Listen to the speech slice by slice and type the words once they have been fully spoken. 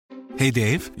Hey,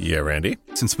 Dave. Yeah, Randy?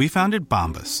 Since we founded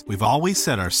Bombas, we've always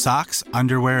said our socks,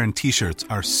 underwear, and T-shirts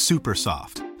are super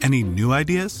soft. Any new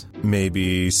ideas?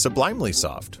 Maybe sublimely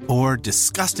soft. Or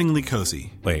disgustingly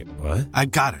cozy. Wait, what? I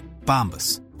got it.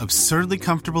 Bombas. Absurdly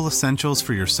comfortable essentials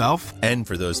for yourself and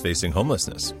for those facing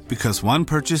homelessness. Because one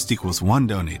purchased equals one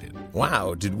donated.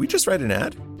 Wow, did we just write an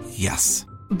ad? Yes.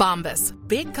 Bombas.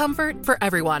 Big comfort for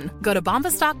everyone. Go to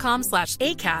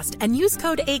bombas.com/ACAST and use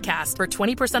code ACAST for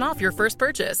 20% off your first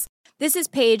purchase. This is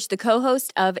Paige, the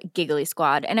co-host of Giggly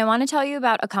Squad, and I want to tell you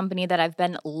about a company that I've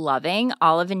been loving,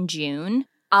 Olive & June.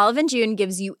 Olive & June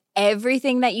gives you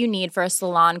everything that you need for a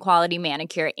salon-quality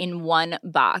manicure in one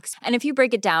box. And if you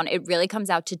break it down, it really comes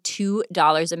out to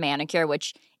 $2 a manicure,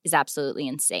 which is absolutely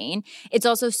insane. It's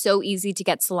also so easy to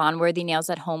get salon-worthy nails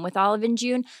at home with Olive &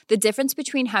 June. The difference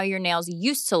between how your nails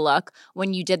used to look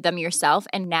when you did them yourself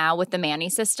and now with the Mani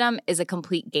system is a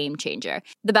complete game changer.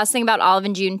 The best thing about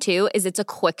Olive & June, too, is it's a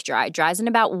quick dry. Dries in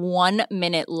about 1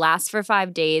 minute, lasts for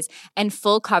 5 days, and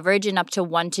full coverage in up to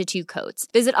 1 to 2 coats.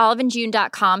 Visit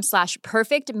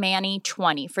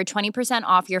oliveandjune.com/perfectmani20 for 20%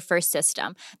 off your first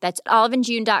system. That's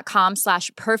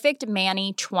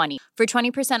oliveandjune.com/perfectmani20 for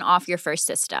 20% off your first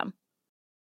system.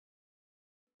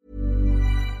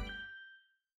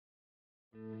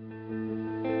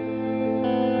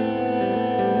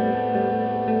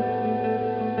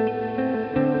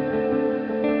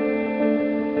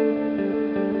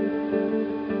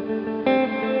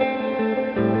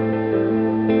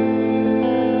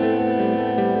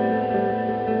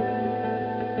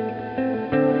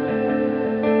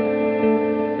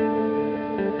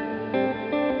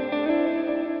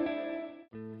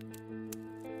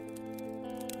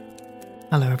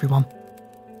 Hello everyone.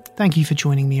 Thank you for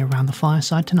joining me around the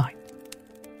fireside tonight.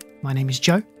 My name is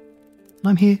Joe, and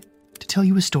I'm here to tell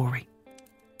you a story.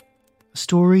 A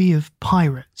story of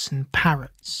pirates and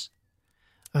parrots,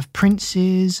 of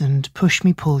princes and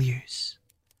push-me-pull-yous,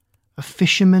 of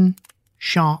fishermen,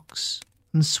 sharks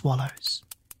and swallows,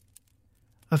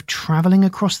 of travelling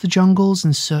across the jungles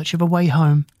in search of a way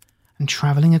home and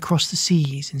travelling across the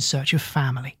seas in search of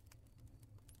family.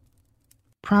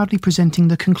 Proudly presenting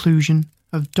the conclusion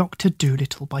of Dr.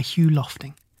 Dolittle by Hugh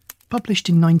Lofting, published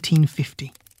in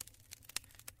 1950.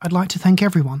 I'd like to thank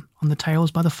everyone on the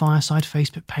Tales by the Fireside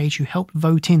Facebook page who helped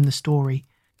vote in the story,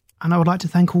 and I would like to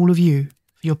thank all of you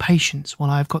for your patience while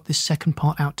I have got this second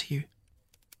part out to you.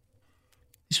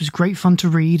 This was great fun to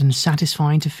read and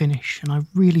satisfying to finish, and I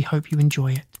really hope you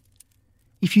enjoy it.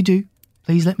 If you do,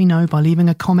 please let me know by leaving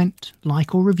a comment,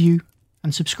 like or review,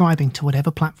 and subscribing to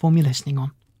whatever platform you're listening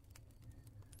on.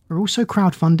 We're also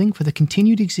crowdfunding for the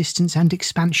continued existence and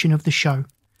expansion of the show.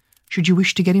 Should you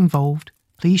wish to get involved,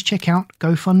 please check out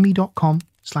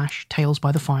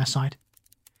gofundme.com/talesbythefireside.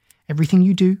 Everything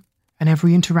you do and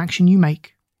every interaction you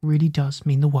make really does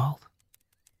mean the world.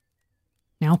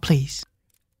 Now please,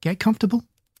 get comfortable,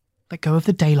 let go of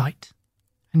the daylight,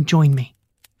 and join me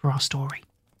for our story.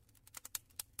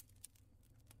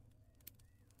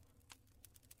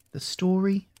 The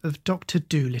story of Dr.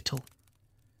 Dolittle,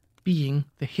 being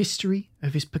the history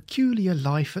of his peculiar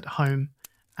life at home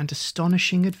and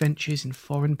astonishing adventures in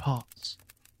foreign parts.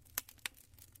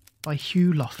 By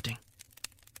Hugh Lofting.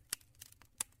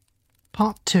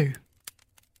 Part 2.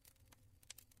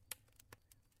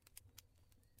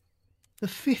 The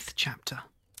 5th chapter.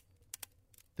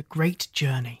 The Great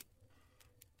Journey.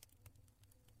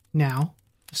 Now,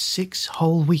 for 6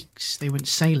 whole weeks they went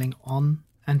sailing on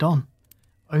and on,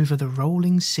 over the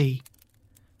rolling sea,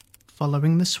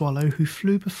 following the swallow who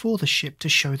flew before the ship to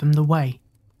show them the way.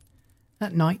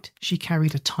 At night she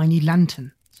carried a tiny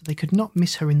lantern so they could not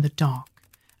miss her in the dark,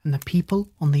 and the people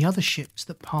on the other ships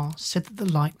that passed said that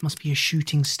the light must be a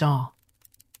shooting star.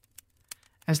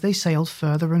 As they sailed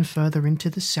further and further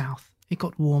into the south, it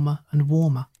got warmer and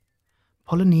warmer.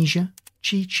 Polynesia,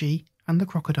 Chi-Chi, and the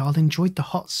crocodile enjoyed the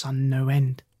hot sun no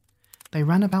end. They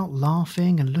ran about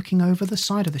laughing and looking over the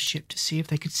side of the ship to see if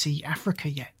they could see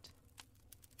Africa yet.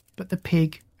 But the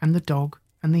pig and the dog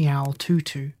and the owl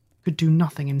Tutu could do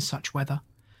nothing in such weather,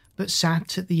 but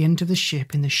sat at the end of the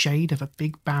ship in the shade of a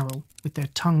big barrel with their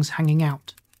tongues hanging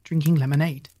out, drinking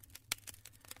lemonade.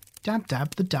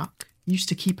 Dab-Dab the duck used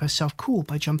to keep herself cool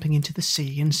by jumping into the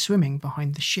sea and swimming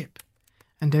behind the ship,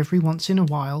 and every once in a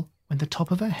while, when the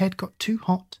top of her head got too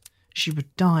hot, she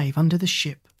would dive under the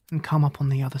ship and come up on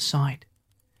the other side.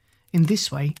 In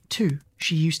this way, too,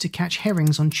 she used to catch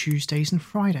herrings on Tuesdays and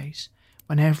Fridays,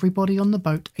 when everybody on the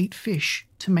boat ate fish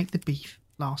to make the beef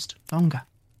last longer.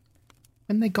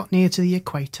 When they got near to the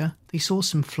equator, they saw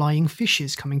some flying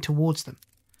fishes coming towards them,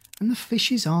 and the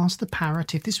fishes asked the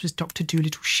parrot if this was Dr.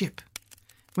 Dolittle's ship.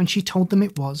 When she told them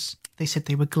it was, they said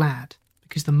they were glad,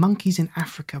 because the monkeys in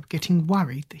Africa were getting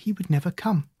worried that he would never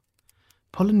come.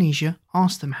 Polynesia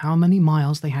asked them how many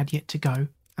miles they had yet to go,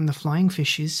 and the flying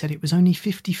fishes said it was only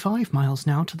 55 miles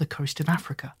now to the coast of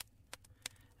Africa.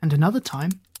 And another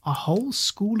time, a whole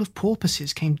school of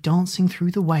porpoises came dancing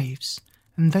through the waves,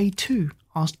 and they too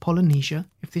asked Polynesia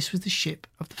if this was the ship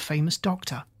of the famous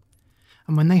doctor.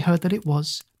 And when they heard that it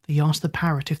was, they asked the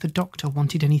parrot if the doctor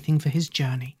wanted anything for his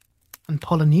journey. And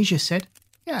Polynesia said,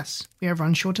 "Yes, we have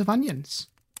run short of onions."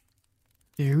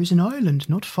 "There is an island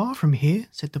not far from here,"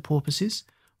 said the porpoises,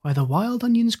 "where the wild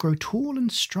onions grow tall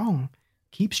and strong.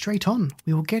 Keep straight on,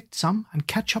 we will get some and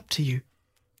catch up to you."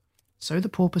 So the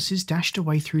porpoises dashed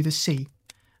away through the sea,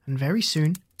 and very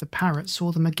soon the parrot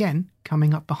saw them again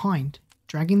coming up behind,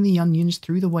 dragging the onions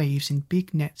through the waves in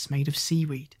big nets made of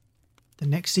seaweed. The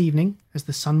next evening, as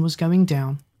the sun was going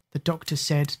down, the doctor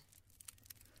said,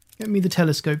 "Get me the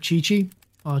telescope, Chi-Chi.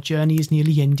 Our journey is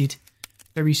nearly ended.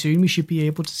 Very soon we should be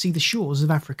able to see the shores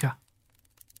of Africa."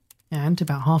 And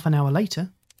about half an hour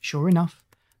later, sure enough,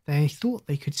 they thought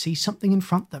they could see something in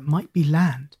front that might be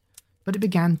land, but it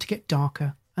began to get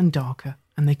darker and darker,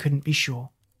 and they couldn't be sure.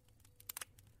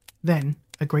 Then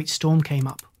a great storm came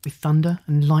up with thunder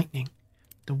and lightning.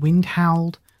 The wind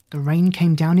howled, the rain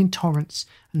came down in torrents,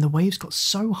 and the waves got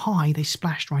so high they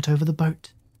splashed right over the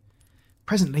boat.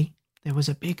 Presently there was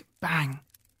a big bang.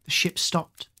 The ship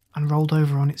stopped and rolled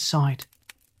over on its side.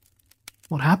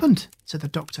 "What happened?" said the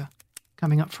doctor,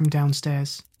 coming up from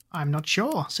downstairs. "I'm not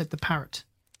sure," said the parrot,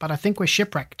 "but I think we're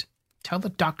shipwrecked. Tell the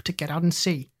duck to get out and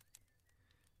see."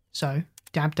 So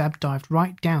Dab-Dab dived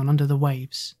right down under the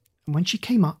waves, and when she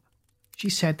came up, she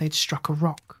said they'd struck a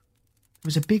rock. There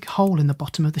was a big hole in the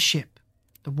bottom of the ship.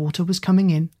 The water was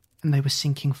coming in, and they were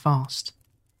sinking fast.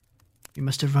 "We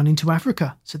must have run into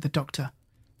Africa," said the doctor.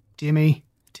 Dear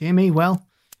me, well,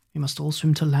 we must all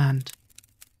swim to land."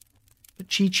 But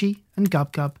Chi-Chi and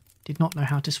Gub-Gub did not know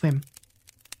how to swim.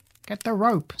 "Get the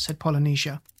rope," said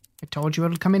Polynesia. "I told you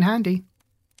it'll come in handy.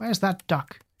 Where's that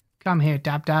duck? Come here,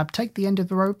 Dab-Dab, take the end of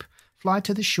the rope, fly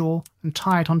to the shore, and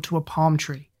tie it onto a palm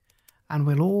tree. And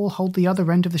we'll all hold the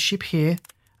other end of the ship here,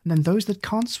 and then those that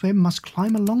can't swim must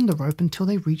climb along the rope until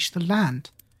they reach the land.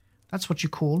 That's what you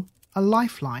call a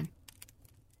lifeline."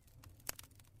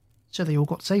 So they all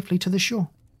got safely to the shore,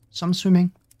 some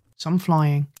swimming, some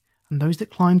flying, and those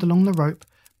that climbed along the rope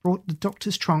brought the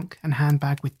doctor's trunk and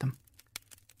handbag with them.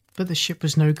 But the ship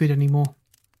was no good anymore.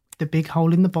 The big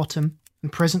hole in the bottom,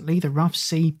 and presently the rough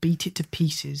sea beat it to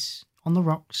pieces on the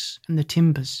rocks, and the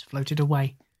timbers floated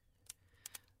away.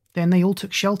 Then they all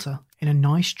took shelter in a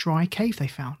nice dry cave they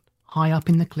found, high up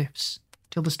in the cliffs,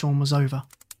 till the storm was over.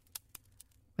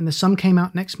 When the sun came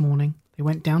out next morning, they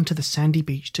went down to the sandy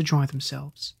beach to dry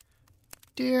themselves.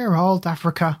 "Dear old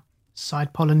Africa,"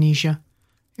 sighed Polynesia.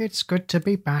 "It's good to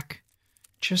be back.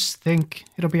 Just think,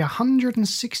 it'll be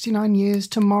 169 years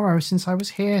tomorrow since I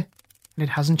was here, and it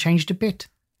hasn't changed a bit.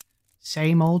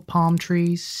 Same old palm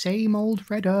trees, same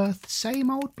old red earth, same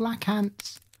old black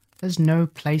ants. There's no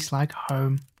place like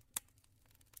home."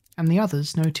 And the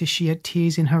others noticed she had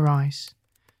tears in her eyes.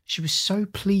 She was so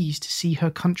pleased to see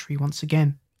her country once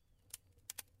again.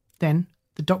 Then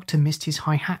the doctor missed his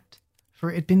high hat,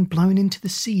 for it had been blown into the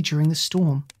sea during the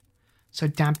storm. So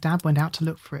Dab-Dab went out to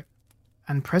look for it,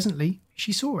 and presently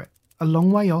she saw it, a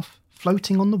long way off,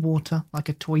 floating on the water like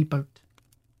a toy boat.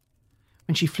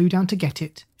 When she flew down to get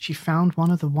it, she found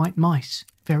one of the white mice,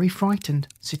 very frightened,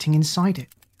 sitting inside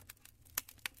it.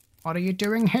 "What are you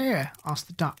doing here?" asked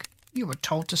the duck. "You were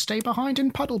told to stay behind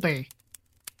in Puddleby."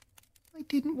 "I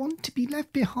didn't want to be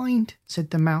left behind,"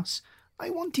 said the mouse. "I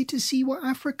wanted to see what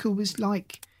Africa was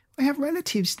like. I have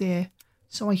relatives there,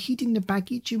 so I hid in the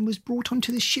baggage and was brought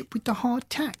onto the ship with the hard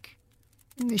tack.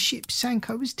 When the ship sank,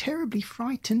 I was terribly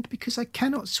frightened because I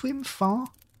cannot swim far.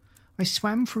 I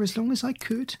swam for as long as I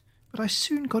could, but I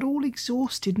soon got all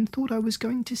exhausted and thought I was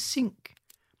going to sink.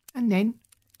 And then,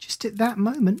 just at that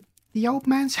moment, the old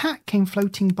man's hat came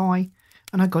floating by,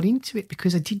 and I got into it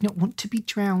because I did not want to be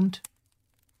drowned."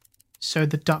 So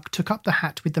the duck took up the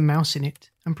hat with the mouse in it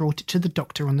and brought it to the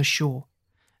doctor on the shore,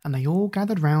 and they all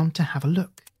gathered round to have a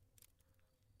look.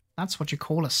 "That's what you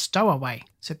call a stowaway,"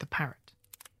 said the parrot.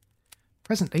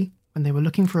 Presently, when they were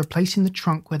looking for a place in the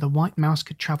trunk where the white mouse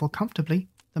could travel comfortably,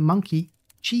 the monkey,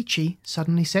 Chi-Chi,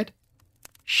 suddenly said,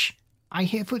 "Shh! I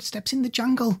hear footsteps in the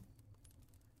jungle."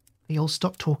 They all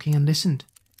stopped talking and listened,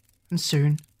 and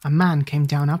soon a man came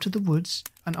down out of the woods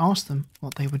and asked them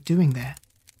what they were doing there.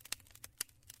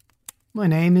 "My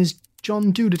name is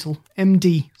John Dolittle,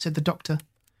 M.D., said the doctor.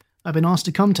 "I've been asked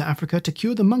to come to Africa to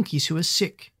cure the monkeys who are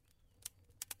sick."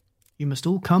 "You must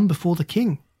all come before the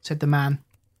king," said the man.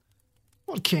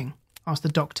 "What king?" asked the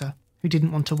doctor, who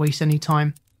didn't want to waste any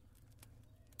time.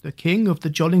 "The king of the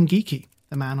Jolingiki,"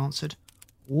 the man answered.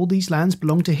 "All these lands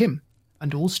belong to him,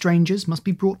 and all strangers must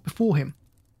be brought before him.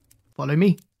 Follow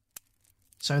me."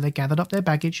 So they gathered up their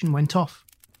baggage and went off,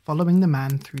 following the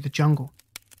man through the jungle.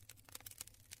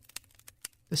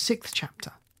 The 6th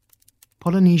chapter.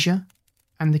 Polynesia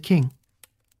and the king.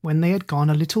 When they had gone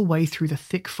a little way through the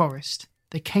thick forest,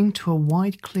 they came to a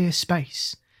wide clear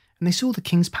space, and they saw the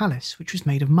king's palace, which was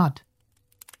made of mud.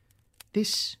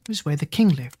 This was where the king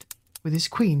lived, with his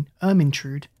queen,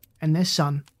 Ermintrude, and their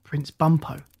son, Prince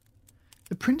Bumpo.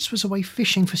 The prince was away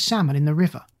fishing for salmon in the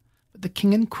river, but the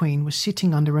king and queen were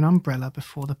sitting under an umbrella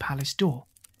before the palace door,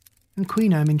 and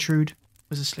Queen Ermintrude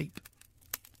was asleep.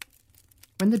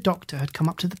 When the doctor had come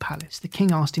up to the palace, the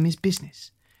king asked him his business,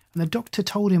 and the doctor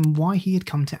told him why he had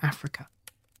come to Africa.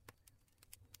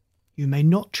 "You may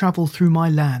not travel through my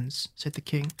lands," said the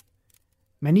king.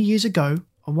 "Many years ago,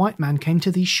 a white man came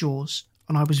to these shores,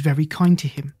 and I was very kind to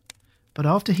him. But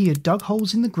after he had dug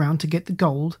holes in the ground to get the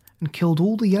gold and killed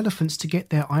all the elephants to get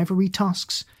their ivory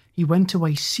tusks, he went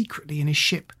away secretly in his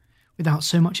ship, without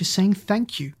so much as saying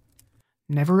thank you.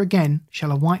 Never again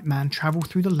shall a white man travel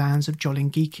through the lands of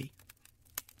Jolingiki."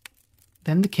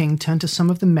 Then the king turned to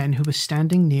some of the men who were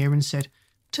standing near and said,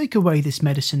 "Take away this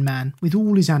medicine man with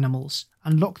all his animals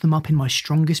and lock them up in my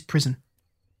strongest prison."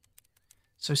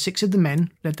 So 6 of the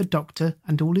men led the doctor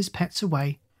and all his pets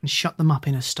away and shut them up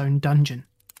in a stone dungeon.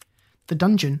 The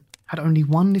dungeon had only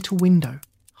one little window,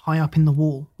 high up in the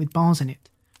wall, with bars in it,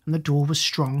 and the door was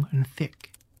strong and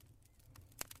thick.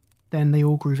 Then they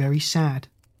all grew very sad,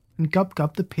 and Gub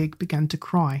Gub the pig began to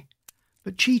cry,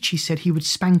 but Chi Chi said he would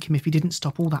spank him if he didn't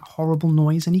stop all that horrible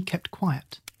noise, and he kept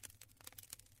quiet.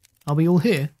 "Are we all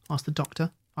here?" asked the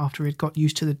doctor, after he had got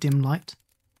used to the dim light.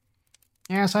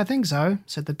 "Yes, I think so,"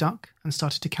 said the duck, and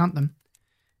started to count them.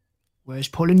 "Where's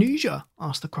Polynesia?"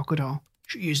 asked the crocodile.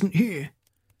 "She isn't here."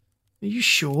 "Are you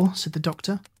sure?" said the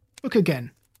doctor. "Look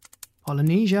again.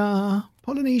 Polynesia,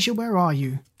 Polynesia, where are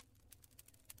you?"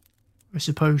 "I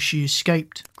suppose she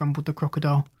escaped," grumbled the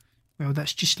crocodile. "Well,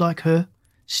 that's just like her.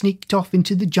 Sneaked off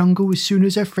into the jungle as soon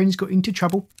as her friends got into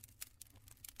trouble."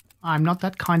 "I'm not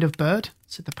that kind of bird,"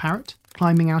 said the parrot,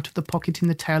 climbing out of the pocket in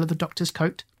the tail of the doctor's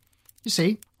coat. "You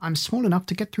see, I'm small enough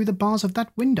to get through the bars of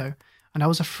that window, and I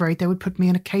was afraid they would put me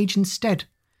in a cage instead.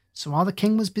 So while the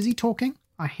king was busy talking,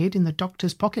 I hid in the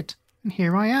doctor's pocket, and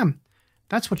here I am.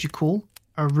 That's what you call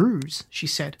a ruse," she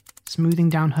said, smoothing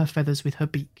down her feathers with her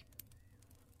beak.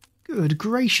 "Good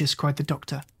gracious," cried the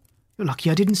doctor. "You're lucky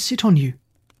I didn't sit on you."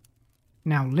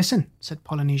 "Now listen," said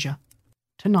Polynesia.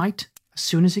 "Tonight, as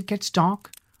soon as it gets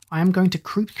dark, I am going to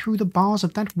creep through the bars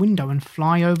of that window and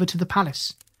fly over to the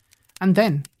palace. And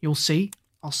then, you'll see,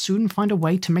 I'll soon find a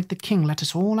way to make the king let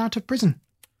us all out of prison."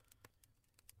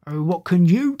 "Oh, what can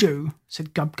you do?"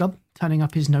 said Gub Gub, turning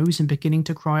up his nose and beginning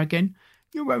to cry again.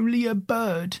 "You're only a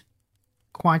bird."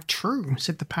 "Quite true,"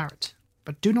 said the parrot.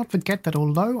 "But do not forget that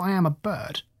although I am a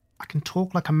bird, I can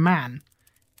talk like a man,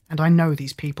 and I know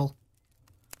these people."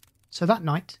 So that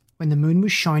night, when the moon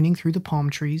was shining through the palm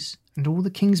trees and all the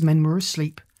king's men were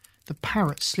asleep, the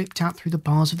parrot slipped out through the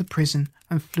bars of the prison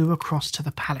and flew across to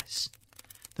the palace.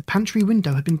 The pantry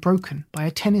window had been broken by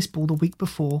a tennis ball the week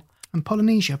before, and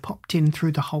Polynesia popped in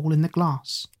through the hole in the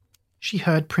glass. She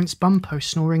heard Prince Bumpo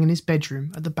snoring in his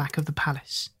bedroom at the back of the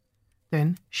palace.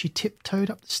 Then she tiptoed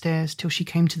up the stairs till she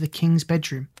came to the king's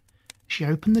bedroom. She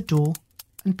opened the door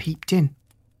and peeped in.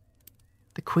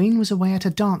 The queen was away at a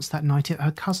dance that night at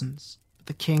her cousin's, but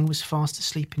the king was fast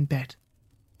asleep in bed.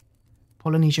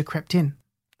 Polynesia crept in,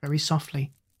 very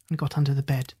softly, and got under the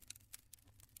bed.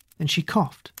 Then she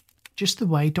coughed, just the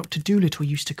way Dr. Dolittle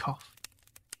used to cough.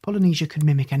 Polynesia could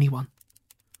mimic anyone.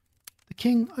 The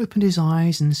king opened his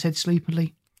eyes and said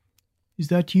sleepily, "Is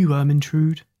that you,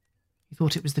 Ermintrude?" He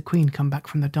thought it was the queen come back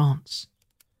from the dance.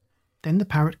 Then the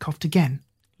parrot coughed again,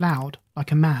 loud,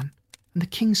 like a man, and the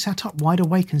king sat up wide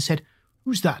awake and said,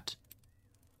 "Who's that?"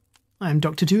 "I am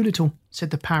Dr. Dolittle,"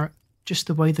 said the parrot, just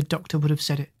the way the doctor would have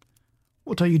said it.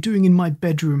 "What are you doing in my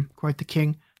bedroom?" cried the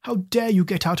king. "How dare you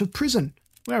get out of prison?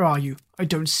 Where are you? I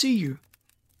don't see you."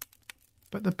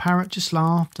 But the parrot just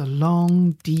laughed a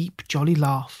long, deep, jolly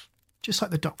laugh, just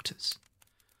like the doctor's.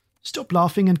 "Stop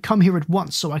laughing and come here at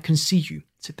once so I can see you,"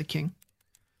 said the king.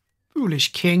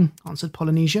 "Foolish king," answered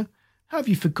Polynesia. "Have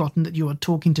you forgotten that you are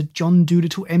talking to John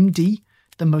Dolittle, M.D.,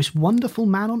 the most wonderful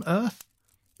man on earth?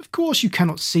 Of course you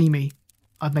cannot see me.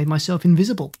 I've made myself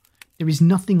invisible. There is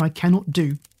nothing I cannot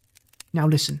do. Now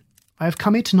listen, I have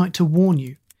come here tonight to warn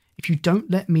you. If you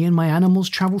don't let me and my animals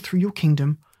travel through your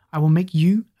kingdom, I will make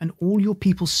you and all your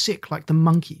people sick like the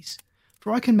monkeys.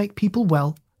 For I can make people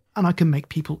well, and I can make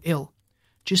people ill.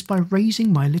 just by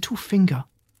raising my little finger.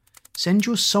 Send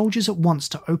your soldiers at once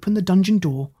to open the dungeon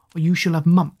door, or you shall have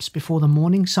mumps before the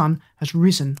morning sun has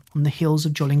risen on the hills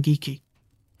of Jolingiki."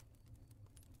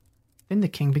 Then the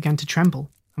king began to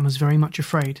tremble and was very much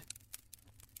afraid.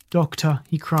 "Doctor,"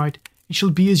 he cried, "it shall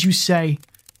be as you say.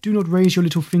 Do not raise your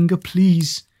little finger,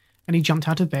 please." And he jumped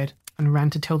out of bed and ran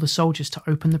to tell the soldiers to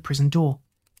open the prison door.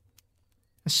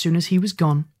 As soon as he was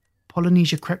gone,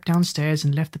 Polynesia crept downstairs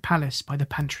and left the palace by the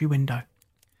pantry window.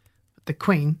 But the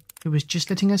queen, who was just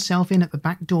letting herself in at the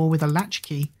back door with a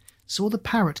latchkey, saw the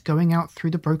parrot going out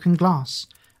through the broken glass,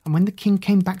 and when the king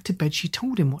came back to bed she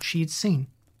told him what she had seen.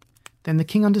 Then the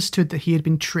king understood that he had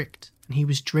been tricked, and he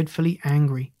was dreadfully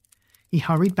angry. He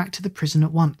hurried back to the prison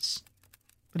at once.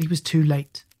 But he was too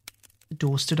late. The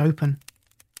door stood open.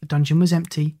 The dungeon was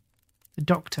empty. The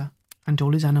doctor and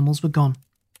all his animals were gone.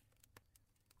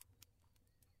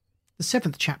 The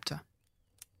 7th chapter.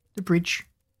 The Bridge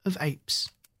of Apes.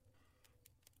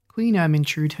 Queen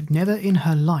Ermintrude had never in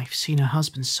her life seen her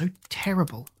husband so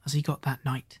terrible as he got that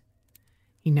night.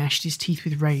 He gnashed his teeth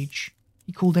with rage.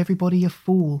 He called everybody a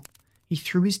fool. He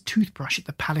threw his toothbrush at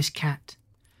the palace cat.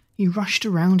 He rushed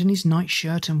around in his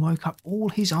nightshirt and woke up all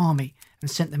his army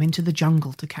and sent them into the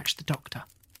jungle to catch the doctor.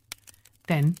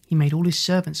 Then he made all his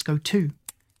servants go too,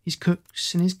 his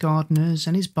cooks and his gardeners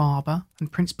and his barber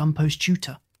and Prince Bumpo's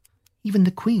tutor. Even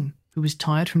the queen, who was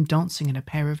tired from dancing in a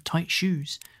pair of tight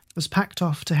shoes, was packed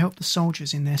off to help the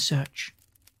soldiers in their search.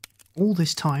 All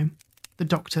this time, the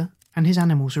doctor and his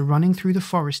animals were running through the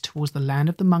forest towards the land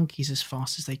of the monkeys as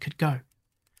fast as they could go.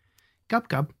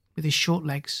 Gub-Gub, with his short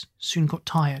legs, soon got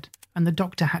tired, and the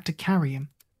doctor had to carry him,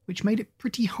 which made it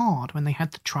pretty hard when they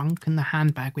had the trunk and the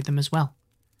handbag with them as well.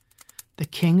 The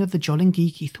king of the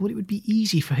Jolingiki thought it would be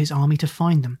easy for his army to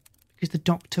find them, because the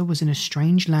doctor was in a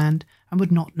strange land and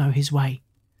would not know his way.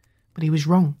 But he was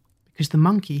wrong, because the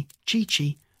monkey,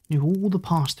 Chi-Chi, knew all the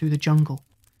paths through the jungle,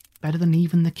 better than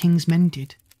even the king's men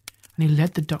did, and he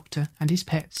led the doctor and his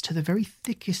pets to the very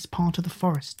thickest part of the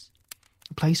forest,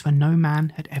 a place where no man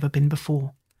had ever been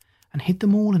before, and hid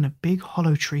them all in a big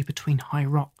hollow tree between high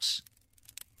rocks.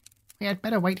 "We had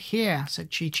better wait here,"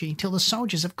 said Chi-Chi, "till the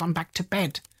soldiers have gone back to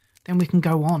bed. Then we can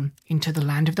go on into the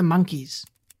land of the monkeys."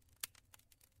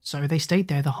 So they stayed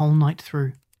there the whole night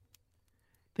through.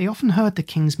 They often heard the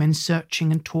king's men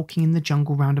searching and talking in the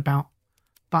jungle round about,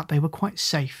 but they were quite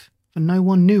safe, for no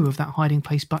one knew of that hiding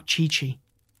place but Chi-Chi,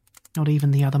 not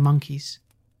even the other monkeys.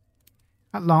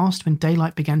 At last, when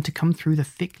daylight began to come through the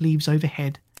thick leaves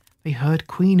overhead, they heard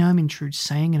Queen Ermintrude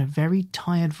saying in a very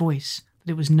tired voice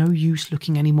that it was no use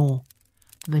looking any more,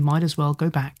 that they might as well go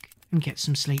back and get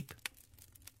some sleep.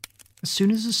 As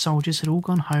soon as the soldiers had all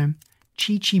gone home,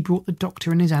 Chi-Chi brought the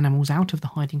doctor and his animals out of the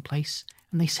hiding place,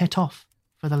 and they set off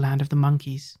for the land of the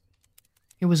monkeys.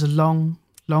 It was a long,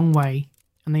 long way,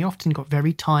 and they often got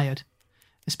very tired,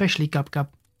 especially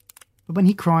Gub-Gub. But when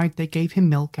he cried, they gave him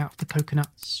milk out of the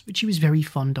coconuts, which he was very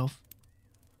fond of.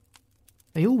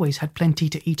 They always had plenty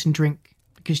to eat and drink,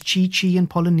 because Chi-Chi and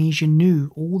Polynesia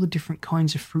knew all the different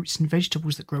kinds of fruits and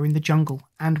vegetables that grow in the jungle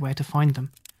and where to find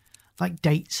them, like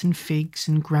dates and figs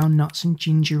and ground nuts and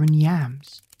ginger and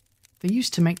yams. They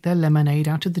used to make their lemonade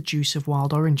out of the juice of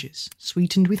wild oranges,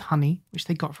 sweetened with honey, which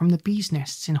they got from the bees'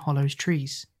 nests in hollow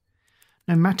trees.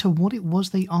 No matter what it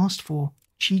was they asked for,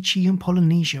 Chi-Chi and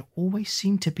Polynesia always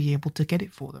seemed to be able to get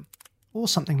it for them, or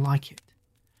something like it.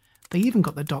 They even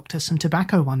got the doctor some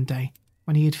tobacco one day,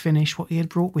 when he had finished what he had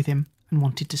brought with him and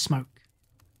wanted to smoke.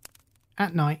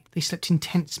 At night, they slept in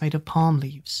tents made of palm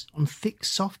leaves, on thick,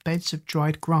 soft beds of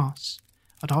dried grass,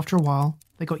 and after a while,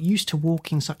 they got used to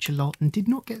walking such a lot and did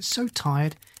not get so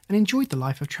tired and enjoyed the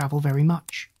life of travel very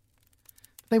much.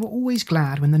 But they were always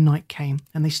glad when the night came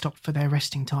and they stopped for their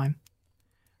resting time.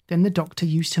 Then the doctor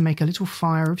used to make a little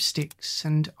fire of sticks,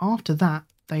 and after that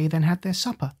they then had their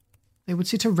supper. They would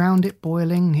sit around it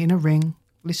boiling in a ring,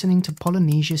 listening to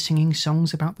Polynesia singing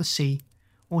songs about the sea,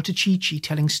 or to Chi-Chi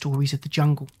telling stories of the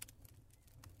jungle.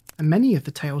 And many of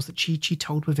the tales that Chi-Chi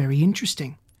told were very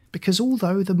interesting, because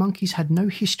although the monkeys had no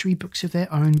history books of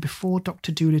their own before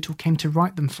Dr. Dolittle came to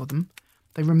write them for them,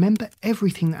 they remember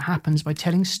everything that happens by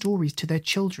telling stories to their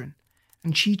children,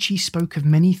 and Chi-Chi spoke of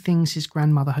many things his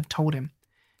grandmother had told him,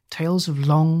 tales of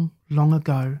long, long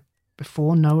ago,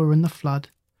 before Noah and the flood,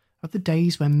 of the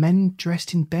days when men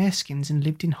dressed in bearskins and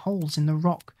lived in holes in the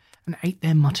rock and ate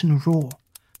their mutton raw,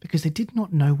 because they did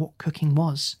not know what cooking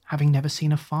was, having never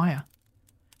seen a fire.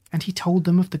 And he told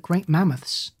them of the great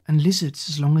mammoths and lizards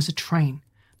as long as a train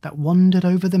that wandered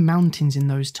over the mountains in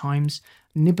those times,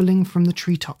 nibbling from the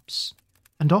treetops.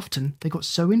 And often they got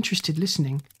so interested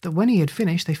listening that when he had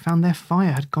finished they found their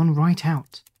fire had gone right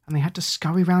out, and they had to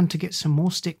scurry round to get some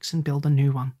more sticks and build a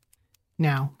new one.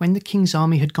 Now, when the king's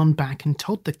army had gone back and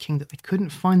told the king that they couldn't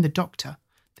find the doctor,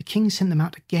 the king sent them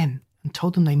out again and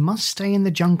told them they must stay in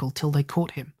the jungle till they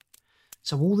caught him.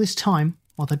 So all this time,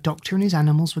 while the doctor and his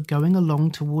animals were going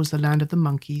along towards the land of the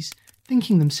monkeys,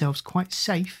 thinking themselves quite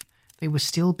safe, they were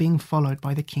still being followed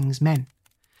by the king's men.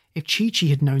 If Chi-Chi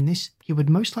had known this, he would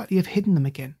most likely have hidden them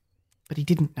again, but he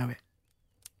didn't know it.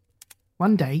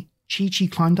 One day, Chi-Chi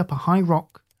climbed up a high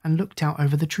rock and looked out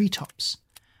over the treetops,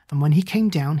 and when he came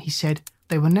down, he said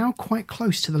they were now quite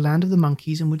close to the land of the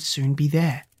monkeys and would soon be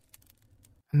there.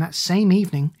 And that same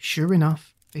evening, sure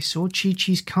enough, they saw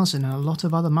Chi-Chi's cousin and a lot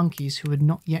of other monkeys who had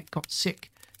not yet got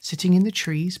sick, sitting in the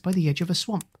trees by the edge of a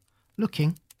swamp,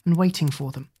 looking and waiting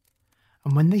for them.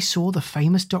 And when they saw the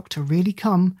famous doctor really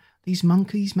come, these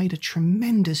monkeys made a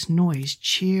tremendous noise,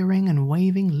 cheering and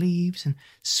waving leaves and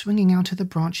swinging out of the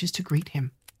branches to greet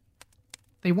him.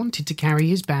 They wanted to carry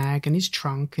his bag and his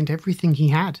trunk and everything he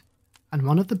had, and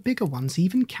one of the bigger ones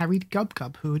even carried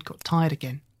Gub-Gub, who had got tired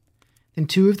again. Then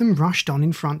two of them rushed on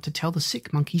in front to tell the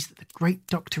sick monkeys that the great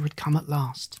doctor had come at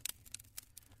last.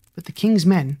 But the king's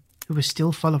men, who were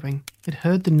still following, had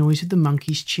heard the noise of the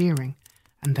monkeys cheering,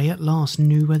 and they at last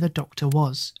knew where the doctor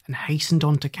was and hastened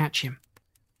on to catch him.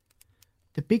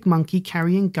 The big monkey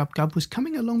carrying Gub-Gub was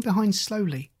coming along behind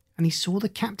slowly, and he saw the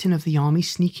captain of the army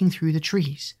sneaking through the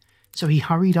trees, so he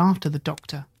hurried after the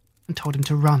doctor and told him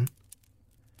to run.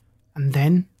 And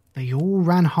then they all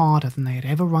ran harder than they had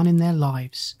ever run in their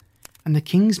lives, and the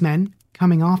king's men,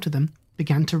 coming after them,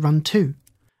 began to run too,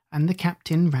 and the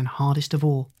captain ran hardest of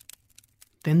all.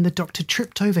 Then the doctor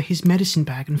tripped over his medicine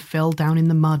bag and fell down in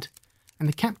the mud, and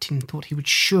the captain thought he would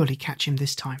surely catch him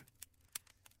this time.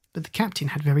 But the captain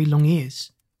had very long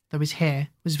ears, though his hair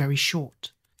was very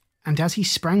short, and as he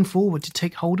sprang forward to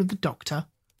take hold of the doctor,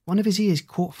 one of his ears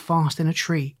caught fast in a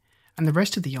tree, and the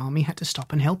rest of the army had to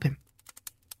stop and help him.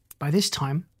 By this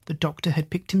time, the doctor had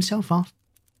picked himself up,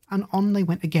 and on they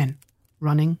went again,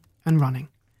 running and running,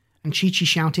 and Chi-Chi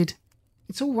shouted,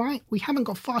 "It's all right, we haven't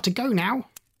got far to go now."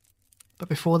 But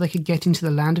before they could get into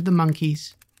the land of the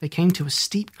monkeys, they came to a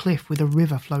steep cliff with a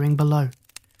river flowing below.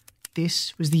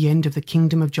 This was the end of the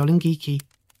kingdom of Jolingiki,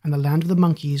 and the land of the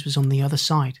monkeys was on the other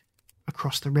side,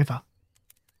 across the river.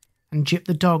 And Jip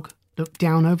the dog looked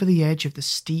down over the edge of the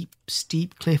steep,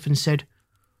 steep cliff and said,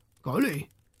 "Golly,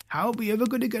 how are we ever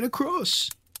going to get across?"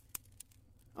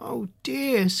 "Oh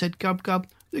dear," said Gub-Gub,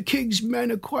 "the king's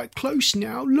men are quite close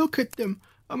now. Look at them.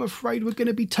 I'm afraid we're going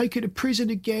to be taken to prison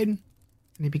again."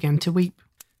 And he began to weep.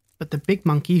 But the big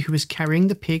monkey who was carrying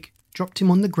the pig dropped him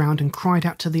on the ground and cried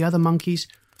out to the other monkeys,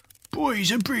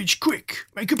 "Boys, a bridge, quick!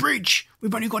 Make a bridge!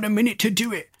 We've only got a minute to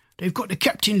do it. They've got the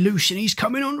captain loose and he's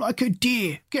coming on like a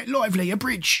deer. Get lively, a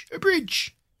bridge, a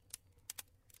bridge!"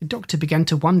 The doctor began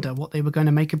to wonder what they were going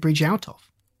to make a bridge out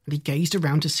of, and he gazed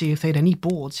around to see if they had any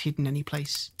boards hidden any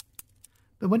place.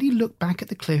 But when he looked back at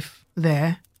the cliff,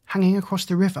 there, hanging across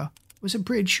the river, was a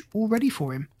bridge all ready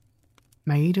for him,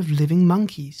 made of living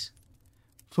monkeys.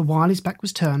 For while his back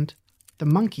was turned, the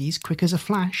monkeys, quick as a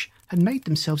flash, had made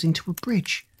themselves into a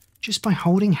bridge just by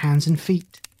holding hands and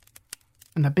feet.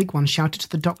 And the big one shouted to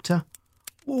the doctor,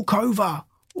 walk over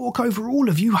all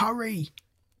of you, hurry!"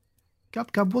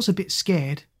 Gub-Gub was a bit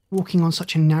scared, walking on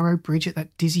such a narrow bridge at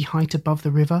that dizzy height above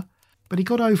the river, but he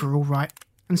got over all right,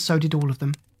 and so did all of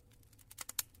them.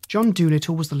 John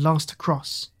Dolittle was the last to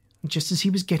cross, and just as he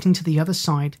was getting to the other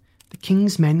side, the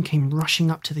king's men came rushing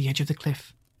up to the edge of the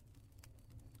cliff.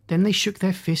 Then they shook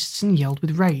their fists and yelled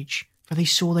with rage, for they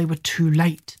saw they were too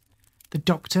late. The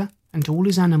doctor and all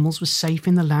his animals were safe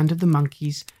in the land of the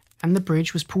monkeys, and the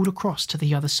bridge was pulled across to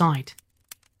the other side.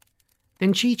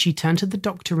 Then Chi-Chi turned to the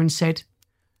doctor and said,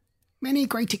 "Many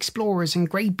great explorers and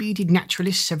grey-bearded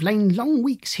naturalists have lain long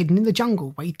weeks hidden in the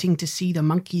jungle waiting to see the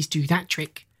monkeys do that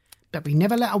trick, but we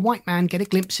never let a white man get a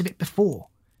glimpse of it before.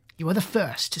 You are the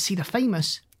first to see the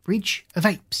famous Bridge of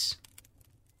Apes."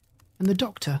 And the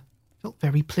doctor felt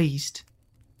very pleased.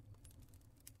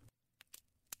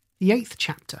 The 8th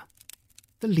chapter.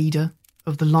 The Leader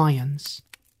of the Lions.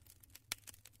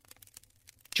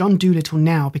 John Dolittle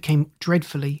now became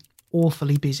dreadfully,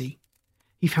 awfully busy.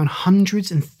 He found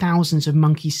hundreds and thousands of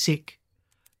monkeys sick.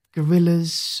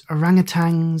 Gorillas,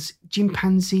 orangutans,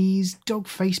 chimpanzees,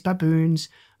 dog-faced baboons,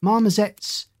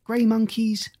 marmosets, grey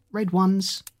monkeys, red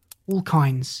ones, all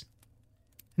kinds.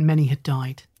 And many had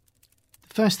died.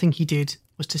 The first thing he did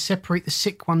was to separate the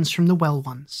sick ones from the well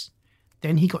ones.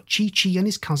 Then he got Chi-Chi and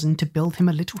his cousin to build him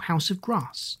a little house of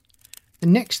grass. The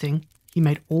next thing, he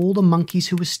made all the monkeys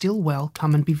who were still well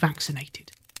come and be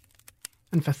vaccinated.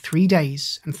 And for 3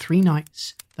 days and 3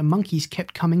 nights, the the monkeys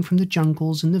kept coming from the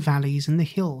jungles and the valleys and the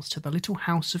hills to the little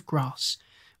house of grass,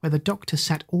 where the doctor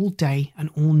sat all day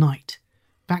and all night,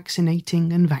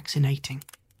 vaccinating and vaccinating.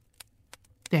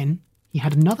 Then he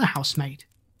had another housemaid,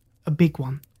 a big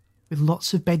one, with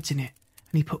lots of beds in it,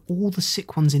 and he put all the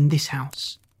sick ones in this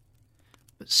house.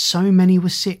 But so many were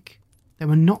sick, there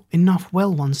were not enough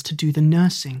well ones to do the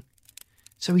nursing.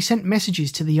 So he sent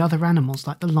messages to the other animals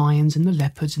like the lions and the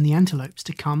leopards and the antelopes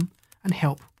to come and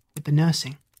help with the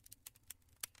nursing.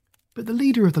 But the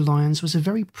leader of the lions was a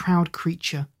very proud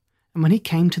creature, and when he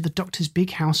came to the doctor's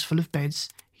big house full of beds,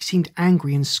 he seemed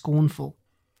angry and scornful.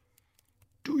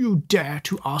 "Do you dare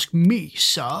to ask me,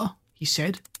 sir?" he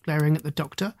said, glaring at the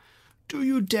doctor. "Do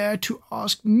you dare to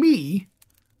ask me?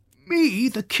 Me,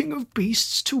 the king of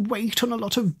beasts, to wait on a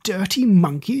lot of dirty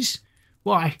monkeys?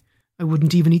 Why, I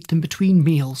wouldn't even eat them between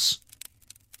meals."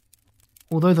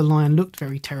 Although the lion looked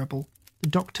very terrible, the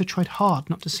doctor tried hard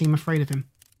not to seem afraid of him.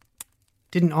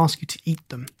 "Didn't ask you to eat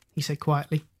them," he said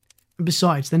quietly. "And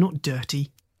besides, they're not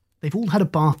dirty. They've all had a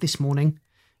bath this morning.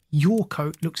 Your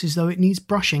coat looks as though it needs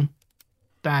brushing.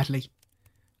 Badly.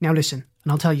 Now listen,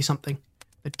 and I'll tell you something.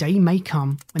 The day may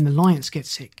come when the lions get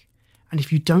sick, and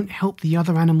if you don't help the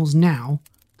other animals now,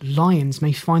 the lions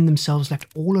may find themselves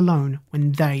left all alone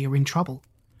when they are in trouble.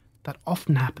 That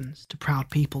often happens to proud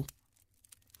people."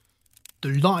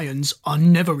 "The lions are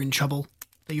never in trouble.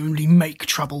 They only make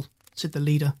trouble," said the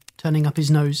leader, turning up his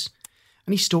nose,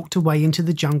 and he stalked away into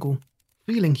the jungle,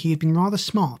 feeling he had been rather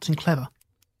smart and clever.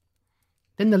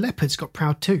 Then the leopards got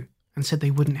proud too, and said they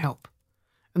wouldn't help.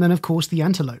 And then of course the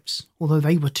antelopes, although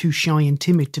they were too shy and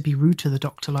timid to be rude to the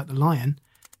doctor like the lion,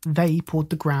 they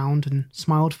pawed the ground and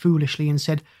smiled foolishly and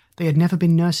said they had never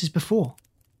been nurses before.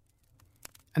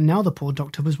 And now the poor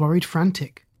doctor was worried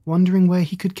frantic, wondering where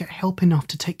he could get help enough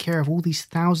to take care of all these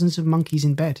thousands of monkeys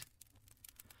in bed.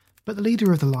 But the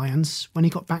leader of the lions, when he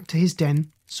got back to his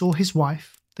den, saw his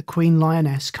wife, the queen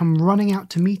lioness, come running out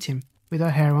to meet him with her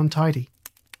hair untidy.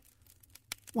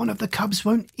 "One of the cubs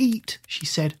won't eat," she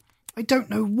said. "I don't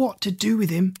know what to do with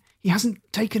him. He hasn't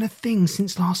taken a thing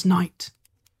since last night."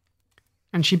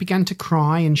 And she began to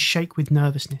cry and shake with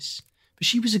nervousness, but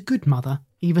she was a good mother,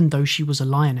 even though she was a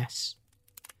lioness.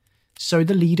 So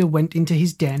the leader went into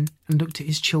his den and looked at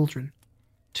his children,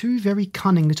 two very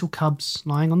cunning little cubs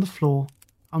lying on the floor,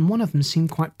 and one of them seemed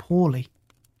quite poorly.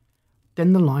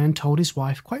 Then the lion told his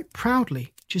wife quite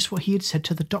proudly just what he had said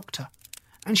to the doctor,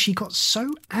 and she got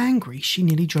so angry she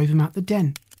nearly drove him out the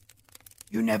den.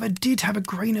 "You never did have a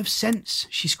grain of sense,"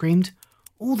 she screamed.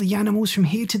 "All the animals from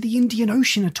here to the Indian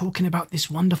Ocean are talking about this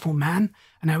wonderful man,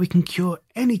 and how he can cure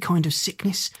any kind of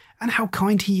sickness, and how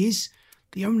kind he is,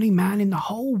 the only man in the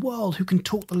whole world who can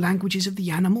talk the languages of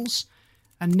the animals.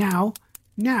 And now,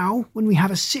 when we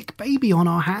have a sick baby on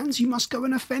our hands, you must go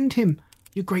and offend him.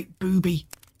 You great booby.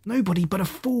 Nobody but a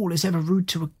fool is ever rude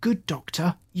to a good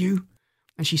doctor, you."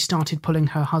 And she started pulling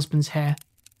her husband's hair.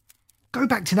 "Go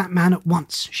back to that man at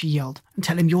once," she yelled, "and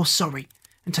tell him you're sorry,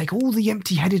 and take all the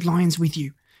empty-headed lions with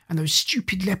you, and those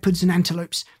stupid leopards and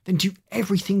antelopes, then do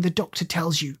everything the doctor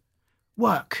tells you.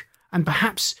 Work, and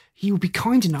perhaps he will be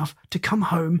kind enough to come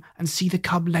home and see the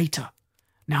cub later.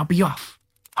 Now be off.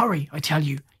 Hurry, I tell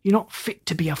you, you're not fit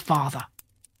to be a father."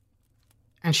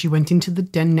 And she went into the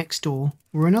den next door,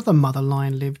 where another mother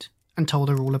lion lived, and told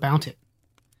her all about it.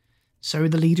 So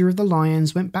the leader of the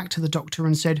lions went back to the doctor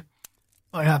and said,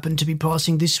 "I happened to be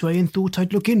passing this way and thought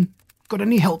I'd look in. Got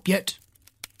any help yet?"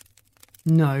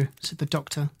 "No," said the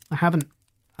doctor, "I haven't,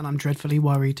 and I'm dreadfully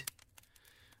worried."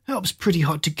 "Help's pretty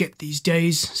hard to get these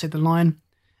days," said the lion.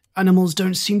 "Animals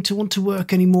don't seem to want to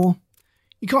work anymore.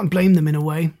 You can't blame them in a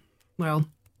way. Well,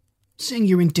 seeing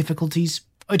you're in difficulties,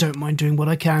 I don't mind doing what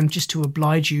I can just to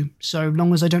oblige you, so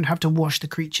long as I don't have to wash the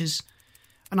creatures.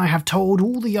 And I have told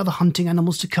all the other hunting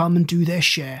animals to come and do their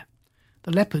share.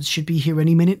 The leopards should be here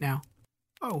any minute now.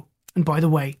 Oh, and by the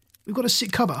way, we've got a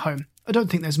sick cub at home. I don't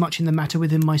think there's much in the matter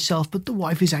with him myself, but the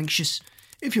wife is anxious.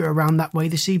 If you're around that way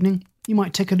this evening, you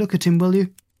might take a look at him, will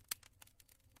you?"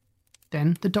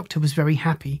 Then the doctor was very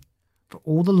happy, for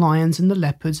all the lions and the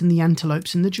leopards and the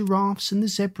antelopes and the giraffes and the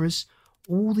zebras,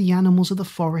 all the animals of the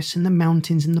forests and the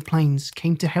mountains and the plains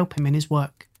came to help him in his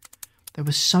work. There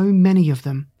were so many of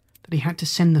them that he had to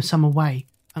send them some away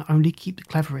and only keep the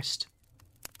cleverest.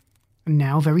 And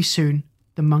now, very soon,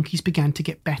 the monkeys began to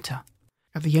get better.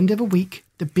 At the end of a week,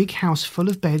 the big house full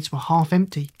of beds were half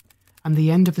empty, and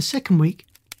the end of the second week,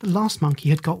 the last monkey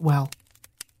had got well.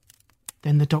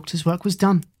 Then the doctor's work was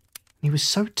done, and he was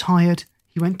so tired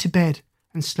he went to bed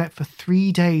and slept for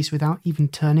 3 days without even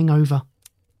turning over.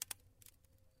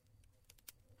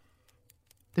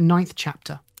 The 9th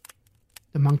chapter.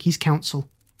 The Monkey's Council.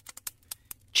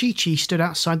 Chi-Chi stood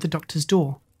outside the doctor's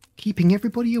door, keeping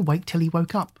everybody awake till he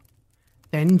woke up.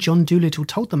 Then John Dolittle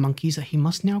told the monkeys that he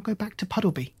must now go back to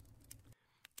Puddleby.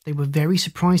 They were very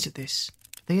surprised at this.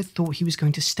 They had thought he was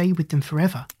going to stay with them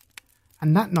forever.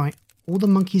 And that night, all the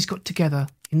monkeys got together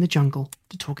in the jungle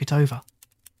to talk it over.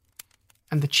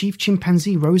 And the chief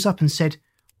chimpanzee rose up and said,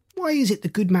 "Why is it the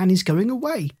good man is going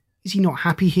away? Is he not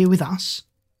happy here with us?"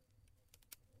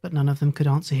 But none of them could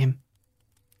answer him.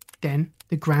 Then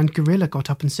the grand gorilla got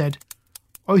up and said,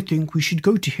 "I think we should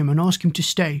go to him and ask him to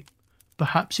stay.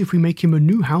 Perhaps if we make him a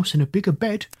new house and a bigger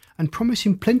bed, and promise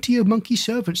him plenty of monkey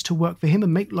servants to work for him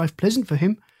and make life pleasant for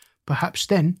him, perhaps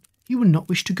then he will not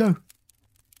wish to go."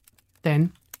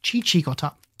 Then Chi-Chi got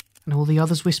up, and all the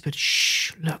others whispered,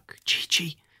 "Shh, look,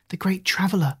 Chi-Chi, the great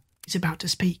traveller, is about to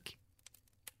speak."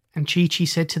 And Chi-Chi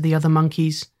said to the other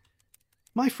monkeys,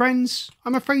 "My friends,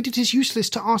 I'm afraid it is useless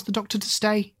to ask the doctor to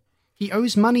stay. He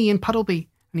owes money in Puddleby,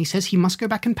 and he says he must go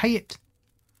back and pay it."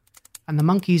 And the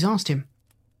monkeys asked him,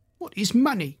 "What is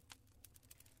money?"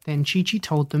 Then Chi-Chi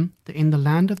told them that in the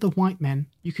land of the white men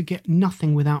you could get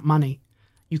nothing without money,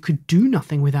 you could do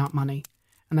nothing without money,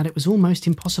 and that it was almost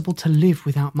impossible to live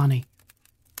without money.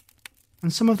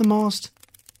 And some of them asked,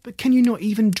 "But can you not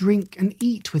even drink and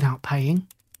eat without paying?"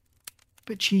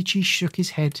 But Chi-Chi shook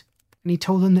his head, and he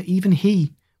told them that even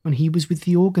he, when he was with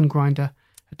the organ grinder,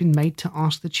 had been made to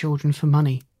ask the children for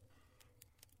money.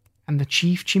 And the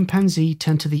chief chimpanzee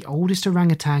turned to the oldest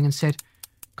orangutan and said,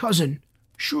 "Cousin,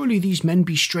 surely these men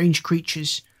be strange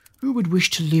creatures. Who would wish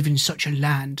to live in such a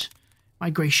land? My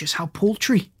gracious, how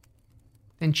paltry!"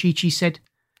 Then Chi-Chi said,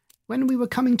 "When we were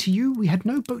coming to you, we had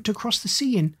no boat to cross the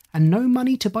sea in, and no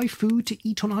money to buy food to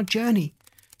eat on our journey.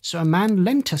 So a man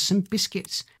lent us some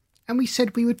biscuits, and we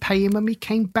said we would pay him when we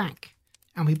came back.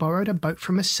 And we borrowed a boat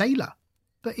from a sailor,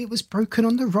 but it was broken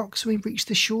on the rocks when we reached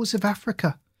the shores of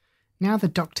Africa. Now the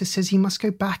doctor says he must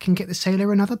go back and get the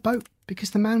sailor another boat,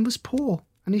 because the man was poor,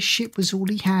 and his ship was all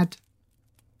he had."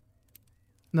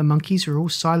 The monkeys were all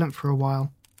silent for a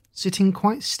while, sitting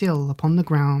quite still upon the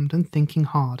ground and thinking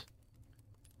hard.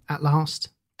 At last,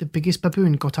 the biggest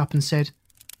baboon got up and said,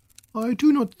 "I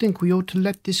do not think we ought to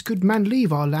let this good man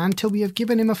leave our land till we have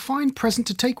given him a fine present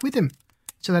to take with him,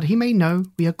 so that he may know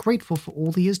we are grateful for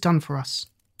all he has done for us."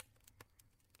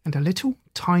 And a little,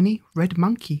 tiny, red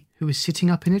monkey who was sitting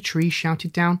up in a tree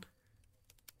shouted down,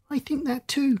 "I think that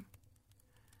too."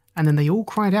 And then they all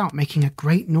cried out, making a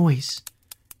great noise,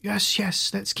 "Yes,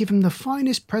 yes, let's give him the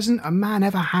finest present a man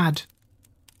ever had."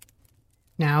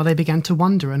 Now they began to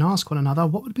wonder and ask one another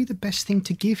what would be the best thing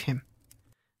to give him.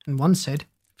 And one said,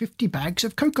 50 bags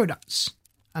of coconuts,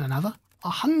 and another,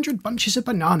 100 bunches of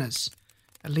bananas.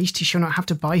 At least he shall not have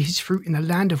to buy his fruit in the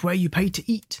land of where you pay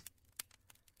to eat.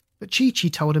 But Chi-Chi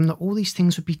told him that all these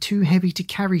things would be too heavy to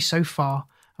carry so far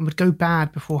and would go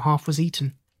bad before half was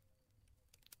eaten.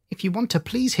 "If you want to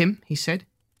please him," he said,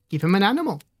 "give him an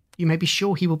animal. You may be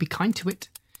sure he will be kind to it.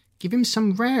 Give him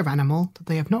some rare animal that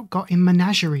they have not got in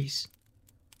menageries."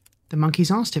 The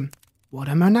monkeys asked him, "What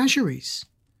are menageries?"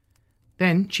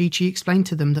 Then Chi-Chi explained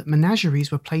to them that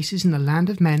menageries were places in the land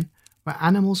of men where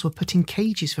animals were put in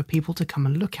cages for people to come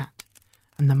and look at.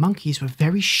 And the monkeys were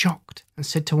very shocked and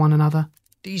said to one another,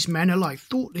 "These men are like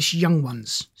thoughtless young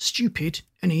ones, stupid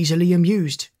and easily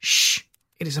amused. Shh!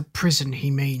 It is a prison he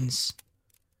means."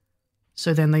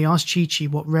 So then they asked Chi-Chi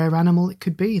what rare animal it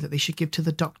could be that they should give to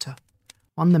the doctor,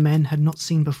 one the men had not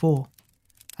seen before.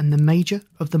 And the major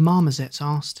of the marmosets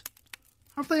asked,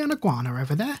 "Have they an iguana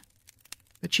over there?"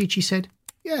 But Chi-Chi said,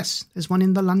 "Yes, there's one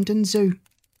in the London Zoo."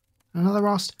 Another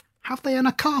asked, "Have they an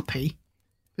okapi?"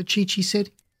 But Chi-Chi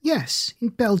said, "Yes, in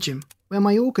Belgium, where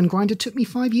my organ grinder took me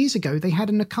 5 years ago, they had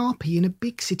an okapi in a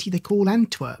big city they call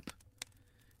Antwerp."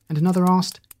 And another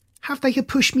asked, "Have they a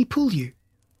push-me-pull-you?"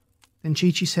 Then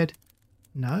Chi-Chi said,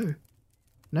 No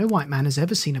white man has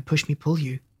ever seen a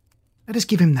push-me-pull-you. Let us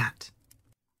give him that."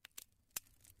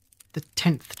 The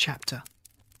 10th chapter.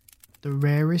 The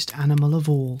rarest animal of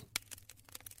all.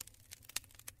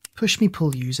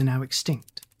 Push-me-pull-yous are now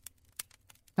extinct.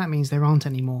 That means there aren't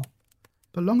any more.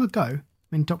 But long ago,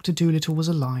 when Dr. Dolittle was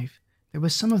alive, there were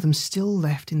some of them still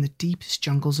left in the deepest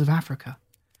jungles of Africa.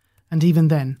 And even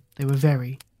then, they were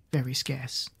very, very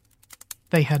scarce.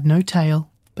 They had no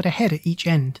tail, but a head at each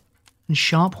end, and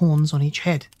sharp horns on each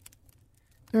head.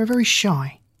 They were very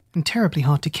shy and terribly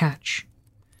hard to catch.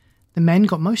 The men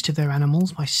got most of their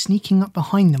animals by sneaking up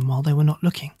behind them while they were not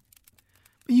looking.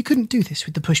 But you couldn't do this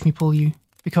with the push-me-pull-you,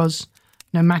 because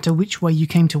no matter which way you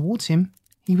came towards him,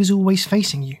 he was always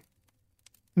facing you.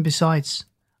 And besides,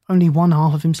 only one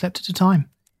half of him slept at a time.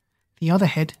 The other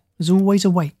head was always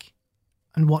awake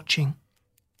and watching.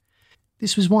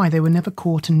 This was why they were never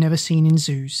caught and never seen in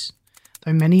zoos.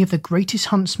 Though many of the greatest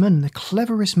huntsmen and the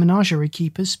cleverest menagerie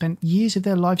keepers spent years of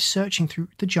their lives searching through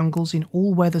the jungles in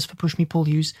all weathers for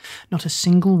Pushmi-Pullus, not a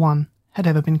single one had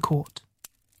ever been caught.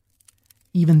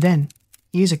 Even then,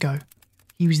 years ago,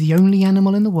 he was the only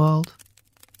animal in the world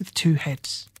with 2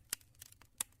 heads.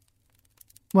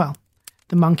 Well,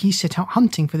 the monkeys set out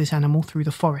hunting for this animal through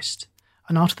the forest,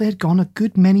 and after they had gone a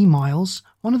good many miles,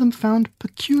 one of them found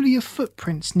peculiar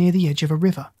footprints near the edge of a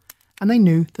river, and they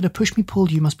knew that a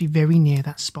Pushmi-Pullu must be very near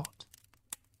that spot.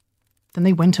 Then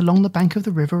they went along the bank of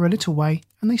the river a little way,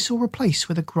 and they saw a place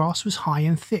where the grass was high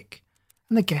and thick,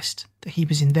 and they guessed that he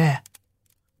was in there.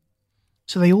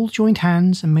 So they all joined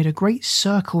hands and made a great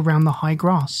circle round the high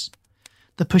grass.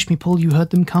 The Pushmi-Pullu heard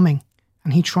them coming,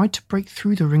 and he tried to break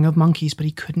through the ring of monkeys, but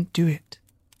he couldn't do it.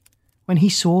 When he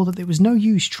saw that there was no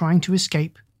use trying to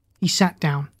escape, he sat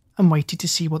down and waited to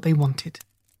see what they wanted.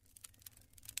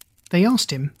 They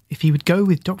asked him if he would go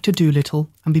with Dr. Dolittle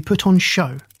and be put on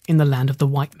show in the land of the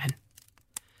white men.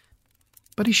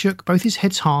 But he shook both his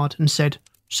heads hard and said,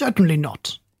 "Certainly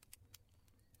not."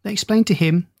 They explained to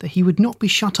him that he would not be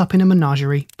shut up in a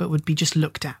menagerie, but would be just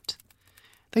looked at.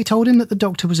 They told him that the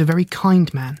doctor was a very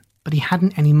kind man, but he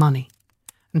hadn't any money,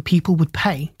 and people would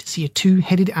pay to see a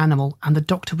 2-headed animal, and the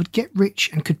doctor would get rich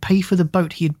and could pay for the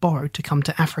boat he had borrowed to come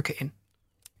to Africa in.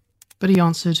 But he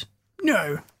answered,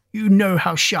 "No, you know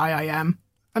how shy I am,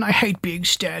 and I hate being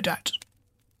stared at."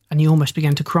 And he almost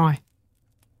began to cry.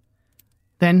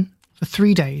 Then, for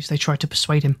 3 days, they tried to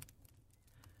persuade him.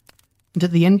 And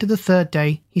at the end of the 3rd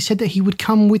day, he said that he would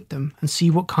come with them and see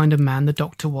what kind of man the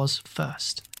doctor was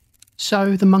first.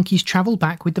 So the monkeys travelled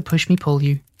back with the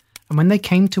Pushmi-Pullu, and when they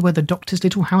came to where the doctor's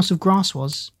little house of grass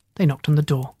was, they knocked on the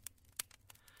door.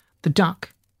 The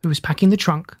duck, who was packing the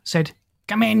trunk, said,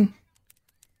 "Come in."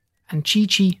 And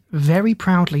Chi-Chi very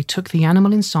proudly took the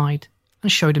animal inside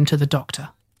and showed him to the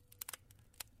doctor.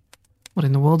 "What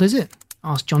in the world is it?"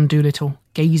 asked John Dolittle,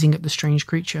 gazing at the strange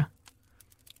creature.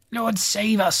 "Lord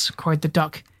save us," cried the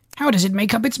duck. "How does it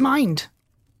make up its mind?"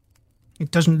 "It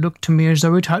doesn't look to me as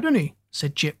though it had any,"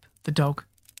 said Jip, the dog.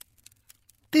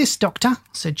 "This, doctor,"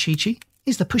 said Chi-Chi,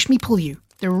 "is the Pushmi-Pullu,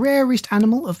 the rarest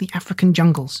animal of the African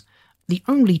jungles, the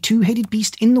only 2-headed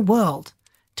beast in the world.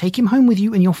 Take him home with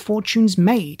you and your fortune's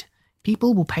made.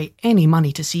 People will pay any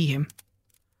money to see him."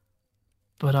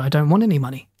 "But I don't want any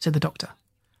money," said the doctor.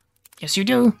 "Yes, you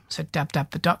do," said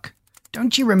Dab-Dab the duck.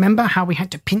 "Don't you remember how we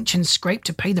had to pinch and scrape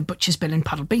to pay the butcher's bill in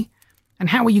Puddleby? And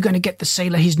how are you going to get the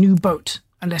sailor his new boat,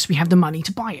 unless we have the money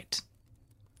to buy it?"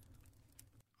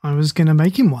 "I was going to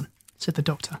make him one," said the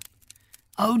doctor.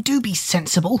 "Oh, do be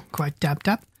sensible," cried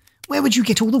Dab-Dab. "Where would you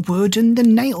get all the wood and the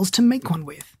nails to make one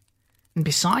with? And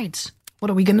besides, what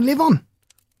are we going to live on?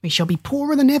 We shall be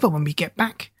poorer than ever when we get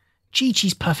back.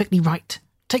 Chi-Chi's perfectly right.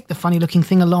 Take the funny-looking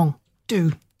thing along.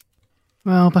 Do."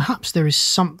 "Well, perhaps there is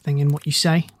something in what you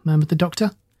say," murmured the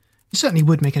doctor. "It certainly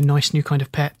would make a nice new kind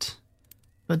of pet.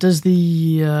 But does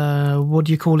the,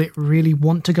 really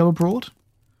want to go abroad?"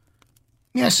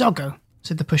 "Yes, I'll go,"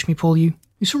 said the Pushmi-Pullu,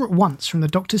 who saw at once from the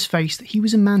doctor's face that he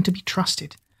was a man to be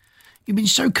trusted. "You've been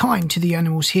so kind to the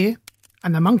animals here,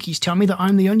 and the monkeys tell me that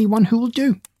I'm the only one who will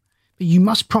do. But you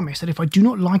must promise that if I do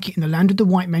not like it in the land of the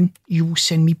white men, you will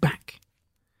send me back."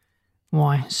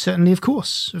 "Why, certainly, of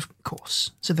course,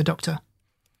 said the doctor.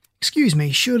 "Excuse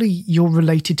me, surely you're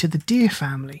related to the deer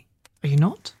family, are you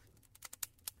not?"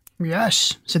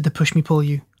 "Yes," said the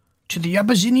Pushmi-Pullu, "to the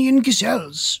Abyssinian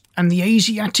gazelles and the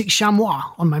Asiatic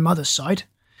chamois on my mother's side.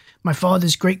 My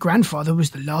father's great-grandfather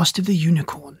was the last of the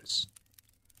unicorns."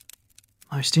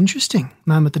 "Most interesting,"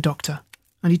 murmured the doctor,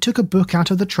 and he took a book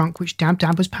out of the trunk which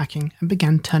Dab-Dab was packing and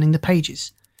began turning the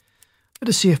pages. "Let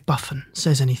us see if Buffon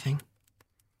says anything."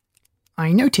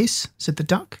 "I notice," said the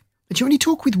duck, "that you only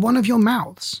talk with one of your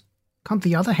mouths. Can't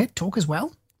the other head talk as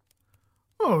well?"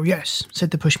 "Oh, yes," said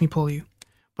the Pushmi-Pullu,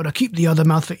 "but I keep the other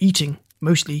mouth for eating,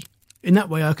 mostly. In that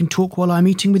way I can talk while I'm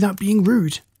eating without being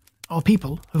rude. Our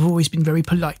people have always been very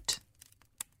polite."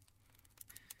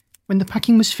 When the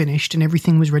packing was finished and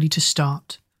everything was ready to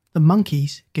start, the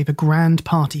monkeys gave a grand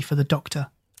party for the doctor,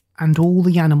 and all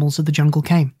the animals of the jungle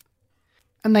came.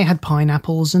 And they had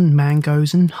pineapples and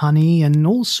mangoes and honey and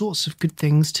all sorts of good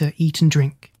things to eat and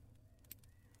drink.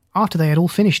 After they had all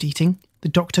finished eating, the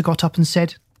doctor got up and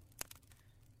said,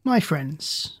 "My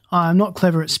friends, I am not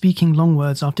clever at speaking long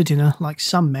words after dinner like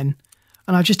some men,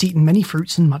 and I've just eaten many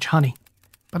fruits and much honey.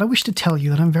 But I wish to tell you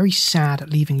that I'm very sad at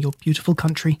leaving your beautiful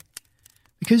country.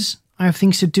 Because I have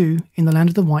things to do in the land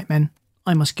of the white men,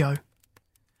 I must go.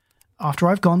 After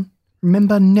I've gone,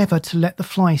 remember never to let the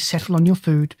flies settle on your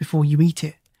food before you eat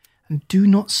it, and do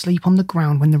not sleep on the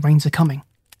ground when the rains are coming.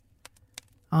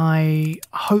 I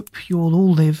hope you'll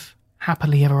all live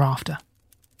happily ever after."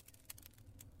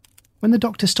 When the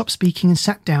doctor stopped speaking and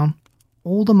sat down,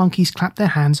 all the monkeys clapped their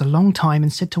hands a long time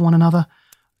and said to one another,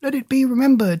 "Let it be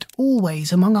remembered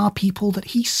always among our people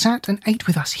that he sat and ate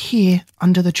with us here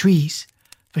under the trees,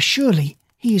 for surely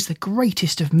he is the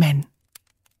greatest of men."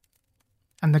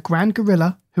 And the Grand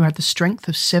Gorilla, who had the strength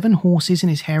of 7 horses in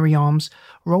his hairy arms,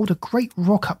 rolled a great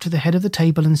rock up to the head of the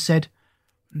table and said,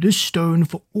 "This stone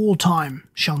for all time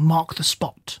shall mark the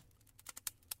spot."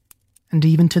 And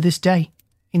even to this day,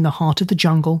 in the heart of the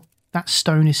jungle, that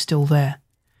stone is still there.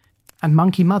 And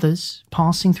monkey mothers,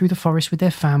 passing through the forest with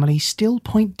their families, still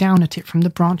point down at it from the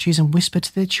branches and whisper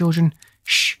to their children,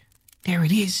 "Shh, there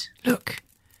it is, look,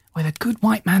 where the good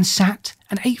white man sat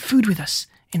and ate food with us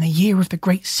in the year of the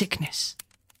great sickness."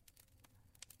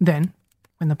 Then,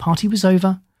 when the party was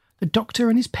over, the doctor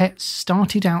and his pets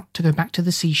started out to go back to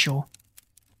the seashore.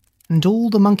 And all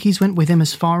the monkeys went with him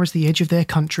as far as the edge of their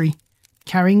country,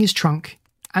 carrying his trunk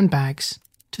and bags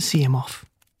to see him off.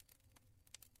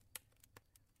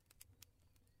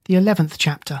 The 11th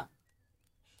chapter.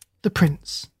 The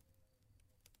Prince.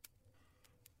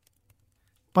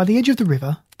 By the edge of the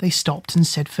river, they stopped and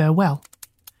said farewell.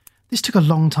 This took a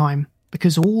long time,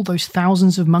 because all those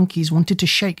thousands of monkeys wanted to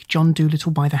shake John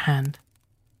Dolittle by the hand.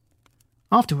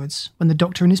 Afterwards, when the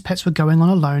doctor and his pets were going on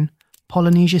alone,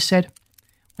 Polynesia said,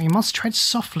 "We must tread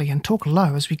softly and talk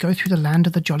low as we go through the land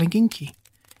of the Jolliginki.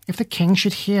 If the king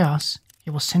should hear us, he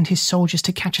will send his soldiers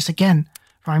to catch us again,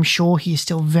 for I am sure he is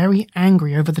still very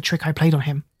angry over the trick I played on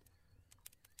him."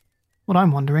 "What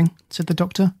I'm wondering," said the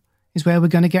doctor, "is where we're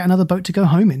going to get another boat to go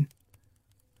home in."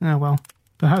 "Oh well,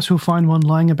 perhaps we'll find one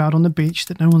lying about on the beach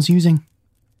that no one's using.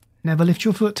 Never lift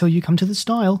your foot till you come to the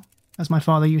stile, as my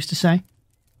father used to say."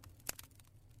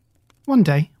 One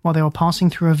day, while they were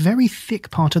passing through a very thick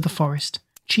part of the forest,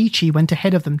 Chi-Chi went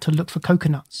ahead of them to look for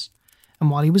coconuts, and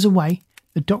while he was away,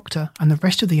 the doctor and the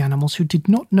rest of the animals who did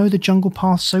not know the jungle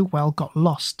path so well got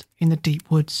lost in the deep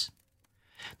woods.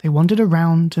 They wandered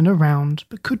around and around,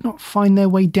 but could not find their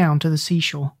way down to the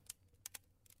seashore.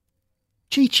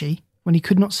 Chi-Chi, when he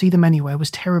could not see them anywhere,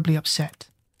 was terribly upset.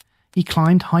 He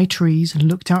climbed high trees and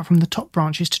looked out from the top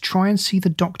branches to try and see the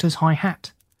doctor's high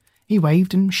hat. He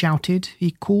waved and shouted,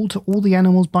 he called to all the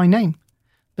animals by name,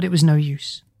 but it was no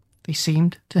use. They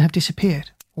seemed to have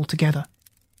disappeared altogether.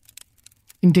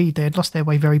 Indeed, they had lost their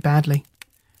way very badly.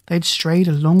 They had strayed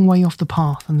a long way off the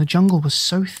path, and the jungle was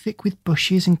so thick with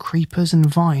bushes and creepers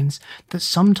and vines that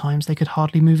sometimes they could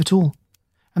hardly move at all,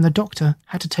 and the doctor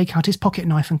had to take out his pocket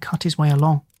knife and cut his way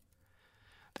along.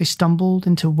 They stumbled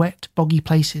into wet, boggy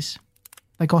places.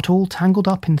 They got all tangled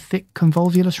up in thick,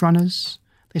 convolvulus runners.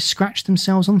 They scratched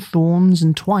themselves on thorns,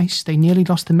 and twice they nearly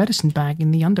lost the medicine bag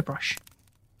in the underbrush.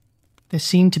 There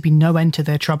seemed to be no end to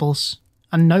their troubles,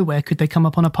 and nowhere could they come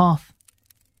upon a path.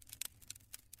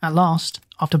 At last,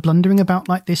 after blundering about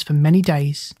like this for many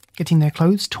days, getting their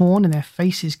clothes torn and their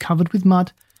faces covered with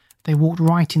mud, they walked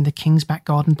right in the king's back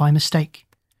garden by mistake.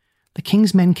 The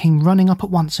king's men came running up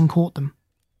at once and caught them.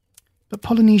 But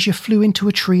Polynesia flew into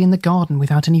a tree in the garden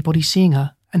without anybody seeing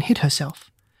her and hid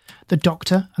herself. The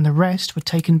doctor and the rest were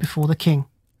taken before the king.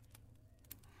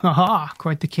 "Aha!"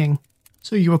 cried the king.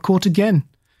 "So you are caught again.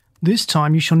 This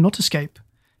time you shall not escape.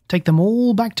 Take them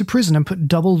all back to prison and put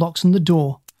double locks on the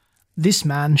door. This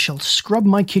man shall scrub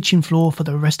my kitchen floor for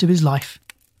the rest of his life."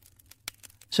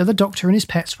 So the doctor and his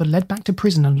pets were led back to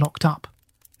prison and locked up,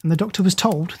 and the doctor was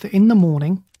told that in the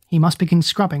morning he must begin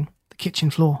scrubbing the kitchen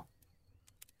floor.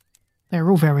 They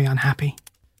were all very unhappy.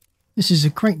 "This is a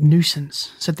great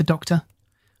nuisance," said the doctor.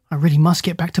 "I really must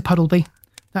get back to Puddleby.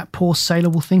 That poor sailor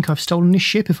will think I've stolen his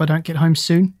ship if I don't get home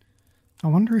soon. I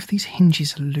wonder if these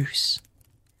hinges are loose."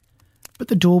 But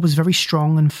the door was very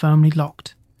strong and firmly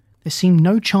locked. There seemed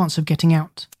no chance of getting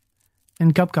out. Then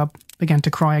Gub-Gub began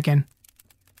to cry again.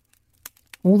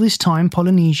 All this time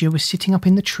Polynesia was sitting up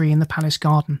in the tree in the palace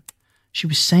garden. She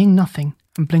was saying nothing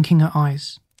and blinking her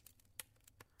eyes.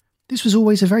 This was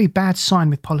always a very bad sign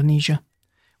with Polynesia.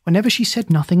 Whenever she said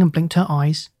nothing and blinked her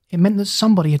eyes, it meant that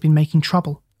somebody had been making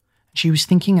trouble, and she was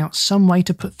thinking out some way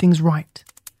to put things right.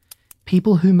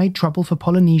 People who made trouble for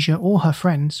Polynesia or her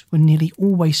friends were nearly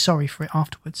always sorry for it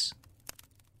afterwards.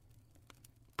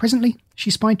 Presently,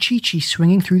 she spied Chi-Chi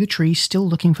swinging through the trees, still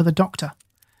looking for the doctor.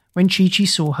 When Chi-Chi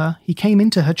saw her, he came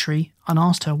into her tree and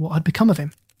asked her what had become of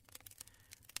him.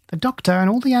 "The doctor and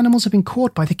all the animals have been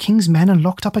caught by the king's men and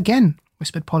locked up again,"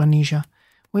 whispered Polynesia.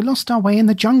 "We lost our way in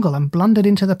the jungle and blundered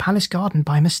into the palace garden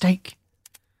by mistake."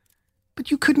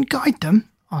 "But you couldn't guide them?"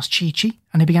 asked Chi-Chi,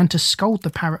 and he began to scold the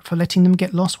parrot for letting them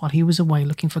get lost while he was away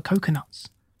looking for coconuts.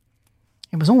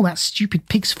 "It was all that stupid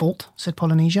pig's fault," said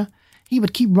Polynesia. "He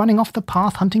would keep running off the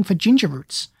path hunting for ginger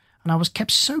roots, and I was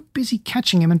kept so busy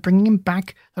catching him and bringing him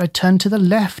back that I turned to the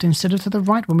left instead of to the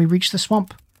right when we reached the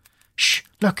swamp. Shh,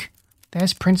 look,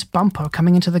 there's Prince Bumpo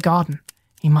coming into the garden.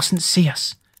 He mustn't see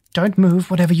us. Don't move,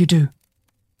 whatever you do.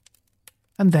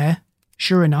 And there,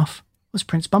 sure enough, was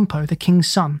Prince Bumpo, the king's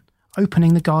son,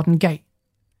 opening the garden gate.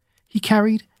 He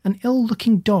carried an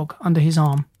ill-looking dog under his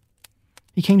arm.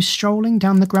 He came strolling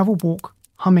down the gravel walk,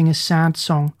 humming a sad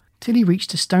song, till he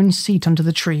reached a stone seat under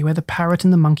the tree where the parrot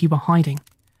and the monkey were hiding.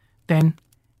 Then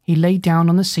he lay down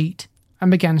on the seat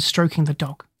and began stroking the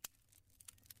dog.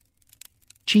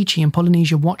 Chi-Chi and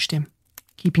Polynesia watched him,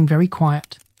 keeping very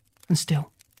quiet and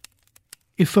still.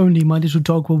 "If only my little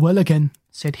dog were well again,"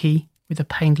 said he, with a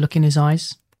pained look in his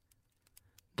eyes.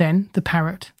 Then the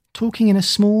parrot, talking in a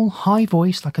small, high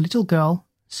voice like a little girl,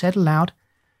 said aloud,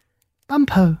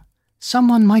 "Bumpo,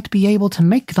 someone might be able to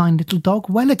make thine little dog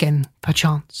well again,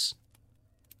 perchance."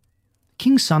 The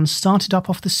king's son started up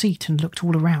off the seat and looked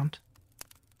all around.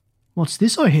 "What's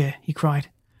this I hear?" he cried.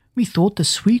 "Methought the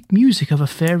sweet music of a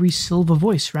fairy's silver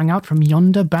voice rang out from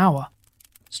yonder bower.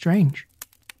 Strange."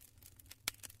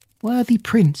 "Worthy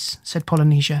prince," said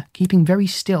Polynesia, keeping very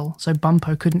still so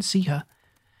Bumpo couldn't see her,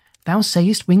 "thou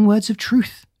sayest wing words of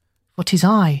truth, for 'tis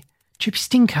I,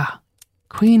 Tripstinka,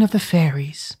 queen of the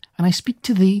fairies, and I speak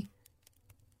to thee.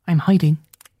 I'm hiding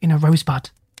in a rosebud."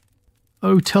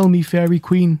 "Oh, tell me, fairy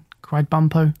queen," cried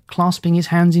Bumpo, clasping his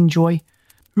hands in joy,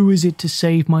 "who is it to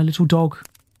save my little dog?"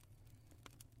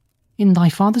 "In thy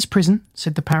father's prison,"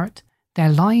 said the parrot,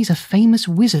 "there lies a famous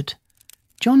wizard,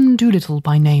 John Dolittle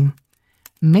by name.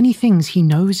 Many things he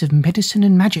knows of medicine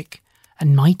and magic,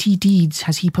 and mighty deeds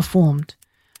has he performed.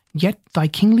 Yet thy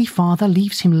kingly father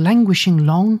leaves him languishing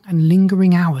long and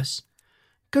lingering hours.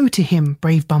 Go to him,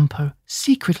 brave Bumpo,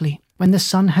 secretly, when the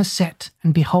sun has set,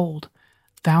 and behold,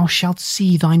 thou shalt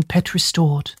see thine pet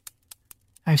restored.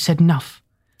 I have said enough.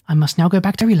 I must now go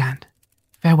back to Fairyland.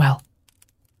 Farewell."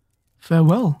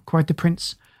 "Farewell," cried the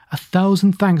prince.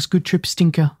 "1,000 thanks, good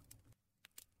Tripstinka."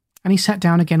 And he sat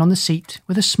down again on the seat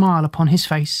with a smile upon his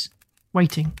face,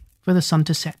 waiting for the sun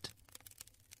to set.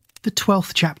 The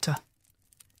 12th chapter.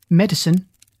 Medicine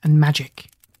and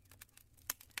Magic.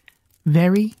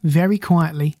 Very, very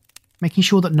quietly, making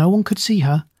sure that no one could see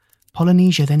her,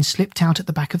 Polynesia then slipped out at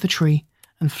the back of the tree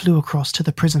and flew across to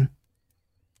the prison.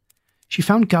 She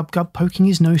found Gub-Gub poking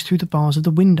his nose through the bars of the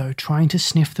window, trying to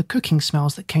sniff the cooking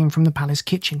smells that came from the palace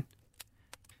kitchen.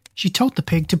 She told the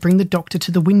pig to bring the doctor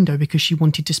to the window because she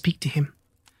wanted to speak to him.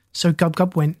 So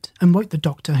Gub-Gub went and woke the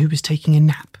doctor, who was taking a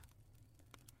nap.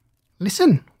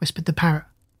 "Listen," whispered the parrot,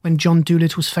 when John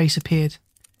Dolittle's face appeared.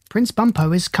 "Prince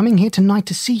Bumpo is coming here tonight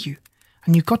to see you,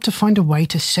 and you've got to find a way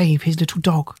to save his little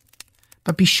dog.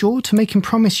 But be sure to make him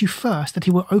promise you first that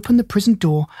he will open the prison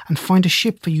door and find a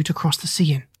ship for you to cross the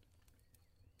sea in."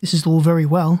 "This is all very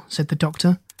well," said the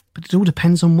doctor, "but it all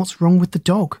depends on what's wrong with the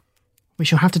dog. We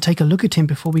shall have to take a look at him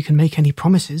before we can make any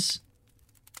promises."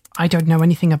 "I don't know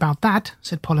anything about that,"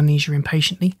 said Polynesia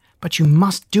impatiently, "but you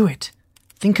must do it.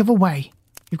 Think of a way.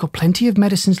 You've got plenty of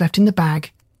medicines left in the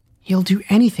bag. He'll do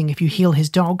anything if you heal his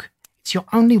dog. It's your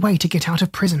only way to get out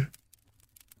of prison."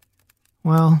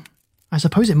 "Well, I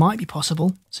suppose it might be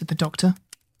possible," said the doctor.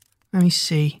 "Let me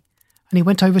see." And he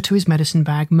went over to his medicine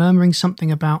bag, murmuring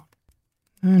something about,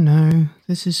 "Oh no,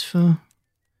 this is for...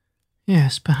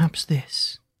 yes, perhaps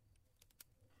this."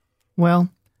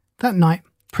 Well, that night,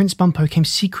 Prince Bumpo came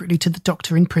secretly to the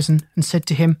doctor in prison and said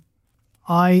to him,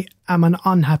 "I am an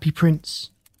unhappy prince.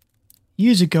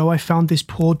 Years ago I found this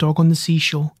poor dog on the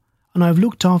seashore, and I have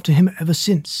looked after him ever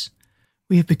since.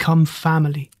 We have become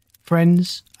family,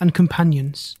 friends, and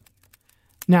companions.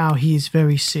 Now he is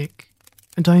very sick,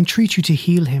 and I entreat you to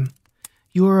heal him.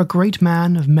 You are a great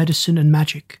man of medicine and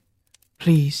magic.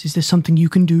 Please, is there something you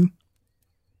can do?"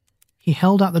 He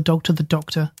held out the dog to the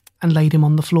doctor and laid him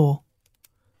on the floor.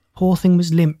 Poor thing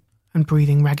was limp and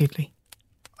breathing raggedly.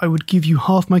 "I would give you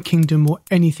half my kingdom or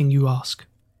anything you ask."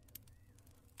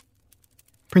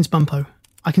 "Prince Bumpo,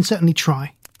 I can certainly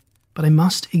try, but I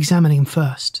must examine him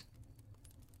first."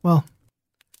 "Well,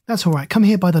 that's all right. Come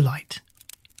here by the light.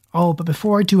 Oh, but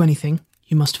before I do anything,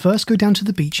 you must first go down to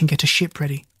the beach and get a ship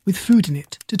ready, with food in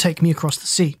it, to take me across the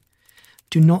sea.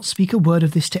 Do not speak a word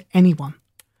of this to anyone,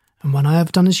 and when I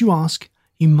have done as you ask,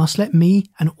 you must let me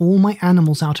and all my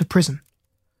animals out of prison.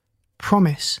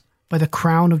 Promise by the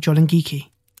crown of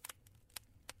Jolangiki."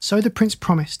 So the prince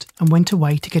promised and went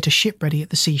away to get a ship ready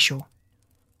at the seashore.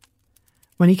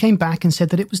 When he came back and said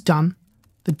that it was done,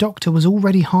 the doctor was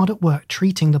already hard at work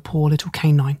treating the poor little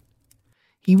canine.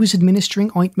 He was administering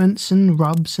ointments and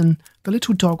rubs, and the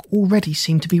little dog already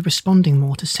seemed to be responding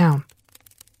more to sound.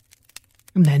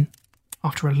 And then,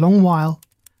 after a long while,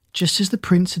 Just as the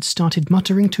prince had started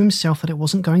muttering to himself that it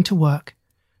wasn't going to work,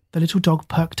 the little dog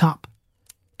perked up,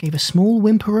 gave a small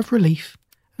whimper of relief,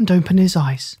 and opened his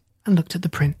eyes and looked at the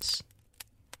prince.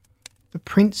 The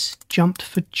prince jumped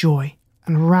for joy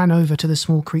and ran over to the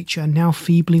small creature, now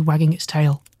feebly wagging its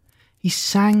tail. He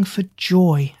sang for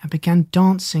joy and began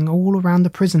dancing all around the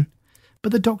prison,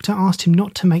 but the doctor asked him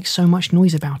not to make so much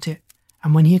noise about it,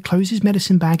 and when he had closed his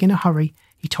medicine bag in a hurry,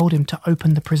 he told him to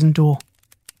open the prison door.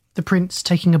 The prince,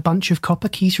 taking a bunch of copper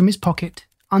keys from his pocket,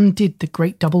 undid the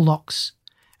great double locks,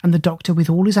 and the doctor with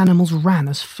all his animals ran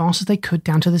as fast as they could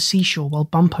down to the seashore while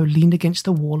Bumpo leaned against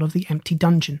the wall of the empty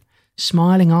dungeon,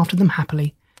 smiling after them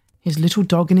happily, his little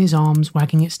dog in his arms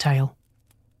wagging its tail.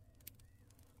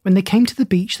 When they came to the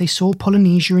beach, they saw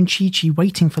Polynesia and Chi-Chi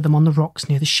waiting for them on the rocks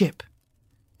near the ship.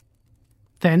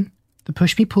 Then the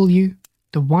Push-Me-Pull-You,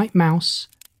 the White Mouse,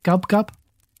 Gub-Gub,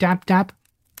 Dab-Dab,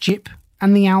 Jip,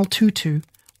 and the Owl Tutu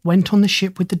went on the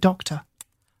ship with the doctor,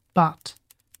 but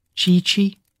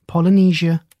Chi-Chi,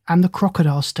 Polynesia, and the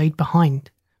crocodile stayed behind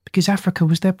because Africa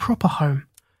was their proper home,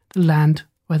 the land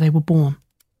where they were born.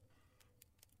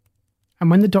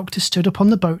 And when the doctor stood upon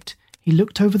the boat, he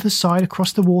looked over the side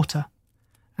across the water,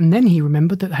 and then he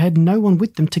remembered that they had no one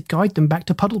with them to guide them back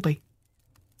to Puddleby.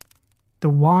 The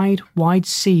wide, wide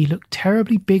sea looked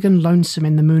terribly big and lonesome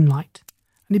in the moonlight,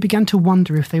 and he began to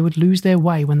wonder if they would lose their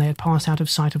way when they had passed out of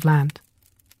sight of land.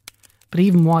 But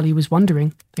even while he was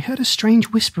wondering, they heard a strange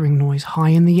whispering noise high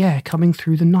in the air coming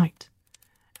through the night,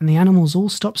 and the animals all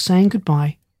stopped saying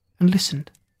goodbye and listened.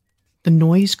 The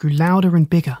noise grew louder and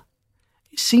bigger.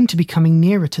 It seemed to be coming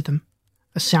nearer to them,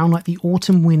 a sound like the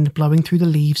autumn wind blowing through the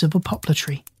leaves of a poplar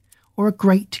tree, or a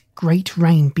great, great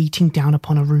rain beating down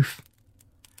upon a roof.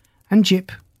 And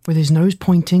Jip, with his nose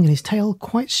pointing and his tail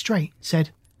quite straight,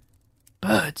 said,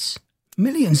 "Birds,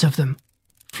 millions of them,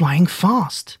 flying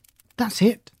fast, that's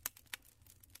it."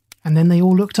 And then they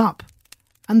all looked up,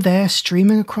 and there,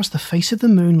 streaming across the face of the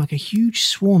moon like a huge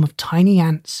swarm of tiny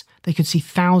ants, they could see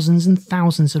thousands and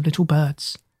thousands of little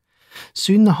birds.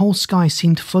 Soon the whole sky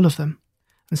seemed full of them,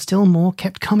 and still more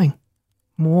kept coming,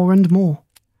 more and more.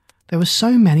 There were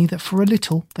so many that for a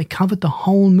little they covered the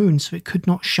whole moon so it could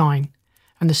not shine,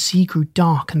 and the sea grew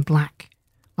dark and black,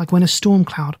 like when a storm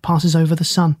cloud passes over the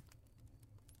sun.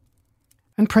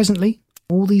 And presently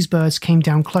all these birds came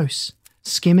down close,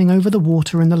 skimming over the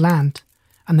water and the land,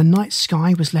 and the night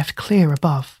sky was left clear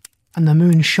above, and the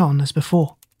moon shone as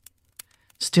before.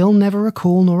 Still never a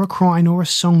call nor a cry nor a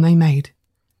song they made,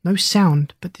 no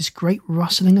sound but this great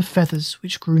rustling of feathers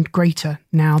which grew greater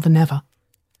now than ever.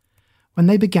 When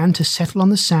they began to settle on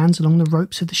the sands along the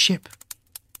ropes of the ship,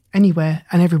 anywhere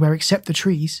and everywhere except the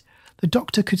trees, the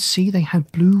doctor could see they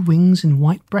had blue wings and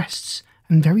white breasts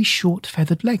and very short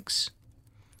feathered legs.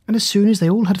 And as soon as they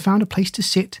all had found a place to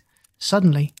sit,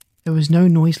 suddenly there was no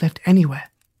noise left anywhere.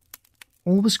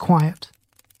 All was quiet,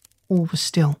 all was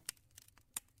still.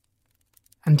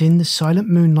 And in the silent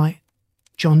moonlight,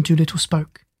 John Dolittle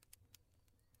spoke.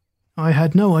 "I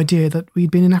had no idea that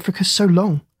we'd been in Africa so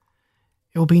long.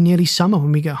 It will be nearly summer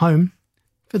when we get home,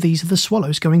 for these are the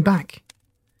swallows going back.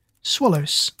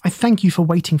 Swallows, I thank you for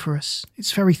waiting for us.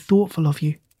 It's very thoughtful of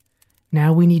you.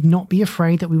 Now we need not be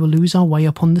afraid that we will lose our way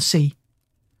upon the sea.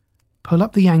 Pull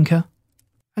up the anchor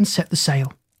and set the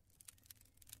sail."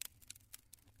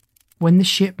 When the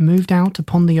ship moved out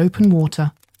upon the open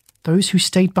water, those who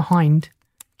stayed behind,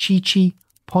 Chi-Chi,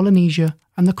 Polynesia,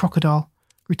 and the crocodile,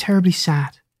 grew terribly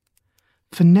sad,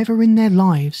 for never in their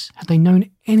lives had they known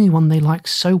anyone they liked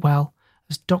so well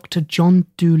as Dr. John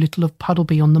Dolittle of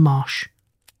Puddleby on the Marsh.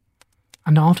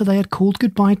 And after they had called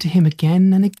goodbye to him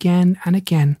again and again and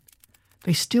again,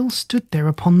 they still stood there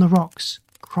upon the rocks,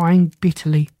 crying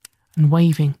bitterly and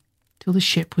waving till the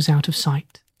ship was out of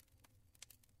sight.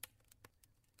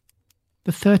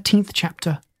 The 13th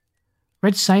chapter,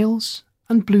 Red Sails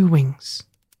and Blue Wings.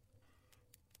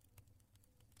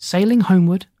 Sailing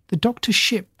homeward, the doctor's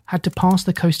ship had to pass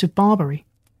the coast of Barbary.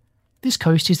 This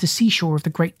coast is the seashore of the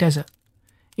Great Desert.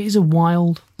 It is a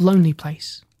wild, lonely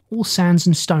place, all sands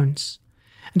and stones,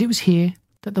 and it was here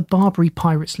that the Barbary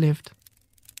pirates lived.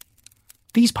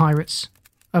 These pirates,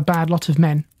 a bad lot of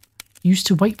men, used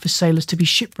to wait for sailors to be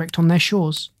shipwrecked on their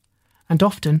shores, and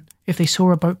often, if they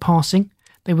saw a boat passing,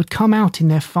 they would come out in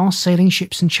their fast-sailing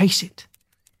ships and chase it.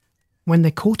 When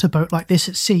they caught a boat like this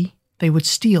at sea, they would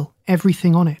steal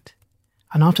everything on it,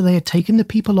 and after they had taken the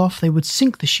people off, they would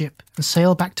sink the ship and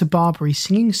sail back to Barbary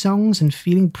singing songs and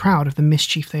feeling proud of the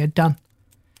mischief they had done.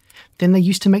 Then they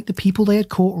used to make the people they had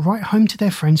caught write home to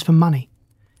their friends for money,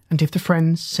 and if the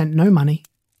friends sent no money,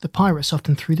 the pirates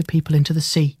often threw the people into the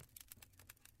sea.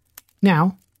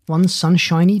 Now, one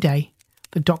sunshiny day,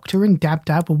 the doctor and Dab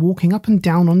Dab were walking up and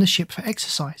down on the ship for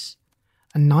exercise.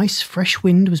 A nice fresh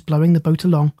wind was blowing the boat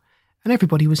along, and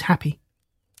everybody was happy.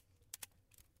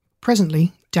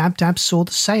 Presently, Dab Dab saw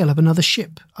the sail of another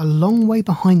ship a long way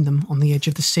behind them on the edge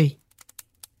of the sea.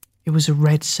 It was a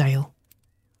red sail.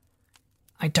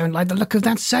 "I don't like the look of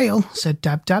that sail," said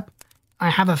Dab Dab. "I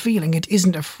have a feeling it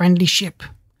isn't a friendly ship.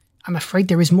 I'm afraid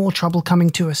there is more trouble coming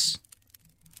to us."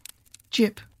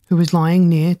 Jip, who was lying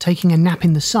near taking a nap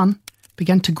in the sun,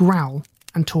 began to growl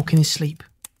and talk in his sleep.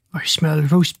 "I smell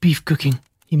roast beef cooking,"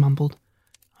 he mumbled.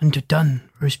 "Underdone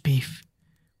roast beef,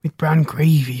 with brown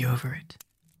gravy over it."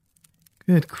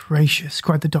 "Good gracious,"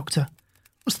 cried the doctor.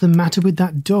 "What's the matter with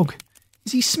that dog?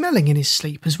 Is he smelling in his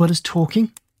sleep as well as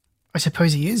talking?" "I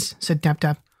suppose he is," said Dab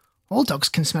Dab. "All dogs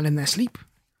can smell in their sleep."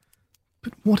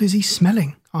 "But what is he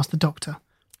smelling?" asked the doctor.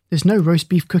 "There's no roast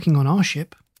beef cooking on our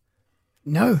ship."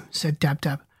 "No," said Dab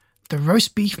Dab. "The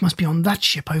roast beef must be on that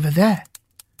ship over there."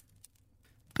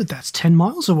 "But that's 10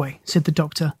 miles away," said the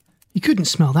doctor. "He couldn't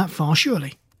smell that far,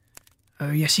 surely."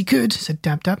 "Oh, yes, he could," said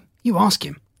Dab Dab. "You ask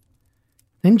him."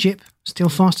 Then Jip, still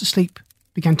fast asleep,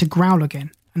 began to growl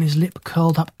again, and his lip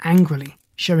curled up angrily,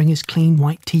 showing his clean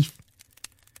white teeth.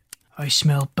 "I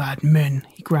smell bad men,"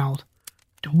 he growled.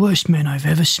 "The worst men I've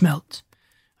ever smelt.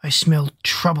 I smell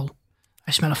trouble.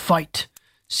 I smell a fight.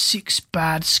 6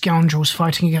 bad scoundrels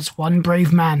fighting against one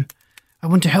brave man. I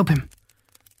want to help him.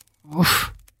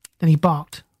 Oof." Then he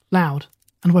barked, loud,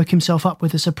 and woke himself up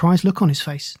with a surprised look on his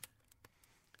face.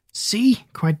 "See,"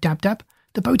 cried Dab Dab,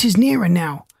 "the boat is nearer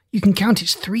now. You can count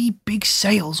its 3 big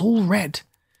sails, all red.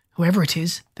 Whoever it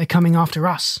is, they're coming after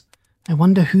us. I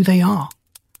wonder who they are."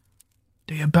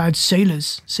 "They are bad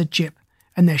sailors," said Jip,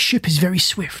 "and their ship is very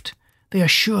swift. They are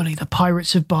surely the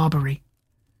pirates of Barbary."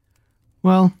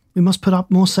 "Well, we must put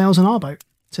up more sails on our boat,"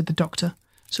 said the doctor,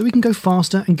 "so we can go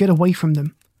faster and get away from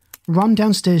them. Run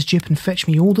downstairs, Jip, and fetch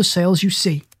me all the sails you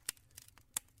see."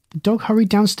 The dog hurried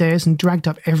downstairs and dragged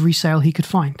up every sail he could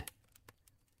find.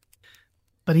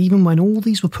 But even when all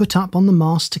these were put up on the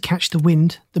mast to catch the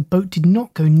wind, the boat did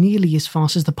not go nearly as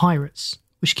fast as the pirates,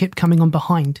 which kept coming on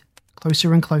behind,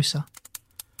 closer and closer.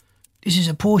 "This is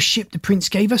a poor ship the prince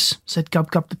gave us," said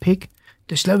Gub Gub the pig.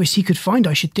 "The slowest he could find,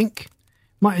 I should think.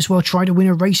 Might as well try to win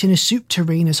a race in a soup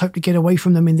tureen as hope to get away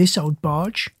from them in this old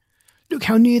barge. Look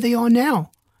how near they are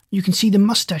now. You can see the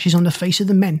moustaches on the face of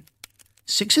the men.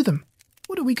 6 of them.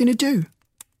 What are we going to do?"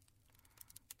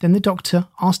 Then the doctor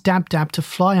asked Dab Dab to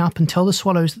fly up and tell the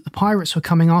swallows that the pirates were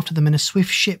coming after them in a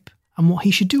swift ship and what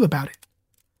he should do about it.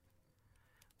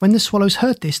 When the swallows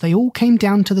heard this, they all came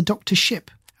down to the doctor's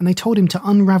ship, and they told him to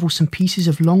unravel some pieces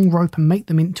of long rope and make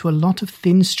them into a lot of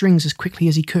thin strings as quickly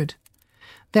as he could.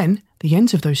 Then the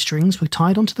ends of those strings were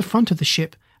tied onto the front of the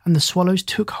ship, and the swallows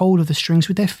took hold of the strings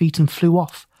with their feet and flew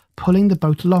off, pulling the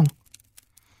boat along.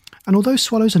 And although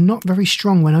swallows are not very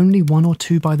strong when only 1 or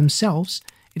 2 by themselves,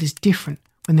 it is different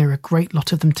when there are a great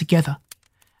lot of them together.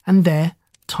 And there,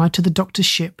 tied to the doctor's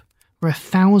ship, were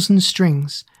 1,000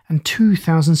 strings, and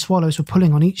 2,000 swallows were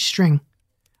pulling on each string,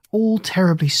 all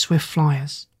terribly swift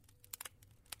flyers.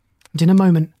 And in a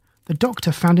moment, the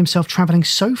doctor found himself travelling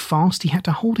so fast he had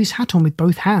to hold his hat on with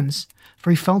both hands, for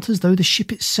he felt as though the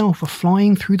ship itself were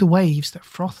flying through the waves that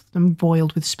frothed and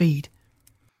boiled with speed.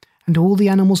 And all the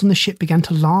animals on the ship began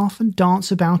to laugh and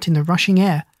dance about in the rushing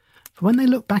air, for when they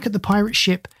looked back at the pirate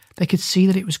ship, they could see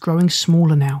that it was growing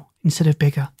smaller now, instead of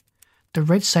bigger. The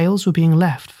red sails were being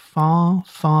left far,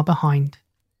 far behind.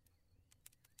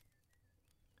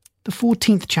 The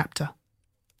 14th chapter.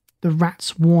 The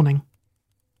Rat's Warning.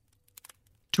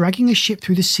 Dragging a ship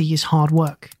through the sea is hard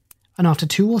work, and after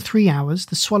 2 or 3 hours,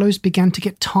 the swallows began to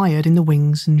get tired in the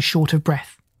wings and short of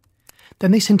breath.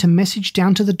 Then they sent a message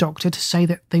down to the doctor to say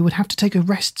that they would have to take a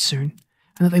rest soon,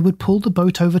 and that they would pull the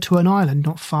boat over to an island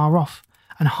not far off,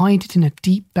 and hide it in a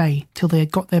deep bay till they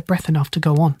had got their breath enough to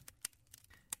go on.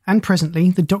 And presently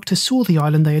the doctor saw the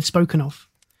island they had spoken of.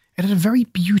 It had a very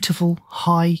beautiful,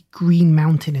 high, green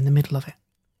mountain in the middle of it.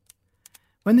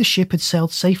 When the ship had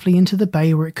sailed safely into the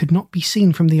bay where it could not be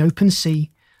seen from the open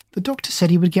sea, the doctor said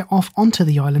he would get off onto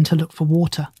the island to look for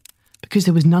water, because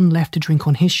there was none left to drink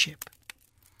on his ship.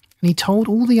 And he told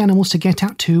all the animals to get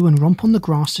out too and romp on the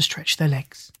grass to stretch their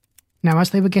legs. Now as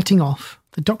they were getting off,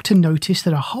 the doctor noticed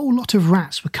that a whole lot of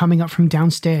rats were coming up from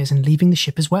downstairs and leaving the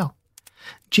ship as well.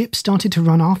 Jip started to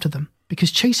run after them, because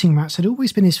chasing rats had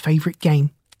always been his favourite game,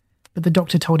 but the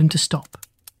doctor told him to stop.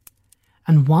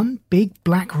 And one big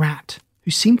black rat,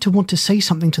 who seemed to want to say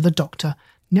something to the doctor,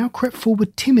 now crept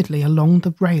forward timidly along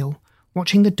the rail,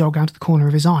 watching the dog out of the corner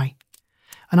of his eye.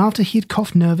 And after he had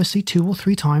coughed nervously 2 or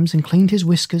 3 times and cleaned his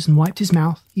whiskers and wiped his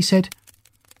mouth, he said,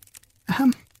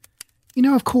 You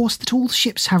know, of course, that all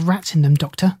ships have rats in them,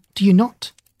 Doctor, do you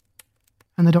not?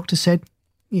 And the doctor said,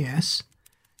 yes.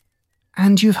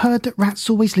 And you've heard that rats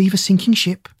always leave a sinking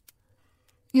ship?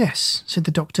 Yes, said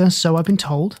the doctor, so I've been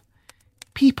told.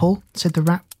 People, said the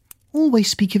rat, always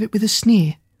speak of it with a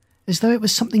sneer, as though it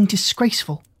was something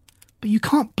disgraceful. But you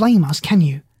can't blame us, can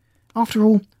you? After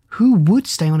all, who would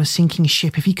stay on a sinking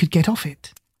ship if he could get off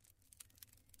it?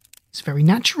 It's very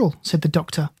natural, said the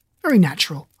doctor. Very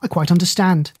natural. I quite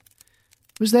understand.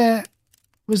 Was there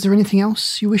anything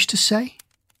else you wished to say?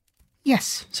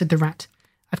 Yes, said the rat.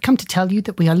 I've come to tell you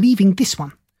that we are leaving this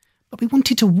one, but we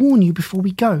wanted to warn you before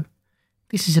we go.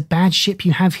 This is a bad ship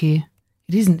you have here.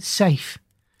 It isn't safe.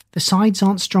 The sides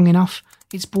aren't strong enough.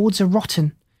 Its boards are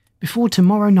rotten. Before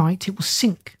tomorrow night it will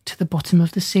sink to the bottom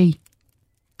of the sea.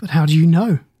 But how do you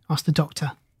know? Asked the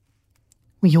doctor.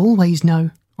 We always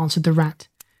know, answered the rat.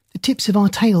 The tips of our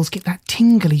tails get that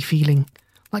tingly feeling,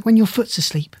 like when your foot's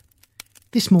asleep.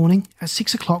 This morning, at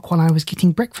 6 o'clock while I was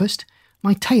getting breakfast,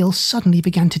 my tail suddenly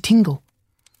began to tingle.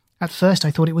 At first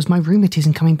I thought it was my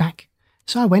rheumatism coming back,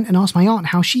 so I went and asked my aunt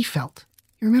how she felt.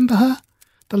 You remember her?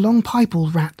 The long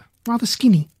piebald rat, rather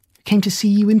skinny, who came to see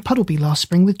you in Puddleby last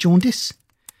spring with jaundice.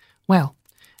 Well,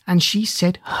 and she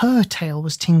said her tail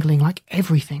was tingling like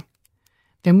everything.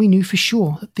 Then we knew for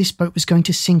sure that this boat was going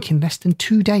to sink in less than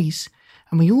 2 days,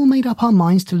 and we all made up our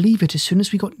minds to leave it as soon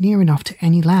as we got near enough to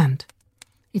any land.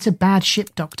 It's a bad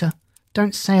ship, Doctor.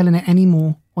 Don't sail in it any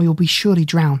more, or you'll be surely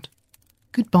drowned.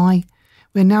 Goodbye.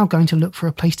 We're now going to look for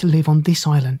a place to live on this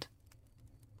island.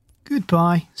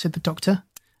 Goodbye, said the doctor,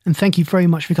 and thank you very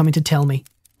much for coming to tell me.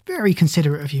 Very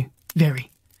considerate of you. Very.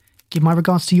 Give my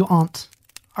regards to your aunt.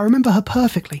 I remember her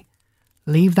perfectly.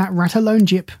 Leave that rat alone,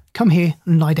 Jip. Come here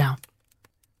and lie down.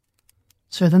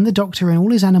 So then the doctor and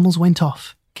all his animals went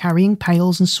off, carrying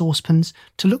pails and saucepans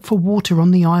to look for water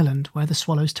on the island where the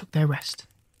swallows took their rest.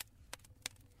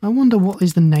 I wonder what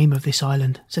is the name of this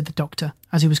island, said the doctor,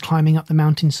 as he was climbing up the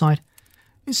mountainside.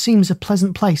 It seems a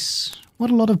pleasant place.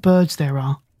 What a lot of birds there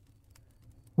are.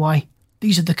 Why,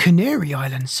 these are the Canary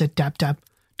Islands, said Dab-Dab.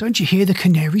 Don't you hear the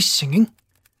canaries singing?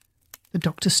 The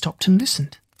doctor stopped and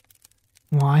listened.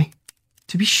 Why,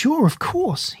 to be sure, of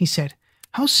course, he said.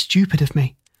 How stupid of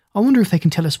me. I wonder if they can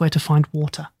tell us where to find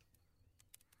water.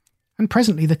 And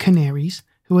presently the canaries,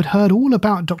 who had heard all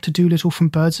about Dr. Dolittle from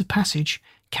birds of passage,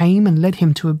 came and led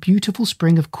him to a beautiful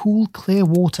spring of cool, clear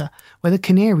water where the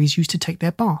canaries used to take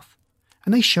their bath,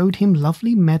 and they showed him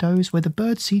lovely meadows where the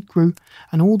birdseed grew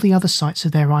and all the other sights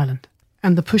of their island.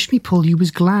 And the Push-Me-Pull-You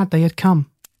was glad they had come,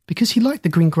 because he liked the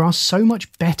green grass so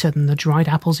much better than the dried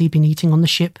apples he'd been eating on the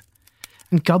ship,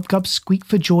 and Gub-Gub squeaked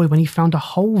for joy when he found a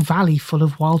whole valley full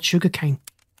of wild sugar cane.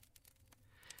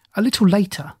 A little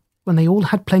later, when they all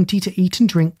had plenty to eat and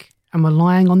drink, and were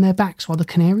lying on their backs while the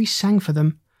canaries sang for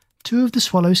them, 2 of the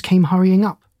swallows came hurrying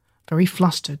up, very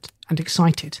flustered and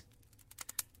excited.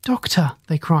 Doctor,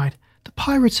 they cried, the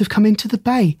pirates have come into the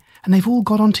bay, and they've all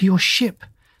got onto your ship.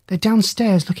 They're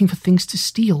downstairs looking for things to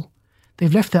steal.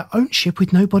 They've left their own ship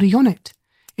with nobody on it.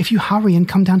 If you hurry and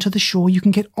come down to the shore, you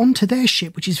can get onto their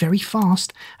ship, which is very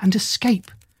fast, and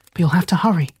escape, but you'll have to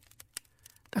hurry.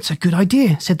 That's a good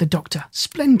idea, said the doctor.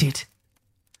 Splendid.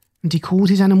 And he called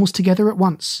his animals together at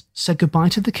once, said goodbye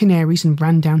to the canaries and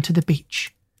ran down to the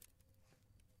beach.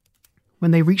 When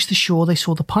they reached the shore, they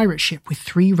saw the pirate ship with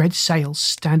 3 red sails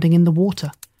standing in the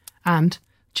water, and,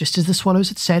 just as the swallows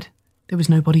had said, there was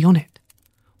nobody on it.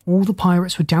 All the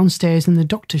pirates were downstairs in the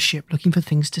doctor's ship looking for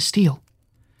things to steal.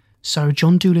 So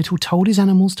John Dolittle told his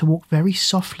animals to walk very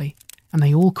softly, and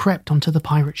they all crept onto the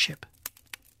pirate ship.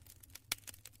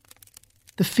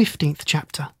 The 15th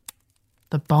chapter.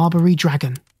 The Barbary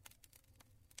Dragon.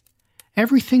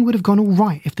 Everything would have gone all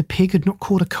right if the pig had not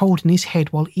caught a cold in his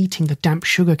head while eating the damp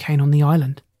sugar cane on the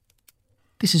island.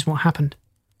 This is what happened.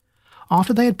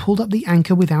 After they had pulled up the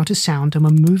anchor without a sound and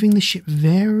were moving the ship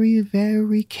very,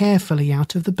 very carefully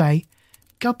out of the bay,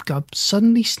 Gub-Gub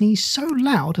suddenly sneezed so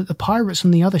loud that the pirates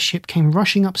on the other ship came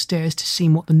rushing upstairs to see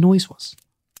what the noise was.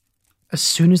 As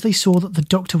soon as they saw that the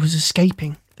doctor was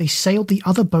escaping, they sailed the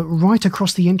other boat right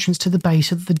across the entrance to the bay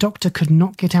so that the doctor could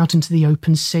not get out into the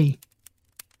open sea.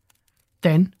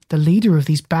 Then the leader of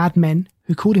these bad men,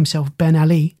 who called himself Ben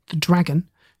Ali, the dragon,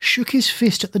 shook his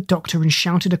fist at the doctor and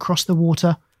shouted across the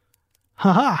water,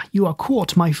 "Ha ha! You are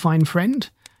caught, my fine friend.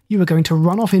 You are going to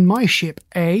run off in my ship,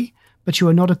 eh? But you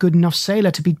are not a good enough sailor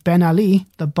to beat Ben Ali,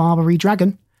 the Barbary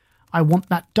Dragon. I want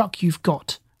that duck you've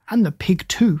got, and the pig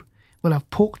too. We'll have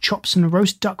pork chops and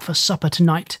roast duck for supper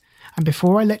tonight, and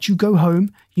before I let you go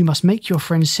home, you must make your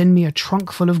friend send me a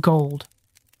trunk full of gold."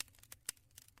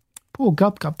 Poor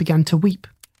Gub-Gub began to weep,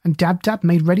 and Dab-Dab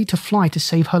made ready to fly to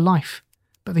save her life.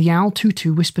 But the owl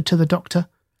Tutu whispered to the doctor,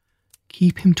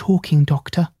 "Keep him talking,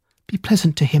 doctor. Be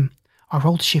pleasant to him. Our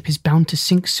old ship is bound to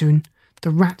sink soon.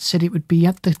 The rat said it would be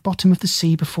at the bottom of the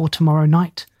sea before tomorrow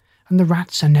night, and the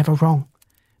rats are never wrong.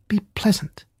 Be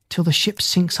pleasant till the ship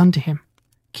sinks under him.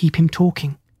 Keep him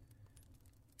talking."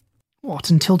 "What,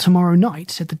 until tomorrow night?"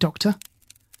 said the doctor.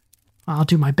 "I'll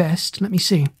do my best. Let me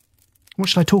see. What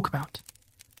shall I talk about?"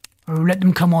 "Oh, let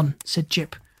them come on," said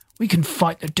Jip. "We can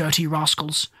fight the dirty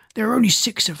rascals. There are only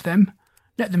 6 of them.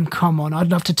 Let them come on. I'd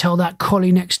love to tell that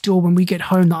collie next door when we get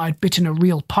home that I'd bitten a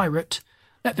real pirate.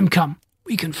 Let them come.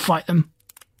 We can fight them."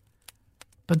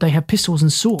 "But they have pistols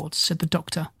and swords," said the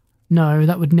doctor. "No,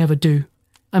 that would never do.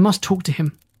 I must talk to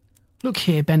him. Look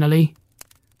here, Ben Ali."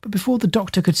 But before the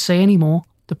doctor could say any more,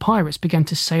 the pirates began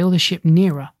to sail the ship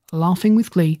nearer, laughing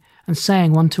with glee and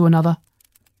saying one to another,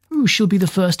 "Who shall be the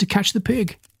first to catch the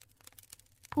pig?"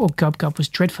 Poor Gub-Gub was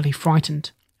dreadfully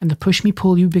frightened, and the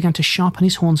Push-Me-Pull-You began to sharpen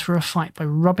his horns for a fight by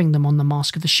rubbing them on the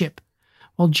mast of the ship,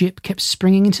 while Jip kept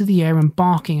springing into the air and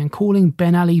barking and calling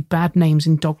Ben Ali bad names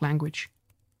in dog language.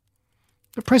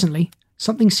 But presently,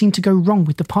 something seemed to go wrong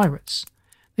with the pirates.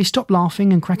 They stopped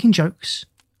laughing and cracking jokes.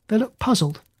 They looked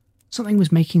puzzled. Something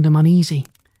was making them uneasy.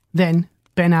 Then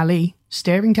Ben Ali,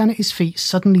 staring down at his feet,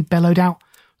 suddenly bellowed out,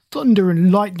 "Thunder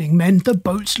and lightning, men, the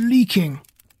boat's leaking!"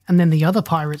 And then the other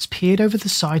pirates peered over the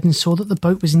side and saw that the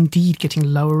boat was indeed getting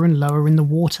lower and lower in the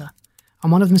water.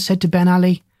 And one of them said to Ben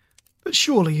Ali, "But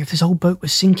surely if this old boat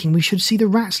was sinking, we should see the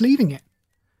rats leaving it."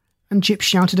 And Jip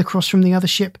shouted across from the other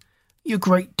ship, "You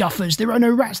great duffers, there are no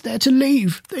rats there to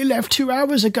leave. They left 2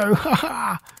 hours ago, ha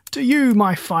ha! To you,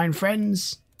 my fine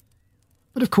friends."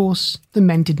 But of course, the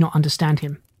men did not understand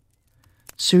him.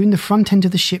 Soon the front end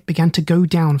of the ship began to go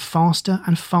down faster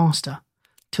and faster,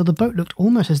 till the boat looked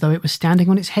almost as though it was standing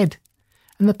on its head,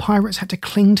 and the pirates had to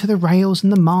cling to the rails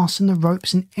and the masts and the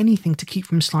ropes and anything to keep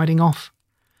from sliding off.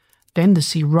 Then the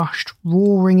sea rushed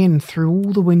roaring in through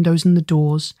all the windows and the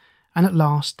doors, and at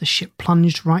last the ship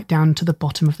plunged right down to the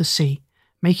bottom of the sea,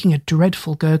 making a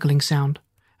dreadful gurgling sound,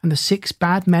 and the 6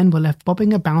 bad men were left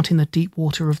bobbing about in the deep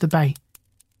water of the bay.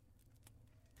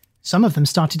 Some of them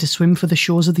started to swim for the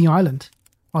shores of the island,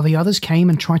 while the others came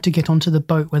and tried to get onto the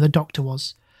boat where the doctor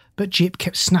was, but Jip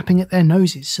kept snapping at their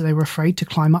noses, so they were afraid to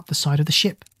climb up the side of the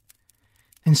ship.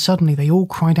 Then suddenly they all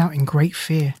cried out in great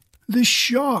fear, "The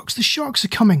sharks! The sharks are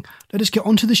coming! Let us get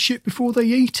onto the ship before they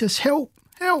eat us! Help!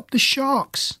 Help! The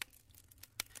sharks!"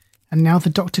 And now the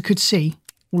doctor could see,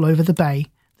 all over the bay,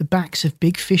 the backs of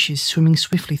big fishes swimming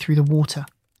swiftly through the water.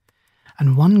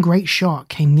 And one great shark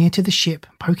came near to the ship.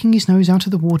 Poking his nose out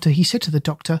of the water, he said to the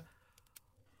doctor,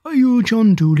 "Are you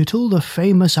John Dolittle, the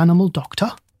famous animal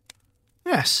doctor?"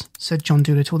 "Yes," said John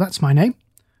Dolittle, "that's my name."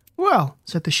 "Well,"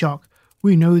 said the shark,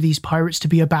 "we know these pirates to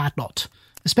be a bad lot,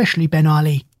 especially Ben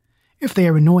Ali. If they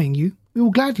are annoying you, we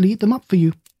will gladly eat them up for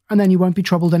you, and then you won't be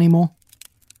troubled any more."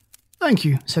 "Thank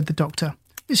you," said the doctor.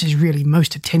 "This is really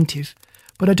most attentive,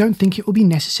 but I don't think it will be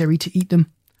necessary to eat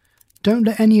them. Don't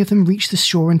let any of them reach the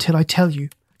shore until I tell you.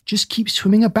 Just keep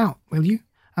swimming about, will you?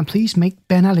 And please make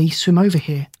Ben Ali swim over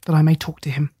here, that I may talk to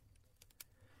him."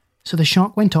 So the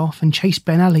shark went off and chased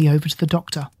Ben Ali over to the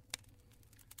doctor.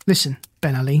 "Listen,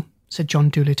 Ben Ali," said John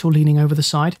Dolittle, leaning over the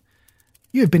side.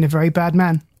 "You have been a very bad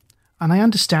man, and I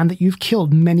understand that you've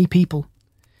killed many people.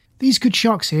 These good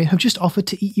sharks here have just offered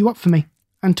to eat you up for me,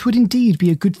 and 'twould indeed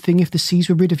be a good thing if the seas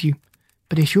were rid of you.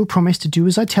 But if you'll promise to do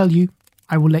as I tell you,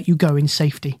 I will let you go in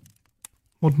safety."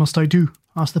 "What must I do?"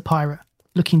 asked the pirate,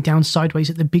 looking down sideways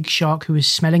at the big shark who was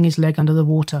smelling his leg under the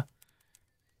water.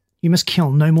 "You must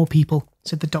kill no more people,"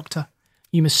 said the doctor.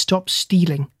 "You must stop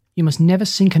stealing. You must never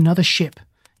sink another ship.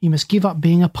 You must give up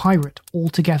being a pirate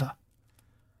altogether."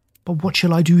 "But what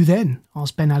shall I do then?"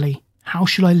 asked Ben Ali. "How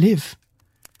shall I live?"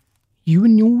 "You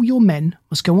and all your men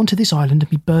must go onto this island and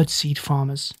be birdseed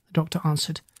farmers," the doctor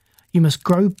answered. "You must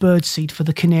grow birdseed for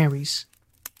the canaries."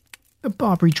 The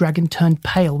Barbary dragon turned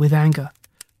pale with anger.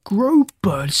 "Grow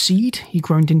birdseed?" he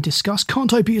groaned in disgust.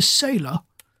 "Can't I be a sailor?"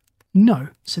 "No,"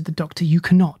 said the doctor, "you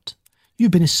cannot.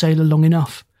 You've been a sailor long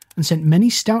enough, and sent many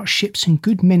stout ships and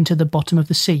good men to the bottom of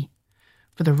the sea.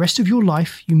 For the rest of your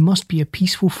life you must be a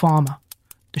peaceful farmer.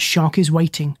 The shark is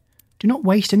waiting. Do not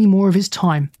waste any more of his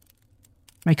time.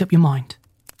 Make up your mind."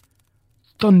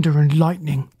 "Thunder and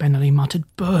lightning," Ben Ali muttered.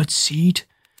 "Birdseed."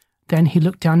 Then he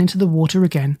looked down into the water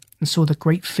again and saw the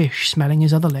great fish smelling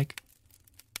his other leg.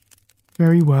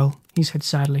 "Very well," he said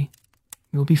sadly.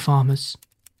 "We'll be farmers.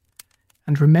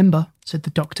 And remember," said the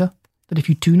doctor, "that if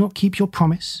you do not keep your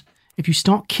promise, if you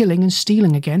start killing and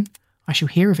stealing again, I shall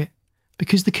hear of it,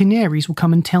 because the canaries will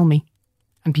come and tell me,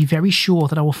 and be very sure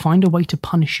that I will find a way to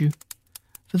punish you.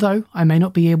 For though I may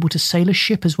not be able to sail a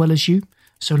ship as well as you,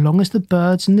 So long as the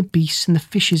birds and the beasts and the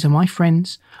fishes are my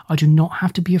friends, I do not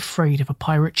have to be afraid of a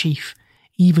pirate chief,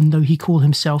 even though he call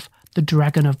himself the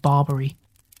Dragon of Barbary.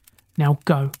 Now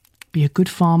go, be a good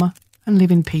farmer, and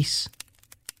live in peace."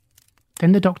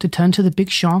 Then the doctor turned to the big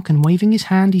shark and waving his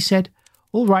hand, he said,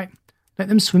 "All right, let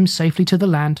them swim safely to the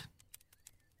land."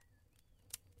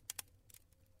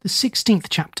 The 16th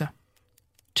chapter.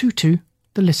 Tutu,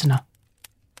 the Listener.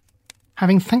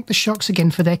 Having thanked the sharks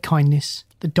again for their kindness,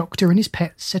 the doctor and his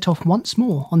pet set off once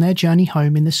more on their journey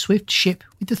home in the swift ship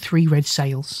with the 3 red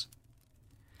sails.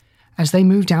 As they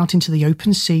moved out into the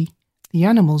open sea, the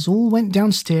animals all went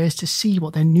downstairs to see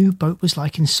what their new boat was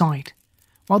like inside,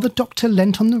 while the doctor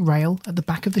leant on the rail at the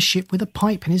back of the ship with a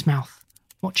pipe in his mouth,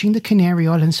 watching the Canary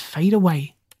Islands fade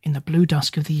away in the blue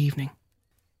dusk of the evening.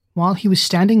 While he was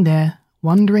standing there,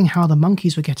 wondering how the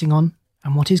monkeys were getting on,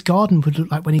 and what his garden would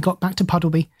look like when he got back to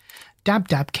Puddleby,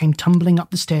 Dab-Dab came tumbling up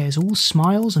the stairs, all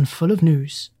smiles and full of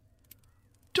news.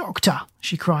 "Doctor,"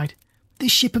 she cried,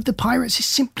 "this ship of the pirates is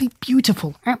simply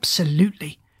beautiful,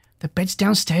 absolutely. The beds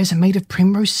downstairs are made of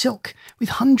primrose silk, with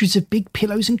hundreds of big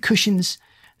pillows and cushions.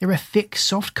 There are thick,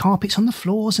 soft carpets on the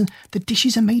floors, and the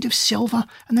dishes are made of silver,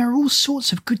 and there are all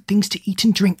sorts of good things to eat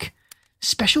and drink.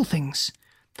 Special things.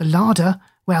 The larder,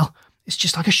 well, it's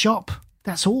just like a shop,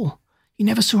 that's all. You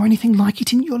never saw anything like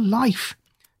it in your life.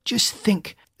 Just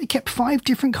think, they kept 5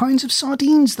 different kinds of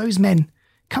sardines, those men.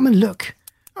 Come and look.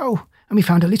 Oh, and we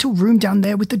found a little room down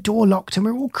there with the door locked, and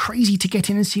we're all crazy to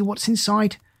get in and see what's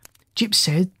inside. Jip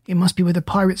said it must be where the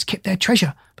pirates kept their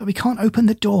treasure, but we can't open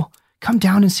the door. Come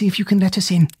down and see if you can let us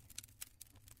in."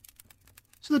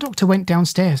 So the doctor went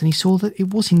downstairs and he saw that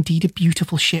it was indeed a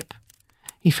beautiful ship.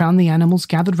 He found the animals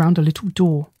gathered round a little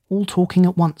door, all talking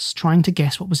at once, trying to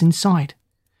guess what was inside.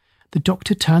 The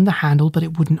doctor turned the handle, but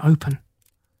it wouldn't open.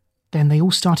 Then they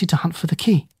all started to hunt for the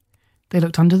key. They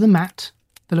looked under the mat,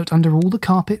 they looked under all the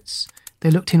carpets,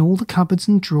 they looked in all the cupboards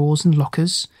and drawers and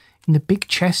lockers, in the big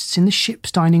chests in the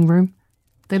ship's dining room.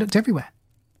 They looked everywhere.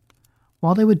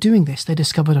 While they were doing this, they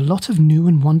discovered a lot of new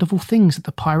and wonderful things that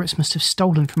the pirates must have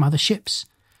stolen from other ships.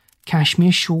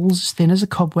 Cashmere shawls as thin as a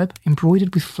cobweb,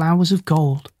 embroidered with flowers of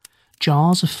gold,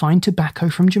 jars of fine tobacco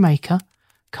from Jamaica,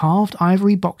 carved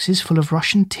ivory boxes full of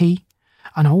Russian tea,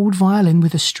 an old violin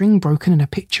with a string broken and a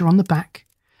picture on the back,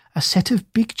 a set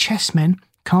of big chessmen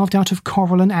carved out of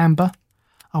coral and amber,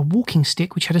 a walking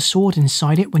stick which had a sword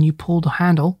inside it when you pulled the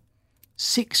handle,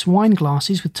 6 wine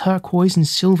glasses with turquoise and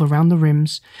silver round the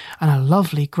rims, and a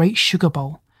lovely great sugar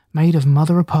bowl made of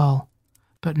mother of pearl.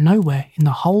 But nowhere in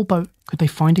the whole boat could they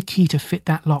find a key to fit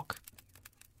that lock.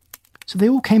 So they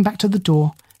all came back to the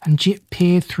door, and Jip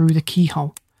peered through the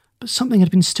keyhole, but something had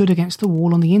been stood against the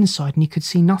wall on the inside and he could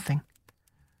see nothing.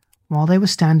 While they were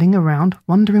standing around,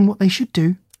 wondering what they should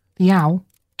do, the owl,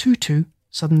 Tutu,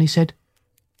 suddenly said,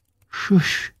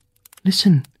 "Shush,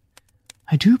 listen,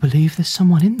 I do believe there's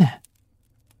someone in there."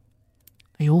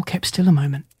 They all kept still a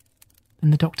moment.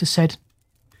 Then the doctor said,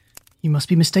 "You must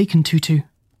be mistaken, Tutu.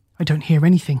 I don't hear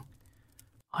anything."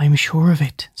 "I am sure of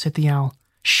it," said the owl.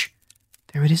 "Shh,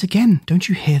 there it is again, don't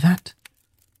you hear that?"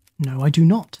 "No, I do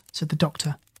not," said the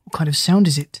doctor. "What kind of sound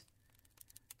is it?"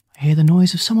 "I hear the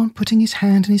noise of someone putting his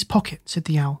hand in his pocket," said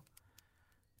the owl.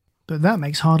 "But that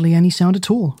makes hardly any sound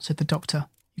at all," said the doctor.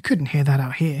 "You couldn't hear that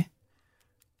out here."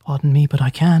 "Pardon me, but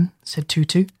I can," said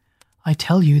Tutu. "I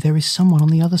tell you there is someone on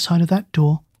the other side of that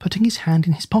door putting his hand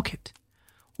in his pocket.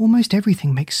 Almost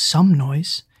everything makes some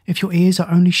noise, if your ears are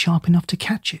only sharp enough to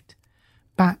catch it.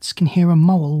 Bats can hear a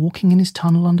mole walking in his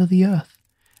tunnel under the earth,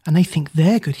 and they think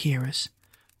they're good hearers.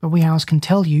 But we owls can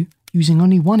tell you, using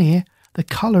only one ear, the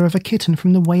colour of a kitten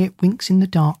from the way it winks in the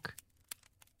dark."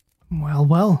 "Well,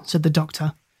 well," said the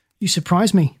doctor. "You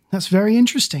surprise me. That's very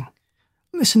interesting.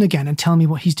 Listen again and tell me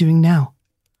what he's doing now."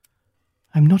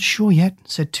 "I'm not sure yet,"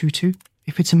 said Tutu,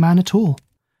 "if it's a man at all.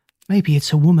 Maybe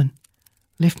it's a woman.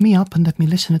 Lift me up and let me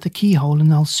listen at the keyhole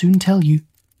and I'll soon tell you."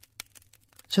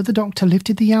 So the doctor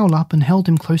lifted the owl up and held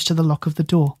him close to the lock of the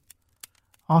door.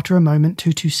 After a moment,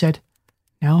 Tutu said,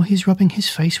 "Now he's rubbing his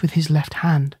face with his left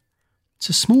hand. It's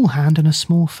a small hand and a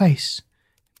small face.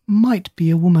 Might be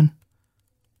a woman.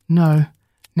 No,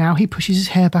 now he pushes his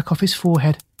hair back off his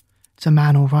forehead. It's a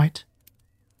man all right."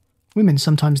 "Women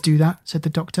sometimes do that," said the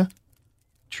doctor.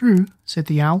 "True," said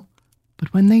the owl,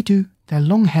 "but when they do, their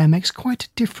long hair makes quite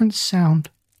a different sound.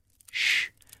 Shh,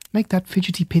 make that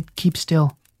fidgety pig keep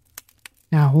still.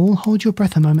 Now all hold your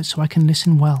breath a moment so I can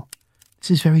listen well.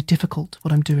 This is very difficult,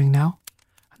 what I'm doing now,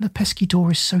 and the pesky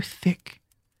door is so thick.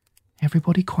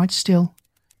 Everybody quite still.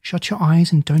 Shut your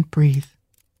eyes and don't breathe."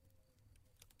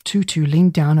 Tutu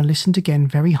leaned down and listened again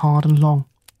very hard and long.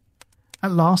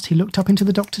 At last he looked up into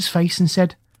the doctor's face and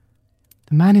said,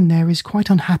 The man in there is quite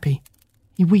unhappy.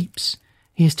 He weeps.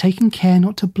 He has taken care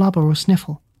not to blubber or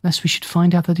sniffle, lest we should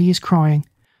find out that he is crying,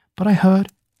 but I heard,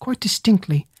 quite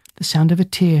distinctly, the sound of a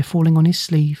tear falling on his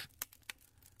sleeve.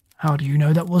 How do you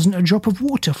know that wasn't a drop of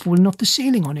water falling off the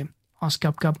ceiling on him? Asked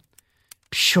Gub-Gub.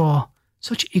 Pshaw,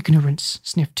 such ignorance,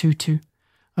 sniffed Tutu.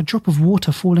 A drop of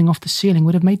water falling off the ceiling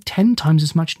would have made 10 times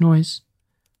as much noise.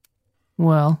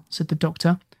 Well, said the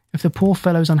doctor, if the poor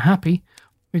fellow's unhappy,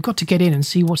 we've got to get in and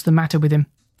see what's the matter with him.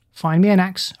 Find me an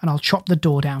axe and I'll chop the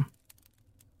door down.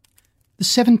 The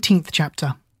 17th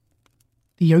chapter.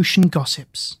 The Ocean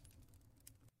Gossips.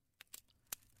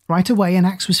 Right away an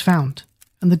axe was found,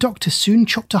 and the doctor soon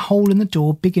chopped a hole in the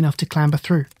door big enough to clamber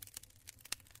through.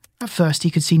 At first he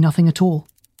could see nothing at all.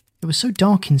 It was so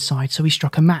dark inside, so he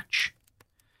struck a match.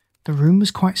 The room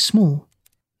was quite small.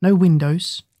 No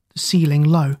windows, the ceiling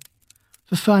low.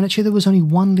 For furniture there was only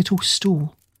one little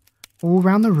stool. All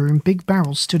round the room big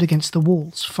barrels stood against the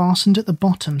walls, fastened at the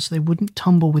bottom so they wouldn't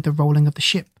tumble with the rolling of the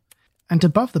ship. And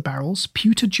above the barrels,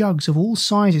 pewter jugs of all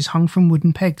sizes hung from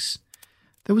wooden pegs.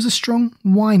 There was a strong,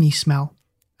 winey smell,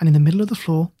 and in the middle of the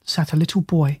floor sat a little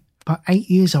boy, about 8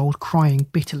 years old, crying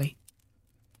bitterly.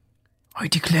 I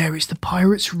declare it's the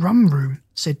pirates' rum room,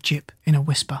 said Jip in a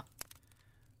whisper.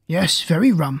 Yes,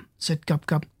 very rum, said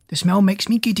Gub-Gub. The smell makes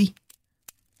me giddy.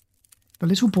 The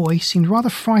little boy seemed rather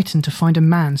frightened to find a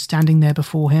man standing there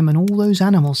before him and all those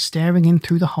animals staring in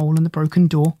through the hole in the broken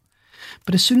door.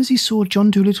 But as soon as he saw John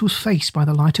Dolittle's face by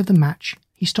the light of the match,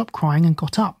 he stopped crying and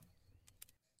got up.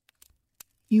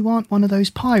 You aren't one of those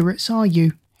pirates, are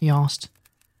you? He asked.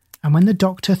 And when the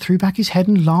doctor threw back his head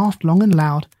and laughed long and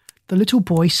loud, the little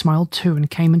boy smiled too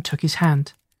and came and took his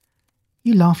hand.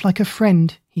 You laugh like a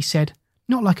friend, he said,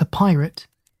 not like a pirate.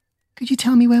 Could you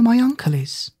tell me where my uncle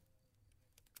is?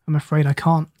 I'm afraid I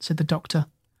can't, said the doctor.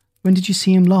 When did you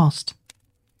see him last?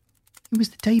 It was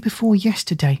the day before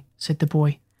yesterday, said the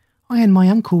boy. I and my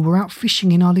uncle were out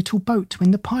fishing in our little boat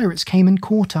when the pirates came and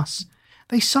caught us.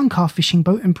 They sunk our fishing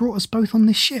boat and brought us both on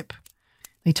this ship.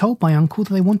 They told my uncle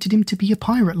that they wanted him to be a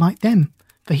pirate like them,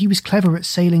 for he was clever at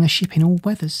sailing a ship in all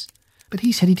weathers. But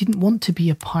he said he didn't want to be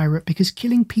a pirate because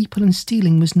killing people and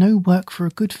stealing was no work for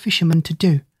a good fisherman to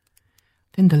do.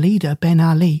 Then the leader, Ben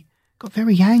Ali, got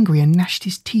very angry and gnashed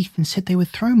his teeth and said they would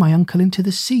throw my uncle into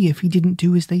the sea if he didn't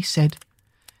do as they said.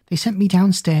 They sent me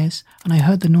downstairs, and I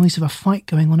heard the noise of a fight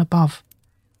going on above.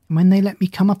 And when they let me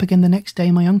come up again the next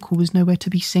day, my uncle was nowhere to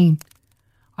be seen.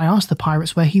 I asked the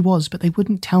pirates where he was, but they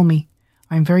wouldn't tell me.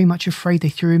 I am very much afraid they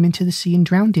threw him into the sea and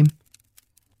drowned him.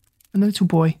 And the little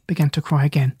boy began to cry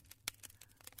again.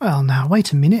 Well, now,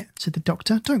 wait a minute, said the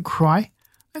doctor. Don't cry.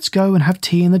 Let's go and have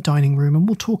tea in the dining room and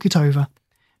we'll talk it over.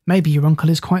 Maybe your uncle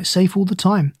is quite safe all the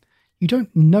time. You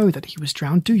don't know that he was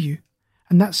drowned, do you?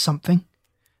 And that's something.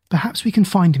 Perhaps we can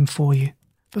find him for you.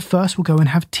 But first we'll go and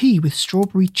have tea with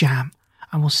strawberry jam,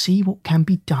 and we'll see what can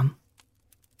be done.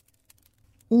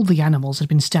 All the animals had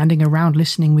been standing around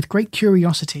listening with great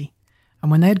curiosity,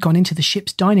 and when they had gone into the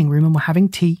ship's dining room and were having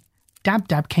tea,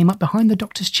 Dab-Dab came up behind the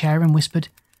doctor's chair and whispered,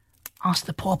 Ask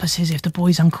the porpoises if the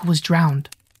boy's uncle was drowned.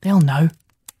 They'll know.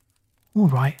 All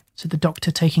right, said the doctor,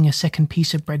 taking a second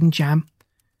piece of bread and jam.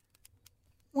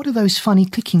 What are those funny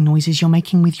clicking noises you're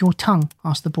making with your tongue?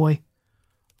 Asked the boy.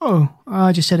 Oh,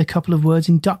 I just said a couple of words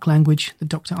in duck language, the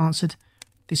doctor answered.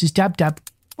 This is Dab-Dab.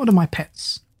 What are my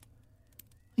pets?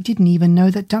 I didn't even know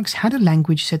that ducks had a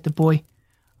language, said the boy.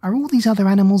 Are all these other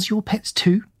animals your pets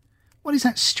too? What is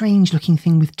that strange-looking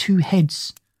thing with 2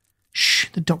 heads? Shh,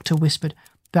 the doctor whispered.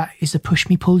 That is the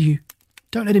push-me-pull-you.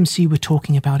 Don't let him see we're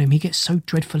talking about him. He gets so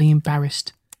dreadfully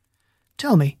embarrassed.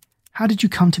 Tell me, how did you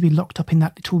come to be locked up in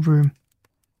that little room?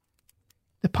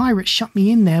 The pirates shut me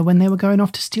in there when they were going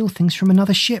off to steal things from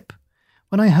another ship.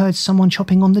 When I heard someone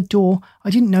chopping on the door,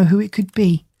 I didn't know who it could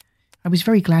be. I was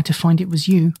very glad to find it was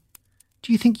you.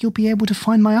 Do you think you'll be able to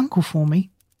find my uncle for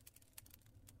me?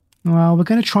 Well, we're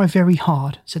going to try very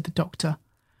hard, said the doctor.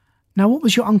 Now, what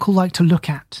was your uncle like to look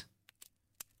at?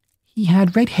 He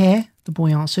had red hair, the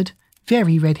boy answered,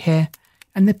 very red hair,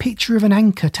 and the picture of an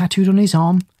anchor tattooed on his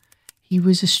arm. He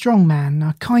was a strong man,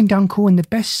 a kind uncle, and the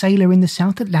best sailor in the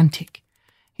South Atlantic.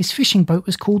 His fishing boat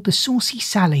was called the Saucy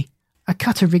Sally, a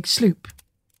cutter-rigged sloop.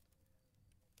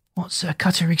 What's a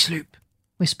cutter-rigged sloop?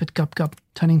 Whispered Gub-Gub,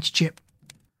 turning to Jip.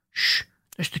 Shh,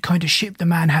 that's the kind of ship the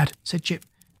man had, said Jip.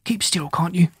 Keep still,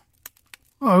 can't you?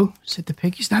 Oh, said the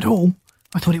pig, is that all?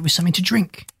 I thought it was something to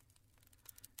drink.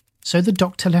 So the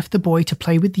doctor left the boy to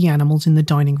play with the animals in the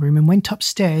dining room and went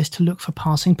upstairs to look for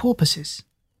passing porpoises.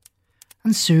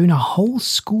 And soon a whole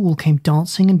school came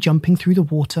dancing and jumping through the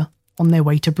water on their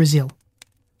way to Brazil.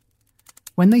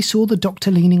 When they saw the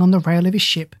doctor leaning on the rail of his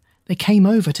ship, they came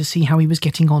over to see how he was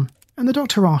getting on. and the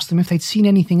doctor asked them if they'd seen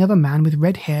anything of a man with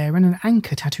red hair and an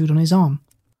anchor tattooed on his arm.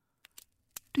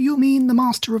 "Do you mean the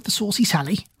master of the Saucy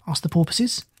Sally?" asked the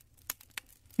porpoises.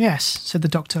 "Yes," said the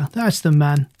doctor, "that's the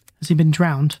man. Has he been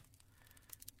drowned?"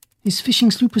 "His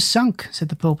fishing sloop was sunk," said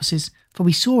the porpoises, "for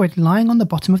we saw it lying on the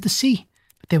bottom of the sea,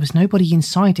 but there was nobody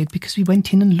inside it because we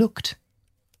went in and looked."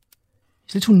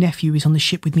 "His little nephew is on the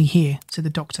ship with me here," said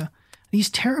the doctor, "and he's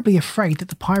terribly afraid that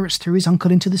the pirates threw his uncle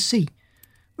into the sea.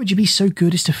 Would you be so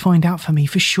good as to find out for me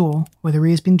for sure whether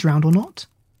he has been drowned or not?"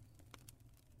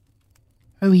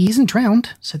 "Oh, he isn't drowned,"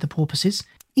 said the porpoises.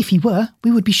 "If he were,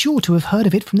 we would be sure to have heard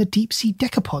of it from the deep-sea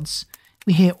decapods.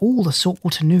 We hear all the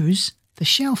saltwater news. The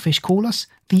shellfish call us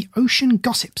the ocean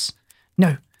gossips.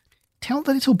 No, tell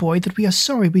the little boy that we are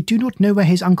sorry we do not know where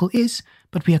his uncle is,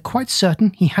 but we are quite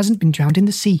certain he hasn't been drowned in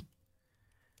the sea."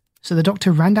 So the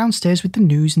doctor ran downstairs with the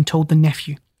news and told the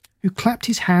nephew, who clapped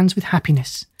his hands with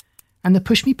happiness. And the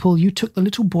push-me-pull-you took the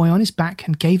little boy on his back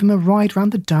and gave him a ride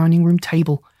round the dining-room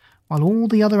table, while all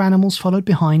the other animals followed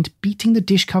behind, beating the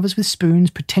dish covers with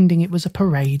spoons, pretending it was a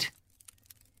parade.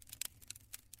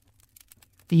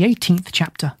 The 18th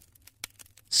chapter.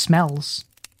 Smells.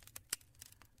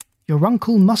 "Your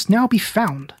uncle must now be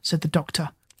found," said the doctor.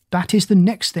 "That is the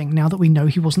next thing, now that we know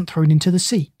he wasn't thrown into the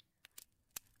sea."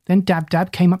 Then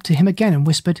Dab-Dab came up to him again and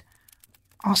whispered,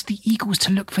 "Ask the eagles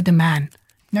to look for the man.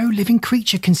 No living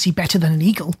creature can see better than an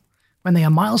eagle. When they are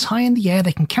miles high in the air,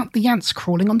 they can count the ants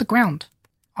crawling on the ground.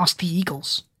 Ask the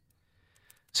eagles."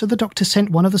 So the doctor sent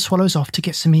one of the swallows off to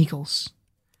get some eagles.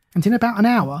 And in about an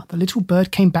hour, the little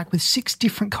bird came back with 6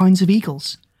 different kinds of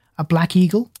eagles: a black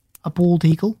eagle, a bald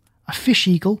eagle, a fish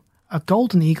eagle, a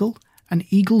golden eagle, an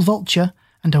eagle vulture,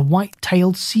 and a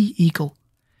white-tailed sea eagle.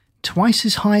 Twice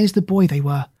as high as the boy they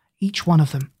were, each one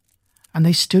of them. And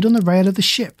they stood on the rail of the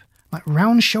ship, like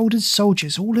round-shouldered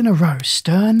soldiers all in a row,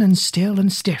 stern and still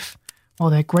and stiff, while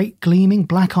their great gleaming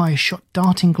black eyes shot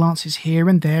darting glances here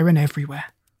and there and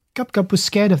everywhere. Gub-Gub was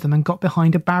scared of them and got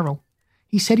behind a barrel.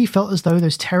 He said he felt as though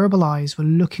those terrible eyes were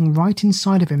looking right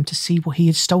inside of him to see what he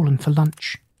had stolen for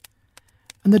lunch.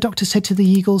 And the doctor said to the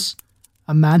eagles,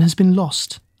 "A man has been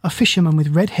lost, a fisherman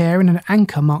with red hair and an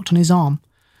anchor marked on his arm.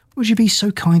 Would you be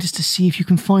so kind as to see if you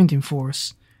can find him for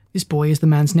us? This boy is the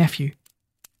man's nephew."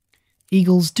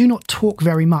 Eagles do not talk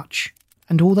very much,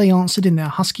 and all they answered in their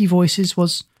husky voices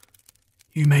was,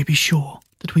 "You may be sure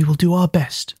that we will do our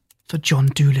best for John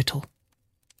Dolittle."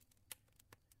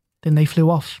 Then they flew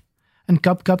off, and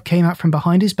Gub-Gub came out from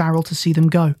behind his barrel to see them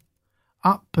go.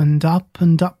 Up and up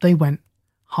and up they went,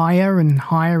 higher and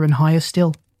higher and higher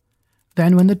still.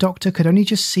 Then when the doctor could only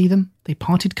just see them, they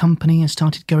parted company and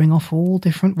started going off all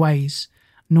different ways,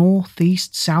 north,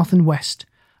 east, south and west,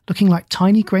 looking like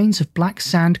tiny grains of black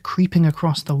sand creeping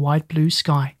across the wide blue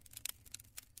sky.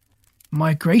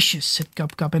 "My gracious," said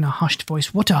Gub-Gub in a hushed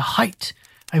voice, "what a height!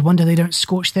 I wonder they don't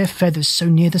scorch their feathers so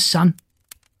near the sun."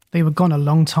 They were gone a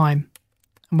long time,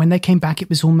 and when they came back it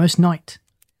was almost night,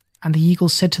 and the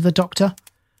eagles said to the doctor,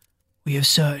 "We have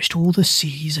searched all the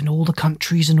seas and all the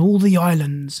countries and all the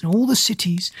islands and all the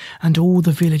cities and all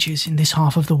the villages in this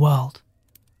half of the world,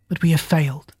 but we have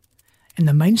failed. In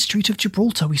the main street of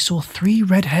Gibraltar we saw 3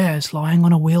 red hares lying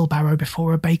on a wheelbarrow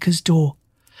before a baker's door,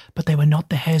 but they were not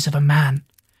the hairs of a man,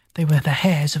 they were the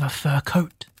hairs of a fur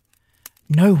coat.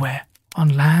 Nowhere, on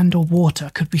land or water,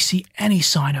 could we see any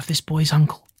sign of this boy's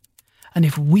uncle, and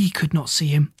if we could not see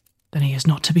him, then he is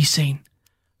not to be seen.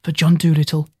 For John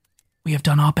Dolittle, we have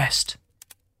done our best."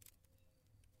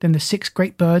 Then the 6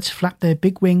 great birds flapped their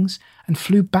big wings and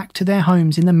flew back to their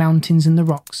homes in the mountains and the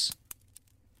rocks.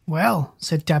 "Well,"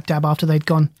 said Dab-Dab after they'd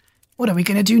gone, "what are we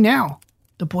going to do now?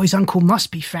 The boy's uncle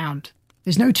must be found.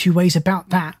 There's no 2 ways about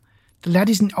that. The lad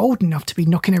isn't old enough to be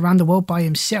knocking around the world by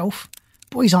himself.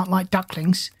 Boys aren't like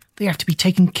ducklings. They have to be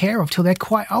taken care of till they're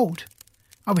quite old.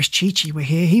 I wish Chi-Chi were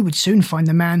here. He would soon find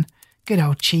the man. Good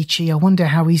old Chi-Chi, I wonder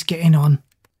how he's getting on."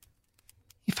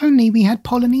 "If only we had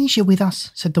Polynesia with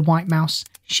us," said the White Mouse.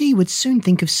 "She would soon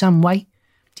think of some way.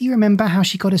 Do you remember how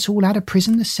she got us all out of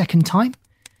prison the second time?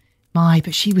 My,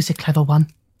 but she was a clever one."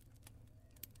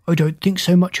 "I don't think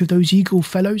so much of those eagle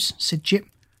fellows," said Jip.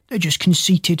 "They're just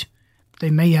conceited. They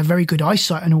may have very good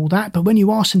eyesight and all that, but when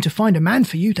you ask them to find a man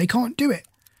for you, they can't do it.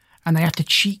 And they have the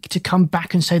cheek to come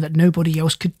back and say that nobody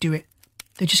else could do it.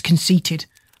 They're just conceited,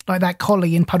 like that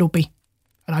collie in Puddleby.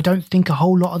 And I don't think a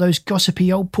whole lot of those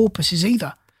gossipy old porpoises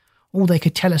either. All they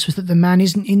could tell us was that the man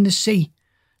isn't in the sea.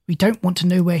 We don't want to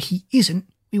know where he isn't,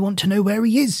 we want to know where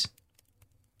he is."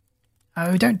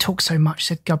 "Oh, don't talk so much,"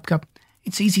 said Gub-Gub.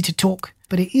 "It's easy to talk,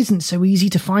 but it isn't so easy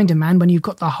to find a man when you've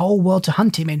got the whole world to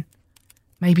hunt him in.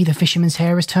 Maybe the fisherman's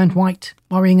hair has turned white,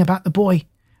 worrying about the boy,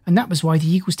 and that was why the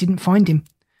eagles didn't find him.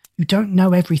 You don't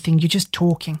know everything, you're just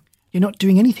talking. You're not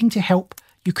doing anything to help.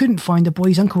 You couldn't find the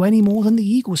boy's uncle any more than the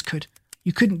eagles could.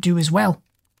 You couldn't do as well.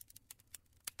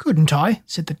 Couldn't I?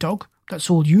 Said the dog. That's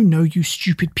all you know, you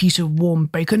stupid piece of warm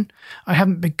bacon. I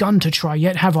haven't begun to try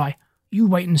yet, have I? You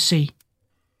wait and see.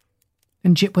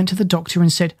 Then Jip went to the doctor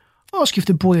and said, Ask if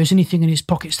the boy has anything in his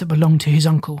pockets that belong to his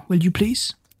uncle, will you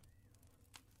please?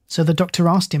 So the doctor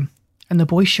asked him, and the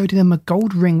boy showed him a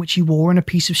gold ring which he wore and a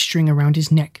piece of string around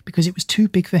his neck because it was too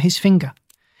big for his finger.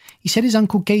 He said his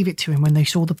uncle gave it to him when they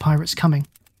saw the pirates coming.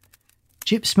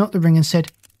 Jip smelt the ring and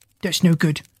said, That's no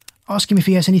good. Ask him if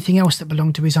he has anything else that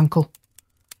belonged to his uncle.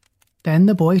 Then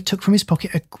the boy took from his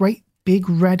pocket a great big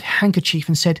red handkerchief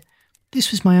and said,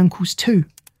 This was my uncle's too.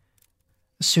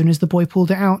 As soon as the boy pulled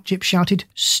it out, Jip shouted,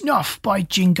 Snuff, by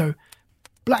jingo!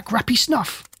 Black rappy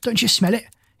snuff! Don't you smell it?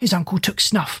 His uncle took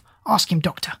snuff. Ask him,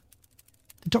 doctor.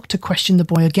 The doctor questioned the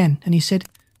boy again, and he said,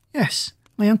 Yes,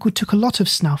 my uncle took a lot of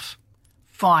snuff.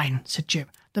 Fine, said Jip.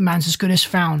 The man's as good as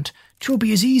found. 'Twill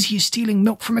be as easy as stealing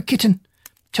milk from a kitten.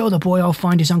 Tell the boy I'll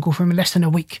find his uncle for him in less than a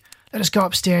week. Let us go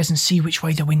upstairs and see which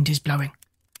way the wind is blowing.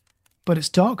 But it's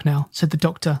dark now, said the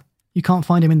doctor. You can't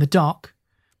find him in the dark.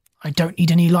 I don't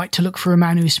need any light to look for a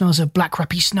man who smells of black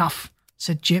rappy snuff,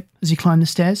 said Jip as he climbed the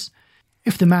stairs.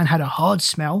 If the man had a hard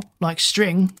smell, like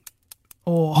string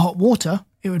or hot water,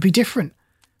 it would be different.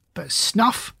 But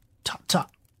snuff? Tut-tut.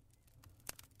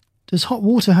 Does hot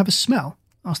water have a smell?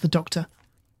 Asked the doctor.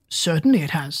 Certainly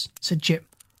it has, said Jip.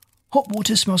 Hot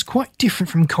water smells quite different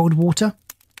from cold water.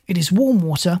 It is warm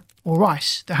water, or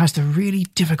ice, that has the really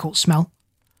difficult smell.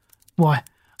 Why,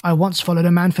 I once followed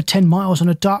a man for 10 miles on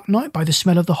a dark night by the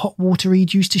smell of the hot water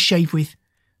he'd used to shave with,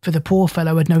 for the poor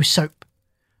fellow had no soap.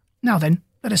 Now then,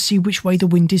 let us see which way the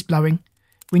wind is blowing.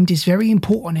 Wind is very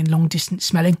important in long-distance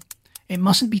smelling. It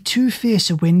mustn't be too fierce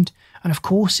a wind, and of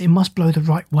course it must blow the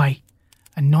right way.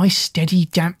 A nice, steady,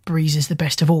 damp breeze is the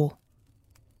best of all.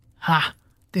 Ha!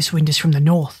 This wind is from the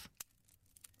north.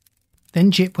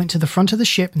 Then Jip went to the front of the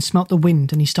ship and smelt the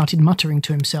wind, and he started muttering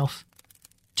to himself.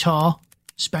 Tar,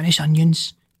 Spanish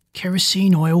onions,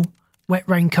 kerosene oil, wet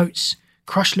raincoats,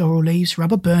 crushed laurel leaves,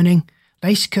 rubber burning,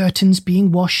 lace curtains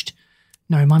being washed.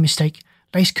 No, my mistake.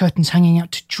 Lace curtains hanging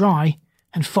out to dry,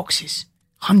 and foxes.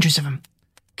 Hundreds of them.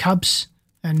 Cubs,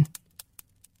 and...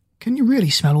 Can you really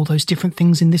smell all those different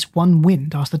things in this one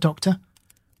wind? Asked the doctor.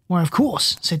 Why, of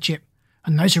course, said Jip.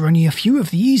 And those are only a few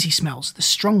of the easy smells, the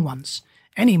strong ones.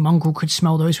 Any mongrel could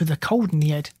smell those with a cold in the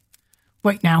head.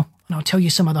 Wait now, and I'll tell you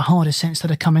some of the harder scents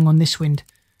that are coming on this wind.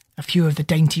 A few of the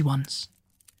dainty ones.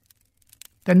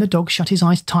 Then the dog shut his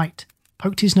eyes tight,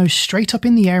 poked his nose straight up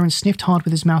in the air and sniffed hard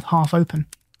with his mouth half open.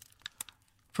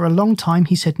 For a long time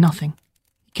he said nothing.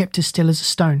 He kept as still as a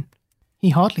stone. He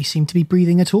hardly seemed to be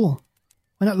breathing at all.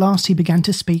 When at last he began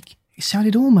to speak, it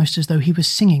sounded almost as though he was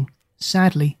singing,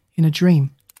 sadly, in a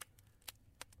dream.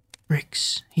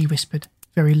 Bricks, he whispered,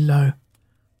 very low.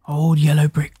 Old yellow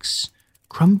bricks,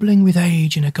 crumbling with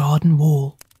age in a garden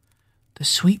wall. The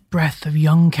sweet breath of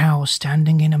young cows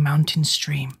standing in a mountain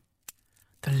stream.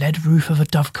 The lead roof of a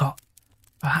dovecot,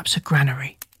 perhaps a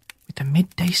granary, with the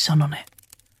midday sun on it.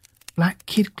 Black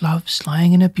kid gloves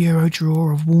lying in a bureau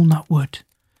drawer of walnut wood.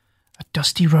 A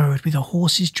dusty road with a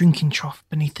horse's drinking trough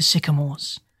beneath the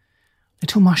sycamores.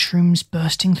 Little mushrooms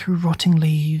bursting through rotting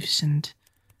leaves and...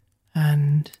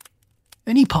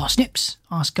 Any parsnips?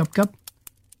 Asked Gub-Gub.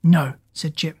 No,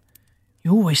 said Jip.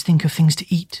 You always think of things to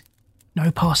eat. No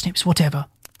parsnips whatever,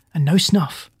 and no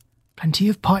snuff. Plenty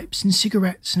of pipes and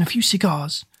cigarettes and a few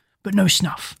cigars, but no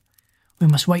snuff. We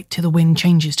must wait till the wind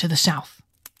changes to the south.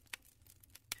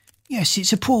 Yes,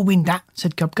 it's a poor wind that,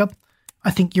 said Gub-Gub.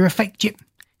 I think you're a fake, Jip.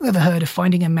 You ever heard of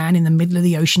finding a man in the middle of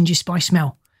the ocean just by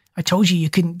smell? I told you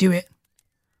couldn't do it.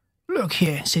 Look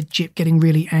here, said Jip, getting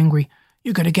really angry.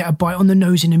 You're going to get a bite on the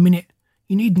nose in a minute.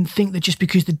 You needn't think that just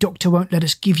because the doctor won't let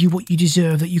us give you what you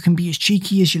deserve that you can be as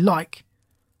cheeky as you like.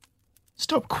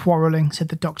 Stop quarrelling, said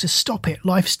the doctor. Stop it.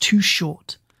 Life's too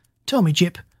short. Tell me,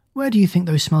 Jip, where do you think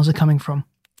those smells are coming from?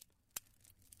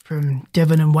 From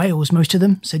Devon and Wales, most of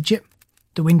them, said Jip.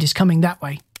 The wind is coming that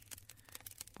way.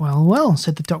 Well, well,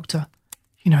 said the doctor.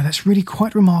 You know, that's really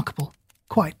quite remarkable.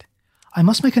 Quite. I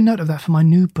must make a note of that for my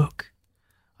new book.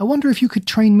 I wonder if you could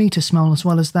train me to smell as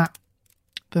well as that.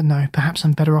 But no, perhaps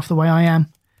I'm better off the way I am.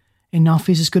 Enough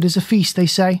is as good as a feast, they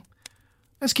say.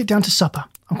 Let's get down to supper.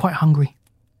 I'm quite hungry.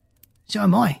 So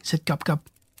am I, said Gub-Gub.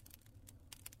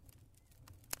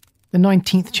 The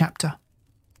 19th chapter.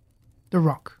 The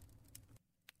Rock.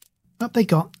 Up they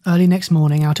got early next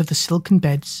morning out of the silken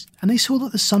beds, and they saw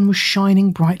that the sun was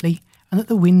shining brightly and that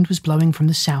the wind was blowing from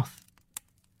the south.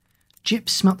 Jip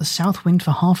smelt the south wind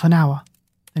for half an hour.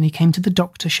 Then he came to the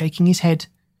doctor, shaking his head.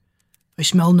 "I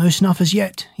smell no snuff as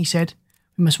yet," he said.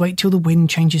 "We must wait till the wind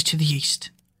changes to the east."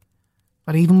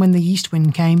 But even when the east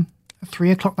wind came, at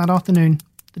 3 o'clock that afternoon,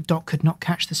 the doc could not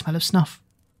catch the smell of snuff.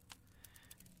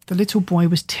 The little boy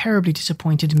was terribly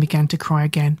disappointed and began to cry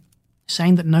again,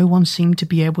 saying that no one seemed to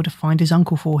be able to find his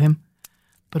uncle for him.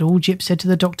 But all Jip said to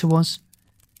the doctor was,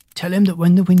 "Tell him that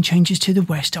when the wind changes to the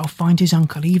west, I'll find his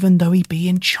uncle, even though he be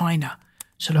in China,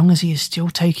 so long as he is still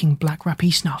taking black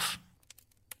rappy snuff."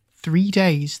 3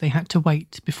 days they had to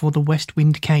wait before the west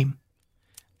wind came.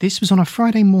 This was on a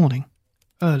Friday morning,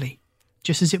 early,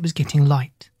 just as it was getting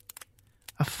light.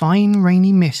 A fine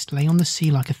rainy mist lay on the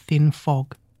sea like a thin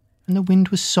fog, and the wind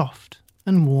was soft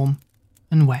and warm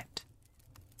and wet.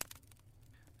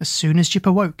 As soon as Jip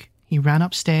awoke, he ran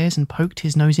upstairs and poked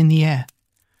his nose in the air.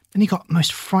 Then he got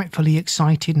most frightfully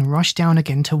excited and rushed down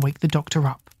again to wake the doctor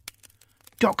up.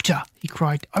 "Doctor," he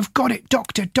cried, "I've got it!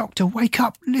 Doctor, doctor, wake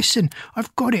up! Listen,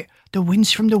 I've got it! The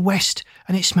wind's from the west,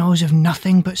 and it smells of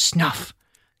nothing but snuff.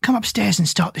 Come upstairs and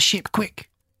start the ship, quick!"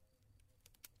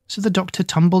 So the doctor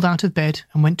tumbled out of bed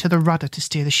and went to the rudder to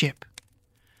steer the ship.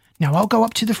 "Now I'll go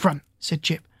up to the front," said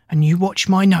Jip, "and you watch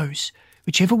my nose.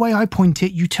 Whichever way I point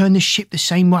it, you turn the ship the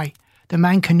same way. The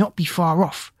man cannot be far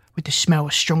off, with the smell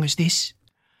as strong as this.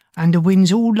 And the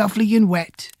wind's all lovely and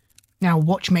wet. Now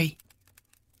watch me."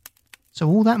 So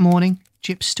all that morning,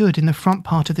 Jip stood in the front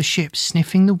part of the ship,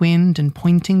 sniffing the wind and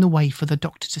pointing the way for the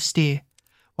doctor to steer,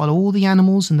 while all the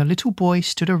animals and the little boy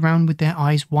stood around with their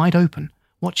eyes wide open,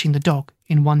 watching the dog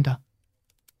in wonder.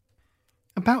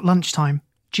 About lunchtime,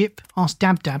 Jip asked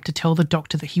Dab Dab to tell the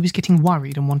doctor that he was getting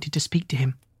worried and wanted to speak to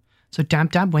him. So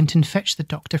Dab Dab went and fetched the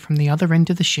doctor from the other end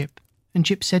of the ship, and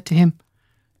Jip said to him,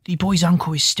 "The boy's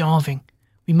uncle is starving.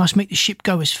 We must make the ship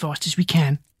go as fast as we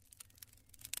can."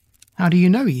 "How do you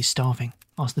know he is starving?"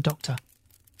 asked the doctor.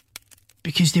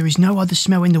 "Because there is no other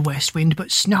smell in the west wind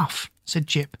but snuff," said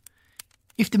Jip.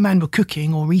 "If the man were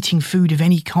cooking or eating food of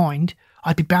any kind,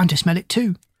 I'd be bound to smell it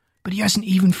too. But he hasn't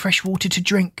even fresh water to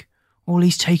drink. All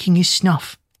he's taking is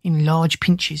snuff, in large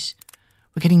pinches.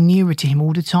 We're getting nearer to him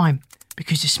all the time,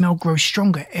 because the smell grows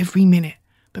stronger every minute.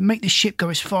 But make the ship go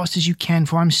as fast as you can,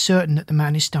 for I'm certain that the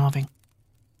man is starving."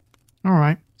 "All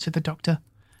right," said the doctor,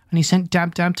 and he sent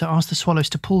Dab Dab to ask the swallows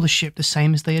to pull the ship the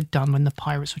same as they had done when the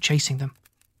pirates were chasing them.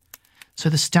 So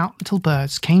the stout little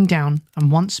birds came down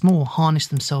and once more harnessed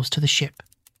themselves to the ship.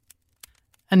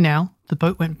 And now the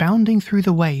boat went bounding through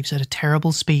the waves at a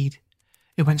terrible speed.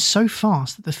 It went so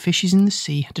fast that the fishes in the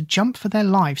sea had to jump for their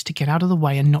lives to get out of the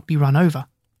way and not be run over.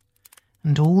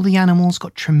 And all the animals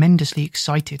got tremendously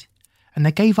excited, and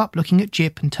they gave up looking at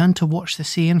Jip and turned to watch the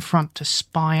sea in front to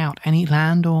spy out any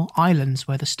land or islands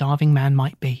where the starving man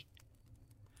might be.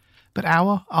 But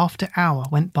hour after hour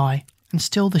went by, and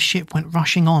still the ship went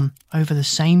rushing on over the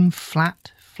same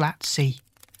flat, flat sea,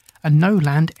 and no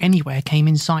land anywhere came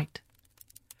in sight.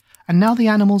 And now the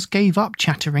animals gave up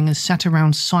chattering and sat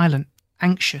around silent,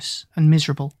 anxious and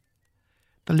miserable.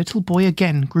 The little boy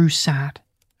again grew sad,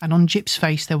 and on Jip's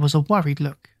face there was a worried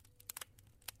look.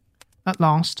 At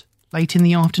last, late in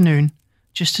the afternoon,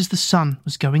 just as the sun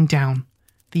was going down,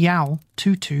 the owl,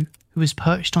 Tutu, who was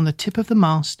perched on the tip of the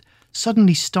mast,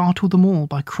 suddenly startled them all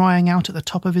by crying out at the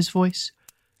top of his voice,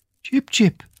 "Jip,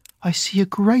 Jip, I see a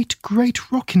great,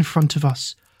 great rock in front of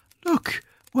us. Look,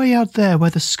 way out there where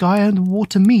the sky and the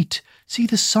water meet. See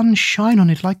the sun shine on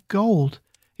it like gold.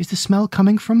 Is the smell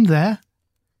coming from there?"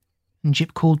 And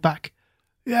Jip called back,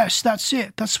 "Yes, that's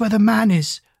it. That's where the man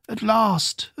is. At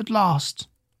last, at last."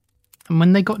 And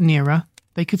when they got nearer,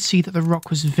 they could see that the rock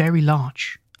was very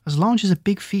large as a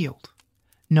big field.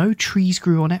 No trees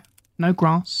grew on it, no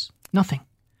grass, nothing.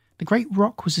 The great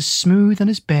rock was as smooth and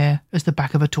as bare as the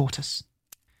back of a tortoise.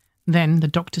 Then the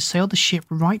doctor sailed the ship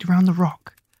right round the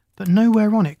rock, but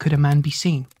nowhere on it could a man be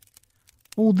seen.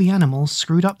 All the animals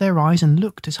screwed up their eyes and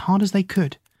looked as hard as they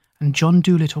could, and John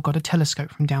Dolittle got a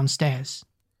telescope from downstairs.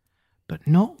 But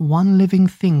not one living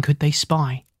thing could they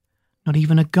spy, not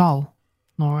even a gull,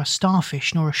 nor a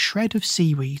starfish, nor a shred of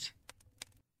seaweed.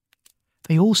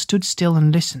 They all stood still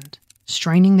and listened,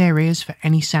 straining their ears for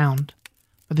any sound,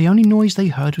 but the only noise they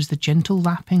heard was the gentle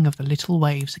lapping of the little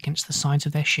waves against the sides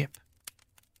of their ship.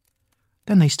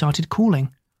 Then they started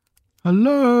calling,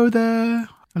 "Hello there,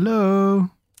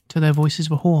 hello," till their voices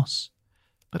were hoarse,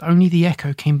 but only the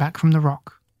echo came back from the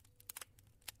rock.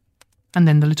 And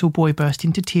then the little boy burst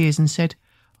into tears and said,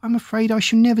 "I'm afraid I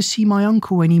shall never see my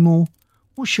uncle any more.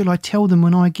 What shall I tell them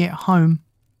when I get home?"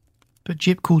 But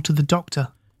Jip called to the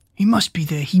doctor, "He must be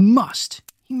there, he must,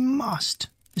 he must.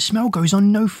 The smell goes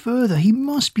on no further. He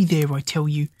must be there, I tell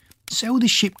you. Sail the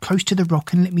ship close to the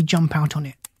rock and let me jump out on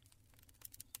it."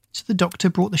 So the doctor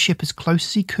brought the ship as close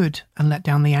as he could and let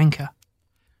down the anchor.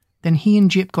 Then he and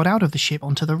Jip got out of the ship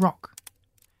onto the rock.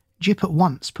 Jip at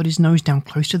once put his nose down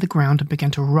close to the ground and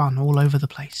began to run all over the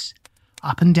place.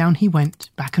 Up and down he went,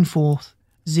 back and forth,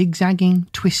 zigzagging,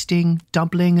 twisting,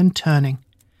 doubling and turning.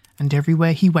 And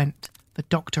everywhere he went, the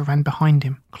doctor ran behind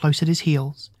him, close at his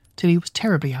heels, till he was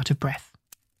terribly out of breath.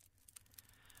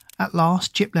 At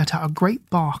last Jip let out a great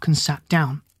bark and sat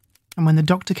down, and when the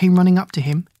doctor came running up to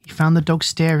him, he found the dog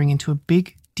staring into a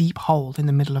big, deep hole in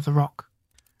the middle of the rock.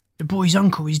 "The boy's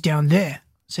uncle is down there,"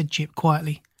 said Jip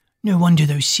quietly. "No wonder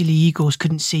those silly eagles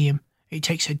couldn't see him. It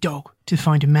takes a dog to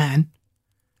find a man."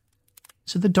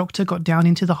 So the doctor got down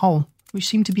into the hole, which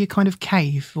seemed to be a kind of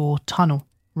cave or tunnel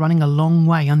running a long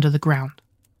way under the ground.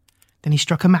 Then he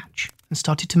struck a match and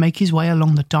started to make his way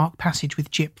along the dark passage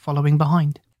with Jip following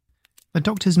behind. The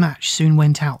doctor's match soon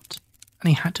went out, and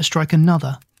he had to strike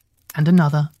another, and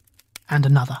another, and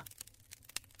another.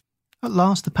 At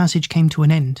last the passage came to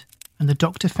an end, and the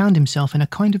doctor found himself in a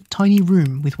kind of tiny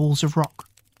room with walls of rock.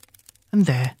 And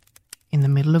there, in the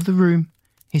middle of the room,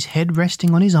 his head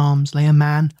resting on his arms, lay a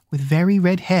man with very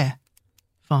red hair,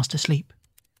 fast asleep.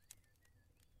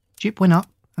 Jip went up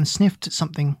and sniffed at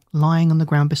something lying on the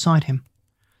ground beside him.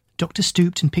 The doctor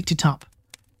stooped and picked it up.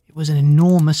 It was an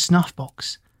enormous snuff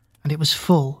box, and it was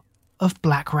full of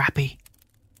black rappy.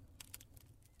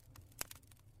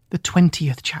 The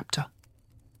 20th chapter.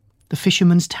 The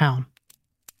Fisherman's Town.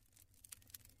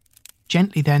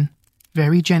 Gently then,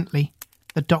 very gently,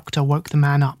 the doctor woke the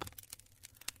man up.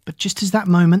 But just as that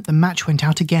moment the match went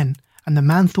out again, and the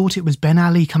man thought it was Ben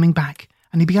Ali coming back,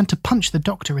 and he began to punch the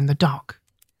doctor in the dark.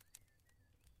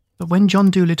 But when John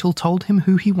Dolittle told him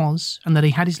who he was, and that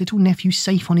he had his little nephew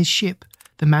safe on his ship,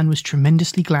 the man was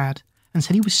tremendously glad, and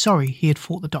said he was sorry he had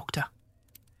fought the doctor.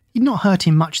 He'd not hurt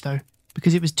him much though,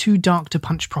 because it was too dark to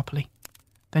punch properly.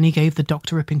 Then he gave the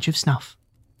doctor a pinch of snuff.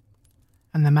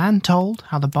 And the man told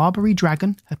how the Barbary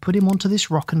dragon had put him onto this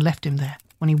rock and left him there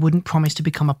when he wouldn't promise to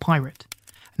become a pirate,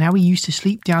 and how he used to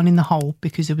sleep down in the hole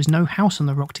because there was no house on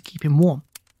the rock to keep him warm.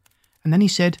 And then he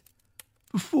said,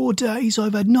 "For 4 days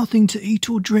I've had nothing to eat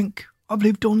or drink. I've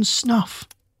lived on snuff."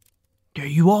 "There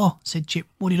you are," said Jip.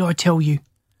 "What did I tell you?"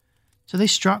 So they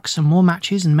struck some more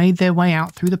matches and made their way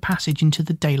out through the passage into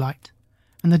the daylight,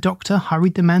 and the doctor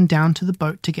hurried the man down to the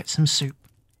boat to get some soup.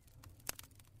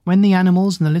 When the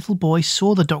animals and the little boy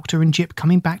saw the doctor and Jip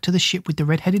coming back to the ship with the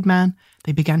red-headed man,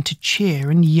 they began to cheer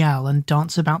and yell and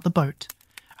dance about the boat,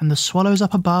 and the swallows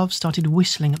up above started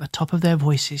whistling at the top of their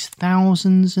voices,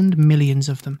 thousands and millions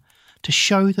of them, to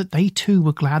show that they too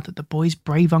were glad that the boy's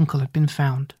brave uncle had been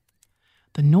found.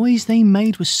 The noise they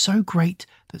made was so great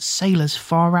that sailors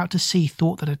far out to sea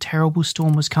thought that a terrible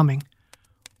storm was coming.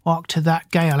 "Hark to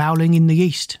that gale howling in the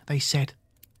east," they said.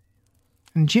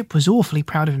 And Jip was awfully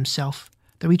proud of himself,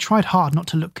 though he tried hard not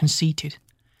to look conceited.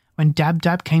 When Dab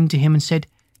Dab came to him and said,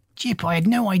 "Jip, I had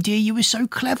no idea you were so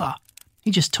clever," he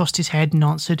just tossed his head and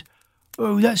answered,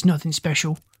 "Oh, that's nothing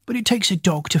special, but it takes a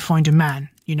dog to find a man,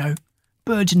 you know.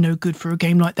 Birds are no good for a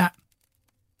game like that."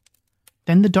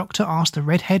 Then the doctor asked the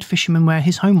red-haired fisherman where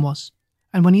his home was,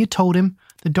 and when he had told him,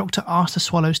 the doctor asked the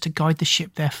swallows to guide the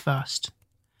ship there first.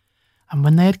 And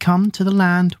when they had come to the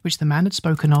land which the man had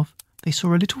spoken of, they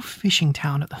saw a little fishing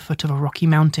town at the foot of a rocky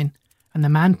mountain, and the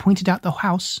man pointed out the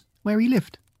house where he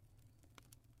lived.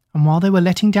 And while they were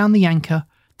letting down the anchor,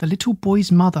 the little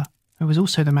boy's mother, who was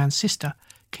also the man's sister,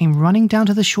 came running down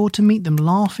to the shore to meet them,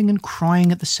 laughing and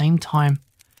crying at the same time.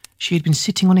 She had been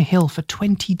sitting on a hill for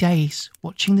 20 days,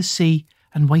 watching the sea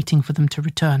and waiting for them to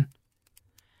return.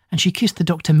 And she kissed the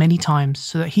doctor many times,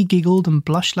 so that he giggled and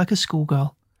blushed like a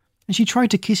schoolgirl. And she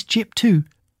tried to kiss Jip too,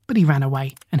 but he ran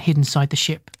away and hid inside the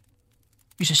ship.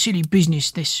 "It's a silly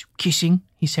business, this kissing,"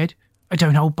 he said. "I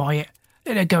don't hold by it.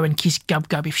 Let her go and kiss Gub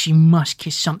Gub if she must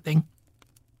kiss something."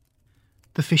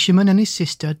 The fisherman and his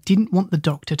sister didn't want the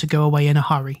doctor to go away in a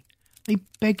hurry. They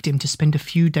begged him to spend a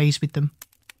few days with them.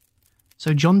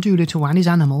 So John Dolittle and his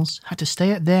animals had to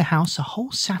stay at their house a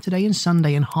whole Saturday and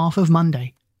Sunday and half of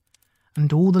Monday.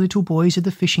 And all the little boys of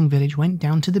the fishing village went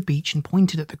down to the beach and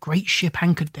pointed at the great ship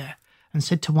anchored there and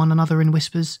said to one another in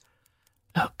whispers,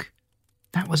 "Look,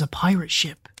 that was a pirate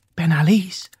ship, Ben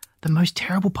Ali's, the most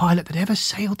terrible pilot that ever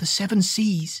sailed the 7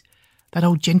 seas. That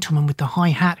old gentleman with the high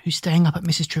hat who's staying up at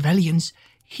Mrs. Trevelyan's,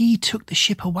 he took the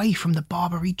ship away from the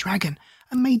Barbary dragon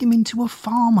and made him into a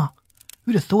farmer.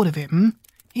 Who'd have thought of it,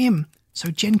 Him, so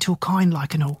gentle,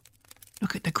 kind-like and all.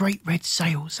 Look at the great red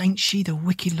sails, ain't she the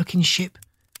wicked-looking ship?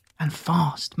 And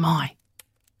fast, my."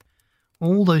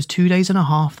 All those 2 days and a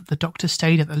half that the doctor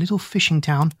stayed at the little fishing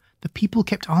town, the people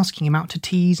kept asking him out to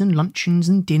teas and luncheons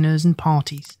and dinners and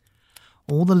parties.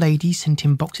 All the ladies sent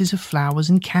him boxes of flowers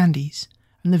and candies,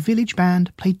 and the village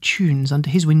band played tunes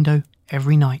under his window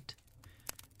every night.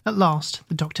 At last,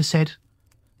 the doctor said,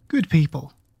 "Good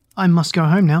people, I must go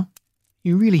home now.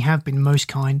 You really have been most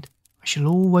kind. I shall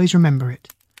always remember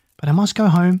it. But I must go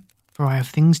home, for I have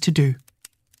things to do."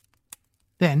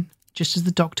 Then, just as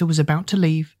the doctor was about to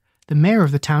leave, the mayor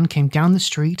of the town came down the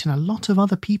street and a lot of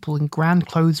other people in grand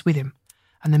clothes with him,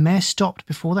 and the mayor stopped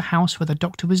before the house where the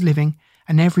doctor was living,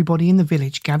 and everybody in the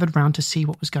village gathered round to see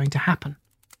what was going to happen.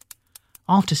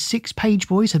 After 6 page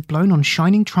boys had blown on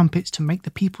shining trumpets to make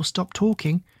the people stop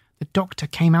talking, the doctor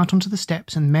came out onto the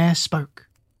steps and the mayor spoke.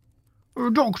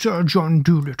 "Dr. John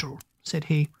Dolittle," said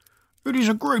he, "it is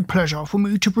a great pleasure for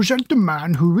me to present the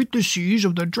man who rid the seas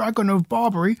of the Dragon of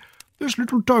Barbary this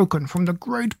little token from the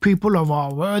great people of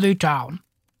our worthy town."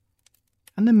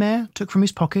 And the mayor took from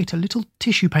his pocket a little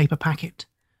tissue paper packet,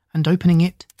 and opening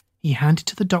it, he handed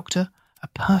to the doctor a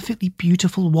perfectly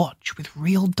beautiful watch with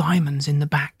real diamonds in the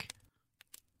back.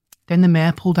 Then the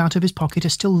mayor pulled out of his pocket a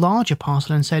still larger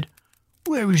parcel and said,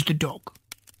 "Where is the dog?"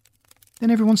 Then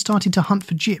everyone started to hunt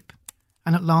for Jip,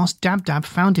 and at last Dab Dab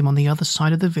found him on the other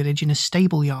side of the village in a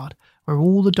stable yard where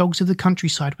all the dogs of the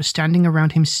countryside were standing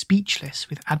around him speechless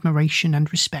with admiration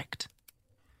and respect.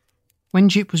 When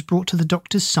Jip was brought to the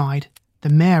doctor's side, the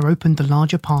mayor opened the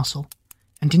larger parcel,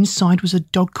 and inside was a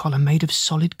dog collar made of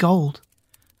solid gold,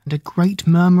 and a great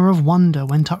murmur of wonder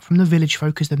went up from the village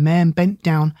folk as the mayor bent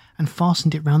down and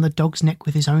fastened it round the dog's neck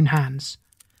with his own hands.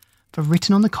 For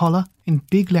written on the collar in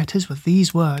big letters were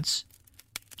these words,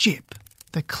 "Jip,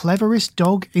 the cleverest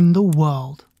dog in the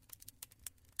world."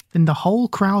 Then the whole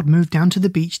crowd moved down to the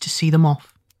beach to see them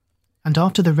off, and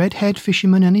after the red-haired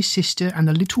fisherman and his sister and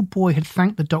the little boy had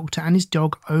thanked the doctor and his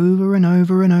dog over and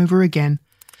over and over again,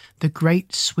 the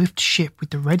great swift ship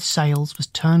with the red sails was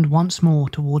turned once more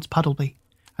towards Puddleby,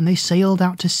 and they sailed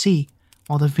out to sea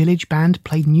while the village band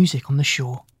played music on the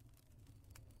shore.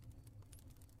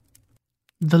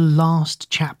 The last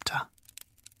chapter.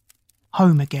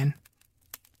 Home again.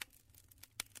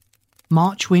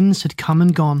 March winds had come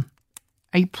and gone.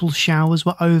 April showers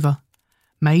were over.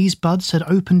 May's buds had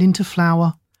opened into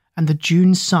flower, and the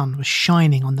June sun was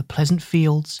shining on the pleasant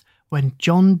fields when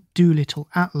John Dolittle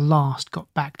at last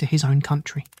got back to his own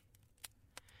country.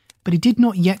 But he did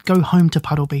not yet go home to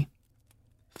Puddleby.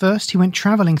 First he went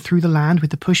travelling through the land with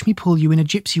the Push-Me-Pull-You in a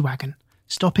gypsy wagon,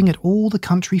 stopping at all the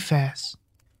country fairs.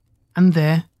 And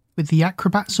there, with the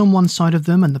acrobats on one side of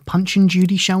them and the Punch and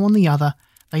Judy show on the other,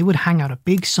 they would hang out a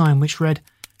big sign which read,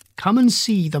 "Come and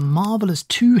see the marvellous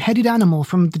 2-headed animal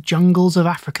from the jungles of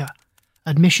Africa.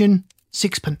 Admission,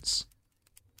 6pence.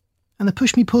 And the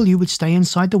Push-Me-Pull-You would stay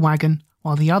inside the wagon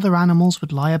while the other animals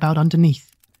would lie about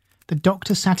underneath. The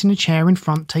doctor sat in a chair in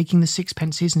front taking the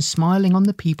 6pences and smiling on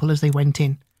the people as they went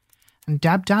in. And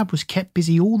Dab Dab was kept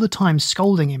busy all the time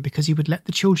scolding him because he would let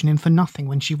the children in for nothing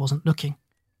when she wasn't looking.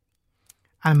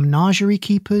 And menagerie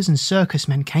keepers and circus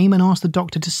men came and asked the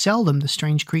doctor to sell them the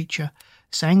strange creature,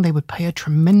 saying they would pay a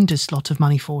tremendous lot of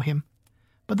money for him.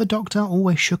 But the doctor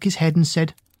always shook his head and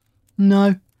said,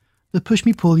 "No, the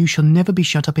Push-Me-Pull-You shall never be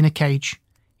shut up in a cage.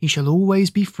 He shall always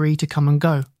be free to come and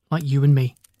go, like you and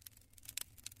me."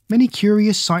 Many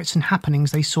curious sights and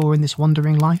happenings they saw in this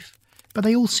wandering life, but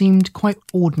they all seemed quite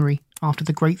ordinary after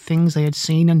the great things they had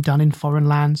seen and done in foreign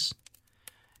lands.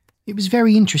 It was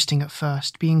very interesting at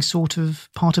first, being sort of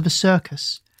part of a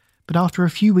circus, but after a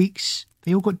few weeks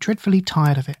they all got dreadfully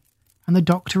tired of it, and the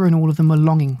doctor and all of them were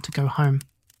longing to go home.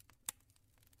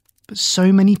 But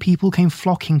so many people came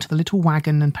flocking to the little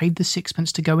wagon and paid the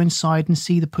 6pence to go inside and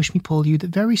see the Push-Me-Pull-You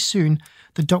that very soon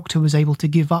the doctor was able to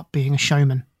give up being a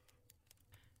showman.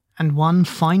 And one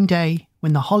fine day,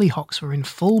 when the hollyhocks were in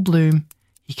full bloom,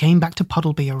 he came back to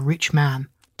Puddleby a rich man,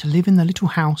 to live in the little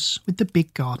house with the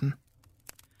big garden.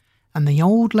 And the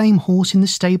old lame horse in the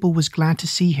stable was glad to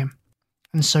see him,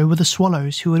 and so were the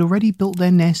swallows who had already built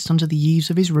their nests under the eaves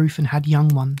of his roof and had young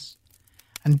ones.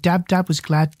 And Dab Dab was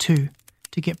glad too,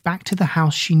 to get back to the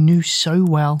house she knew so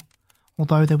well,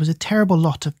 although there was a terrible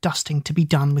lot of dusting to be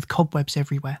done with cobwebs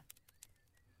everywhere.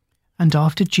 And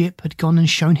after Jip had gone and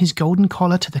shown his golden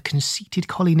collar to the conceited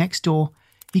collie next door,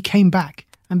 he came back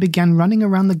and began running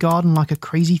around the garden like a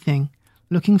crazy thing,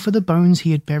 looking for the bones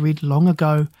he had buried long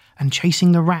ago and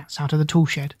chasing the rats out of the tool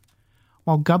shed,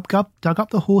 while Gub Gub dug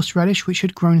up the horseradish which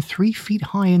had grown 3 feet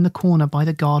high in the corner by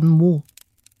the garden wall.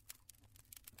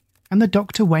 And the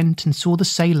doctor went and saw the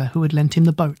sailor who had lent him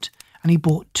the boat, and he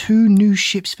bought 2 new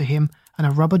ships for him and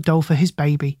a rubber doll for his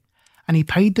baby, and he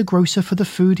paid the grocer for the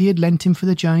food he had lent him for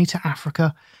the journey to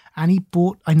Africa, and he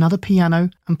bought another piano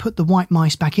and put the white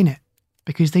mice back in it,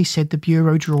 because they said the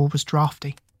bureau drawer was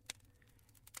draughty.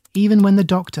 Even when the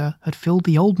doctor had filled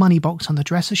the old money box on the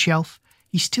dresser shelf,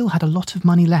 he still had a lot of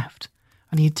money left,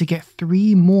 and he had to get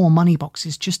 3 more money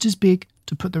boxes just as big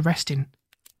to put the rest in.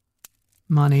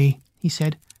 "Money," he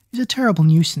said, "is a terrible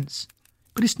nuisance,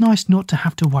 but it's nice not to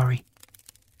have to worry."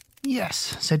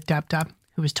 "Yes," said Dab-Dab,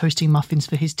 who was toasting muffins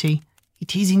for his tea,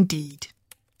 "it is indeed."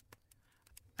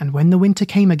 And when the winter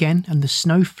came again and the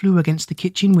snow flew against the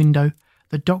kitchen window,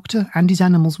 the doctor and his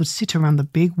animals would sit around the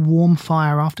big warm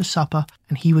fire after supper,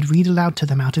 and he would read aloud to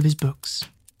them out of his books.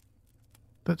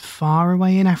 But far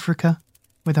away in Africa,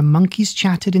 where the monkeys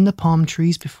chattered in the palm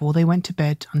trees before they went to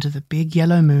bed under the big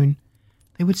yellow moon,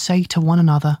 they would say to one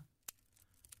another,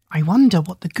 "I wonder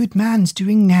what the good man's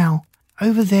doing now,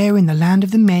 over there in the land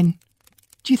of the men.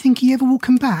 Do you think he ever will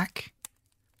come back?"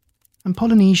 And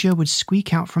Polynesia would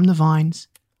squeak out from the vines,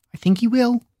 "I think he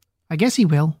will. I guess he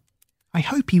will. I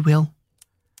hope he will."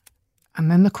 And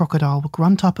then the crocodile would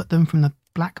grunt up at them from the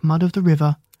black mud of the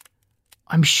river,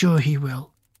 "I'm sure he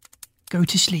will. Go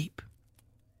to sleep."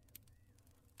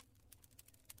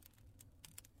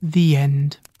 The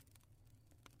end.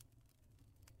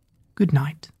 Good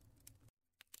night.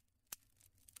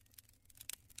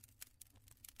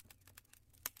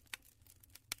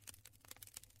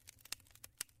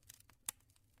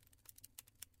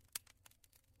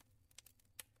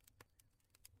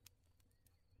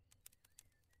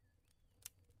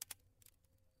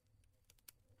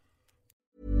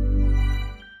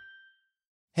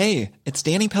 Hey, it's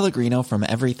Danny Pellegrino from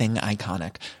Everything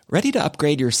Iconic. Ready to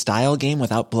upgrade your style game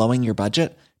without blowing your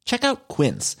budget? Check out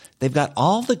Quince. They've got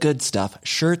all the good stuff,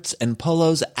 shirts and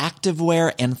polos,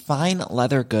 activewear, and fine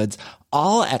leather goods,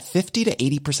 all at 50 to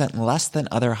 80% less than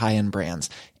other high-end brands.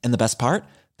 And the best part?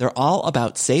 They're all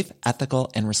about safe,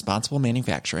 ethical, and responsible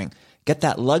manufacturing. Get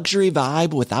that luxury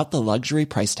vibe without the luxury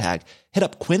price tag. Hit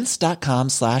up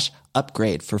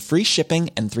quince.com/upgrade for free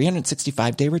shipping and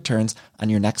 365-day returns on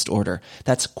your next order.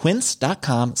 That's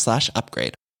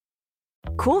quince.com/upgrade.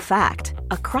 Cool fact,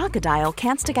 a crocodile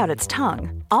can't stick out its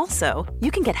tongue. Also,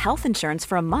 you can get health insurance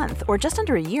for a month or just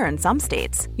under a year in some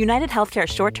states. United Healthcare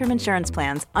short-term insurance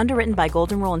plans, underwritten by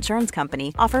Golden Rule Insurance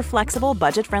Company, offer flexible,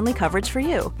 budget-friendly coverage for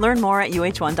you. Learn more at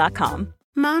uh1.com.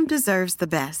 Mom deserves the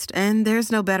best, and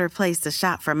there's no better place to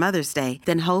shop for Mother's Day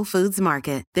than Whole Foods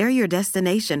Market. They're your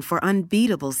destination for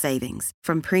unbeatable savings,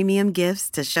 from premium gifts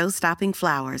to show-stopping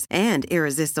flowers and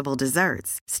irresistible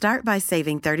desserts. Start by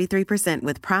saving 33%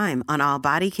 with Prime on all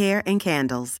body care and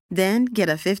candles. Then get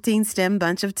a 15-stem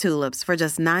bunch of tulips for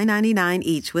just $9.99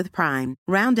 each with Prime.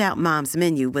 Round out Mom's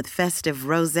menu with festive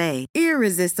rosé,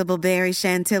 irresistible berry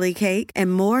chantilly cake,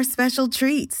 and more special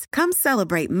treats. Come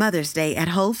celebrate Mother's Day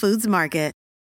at Whole Foods Market.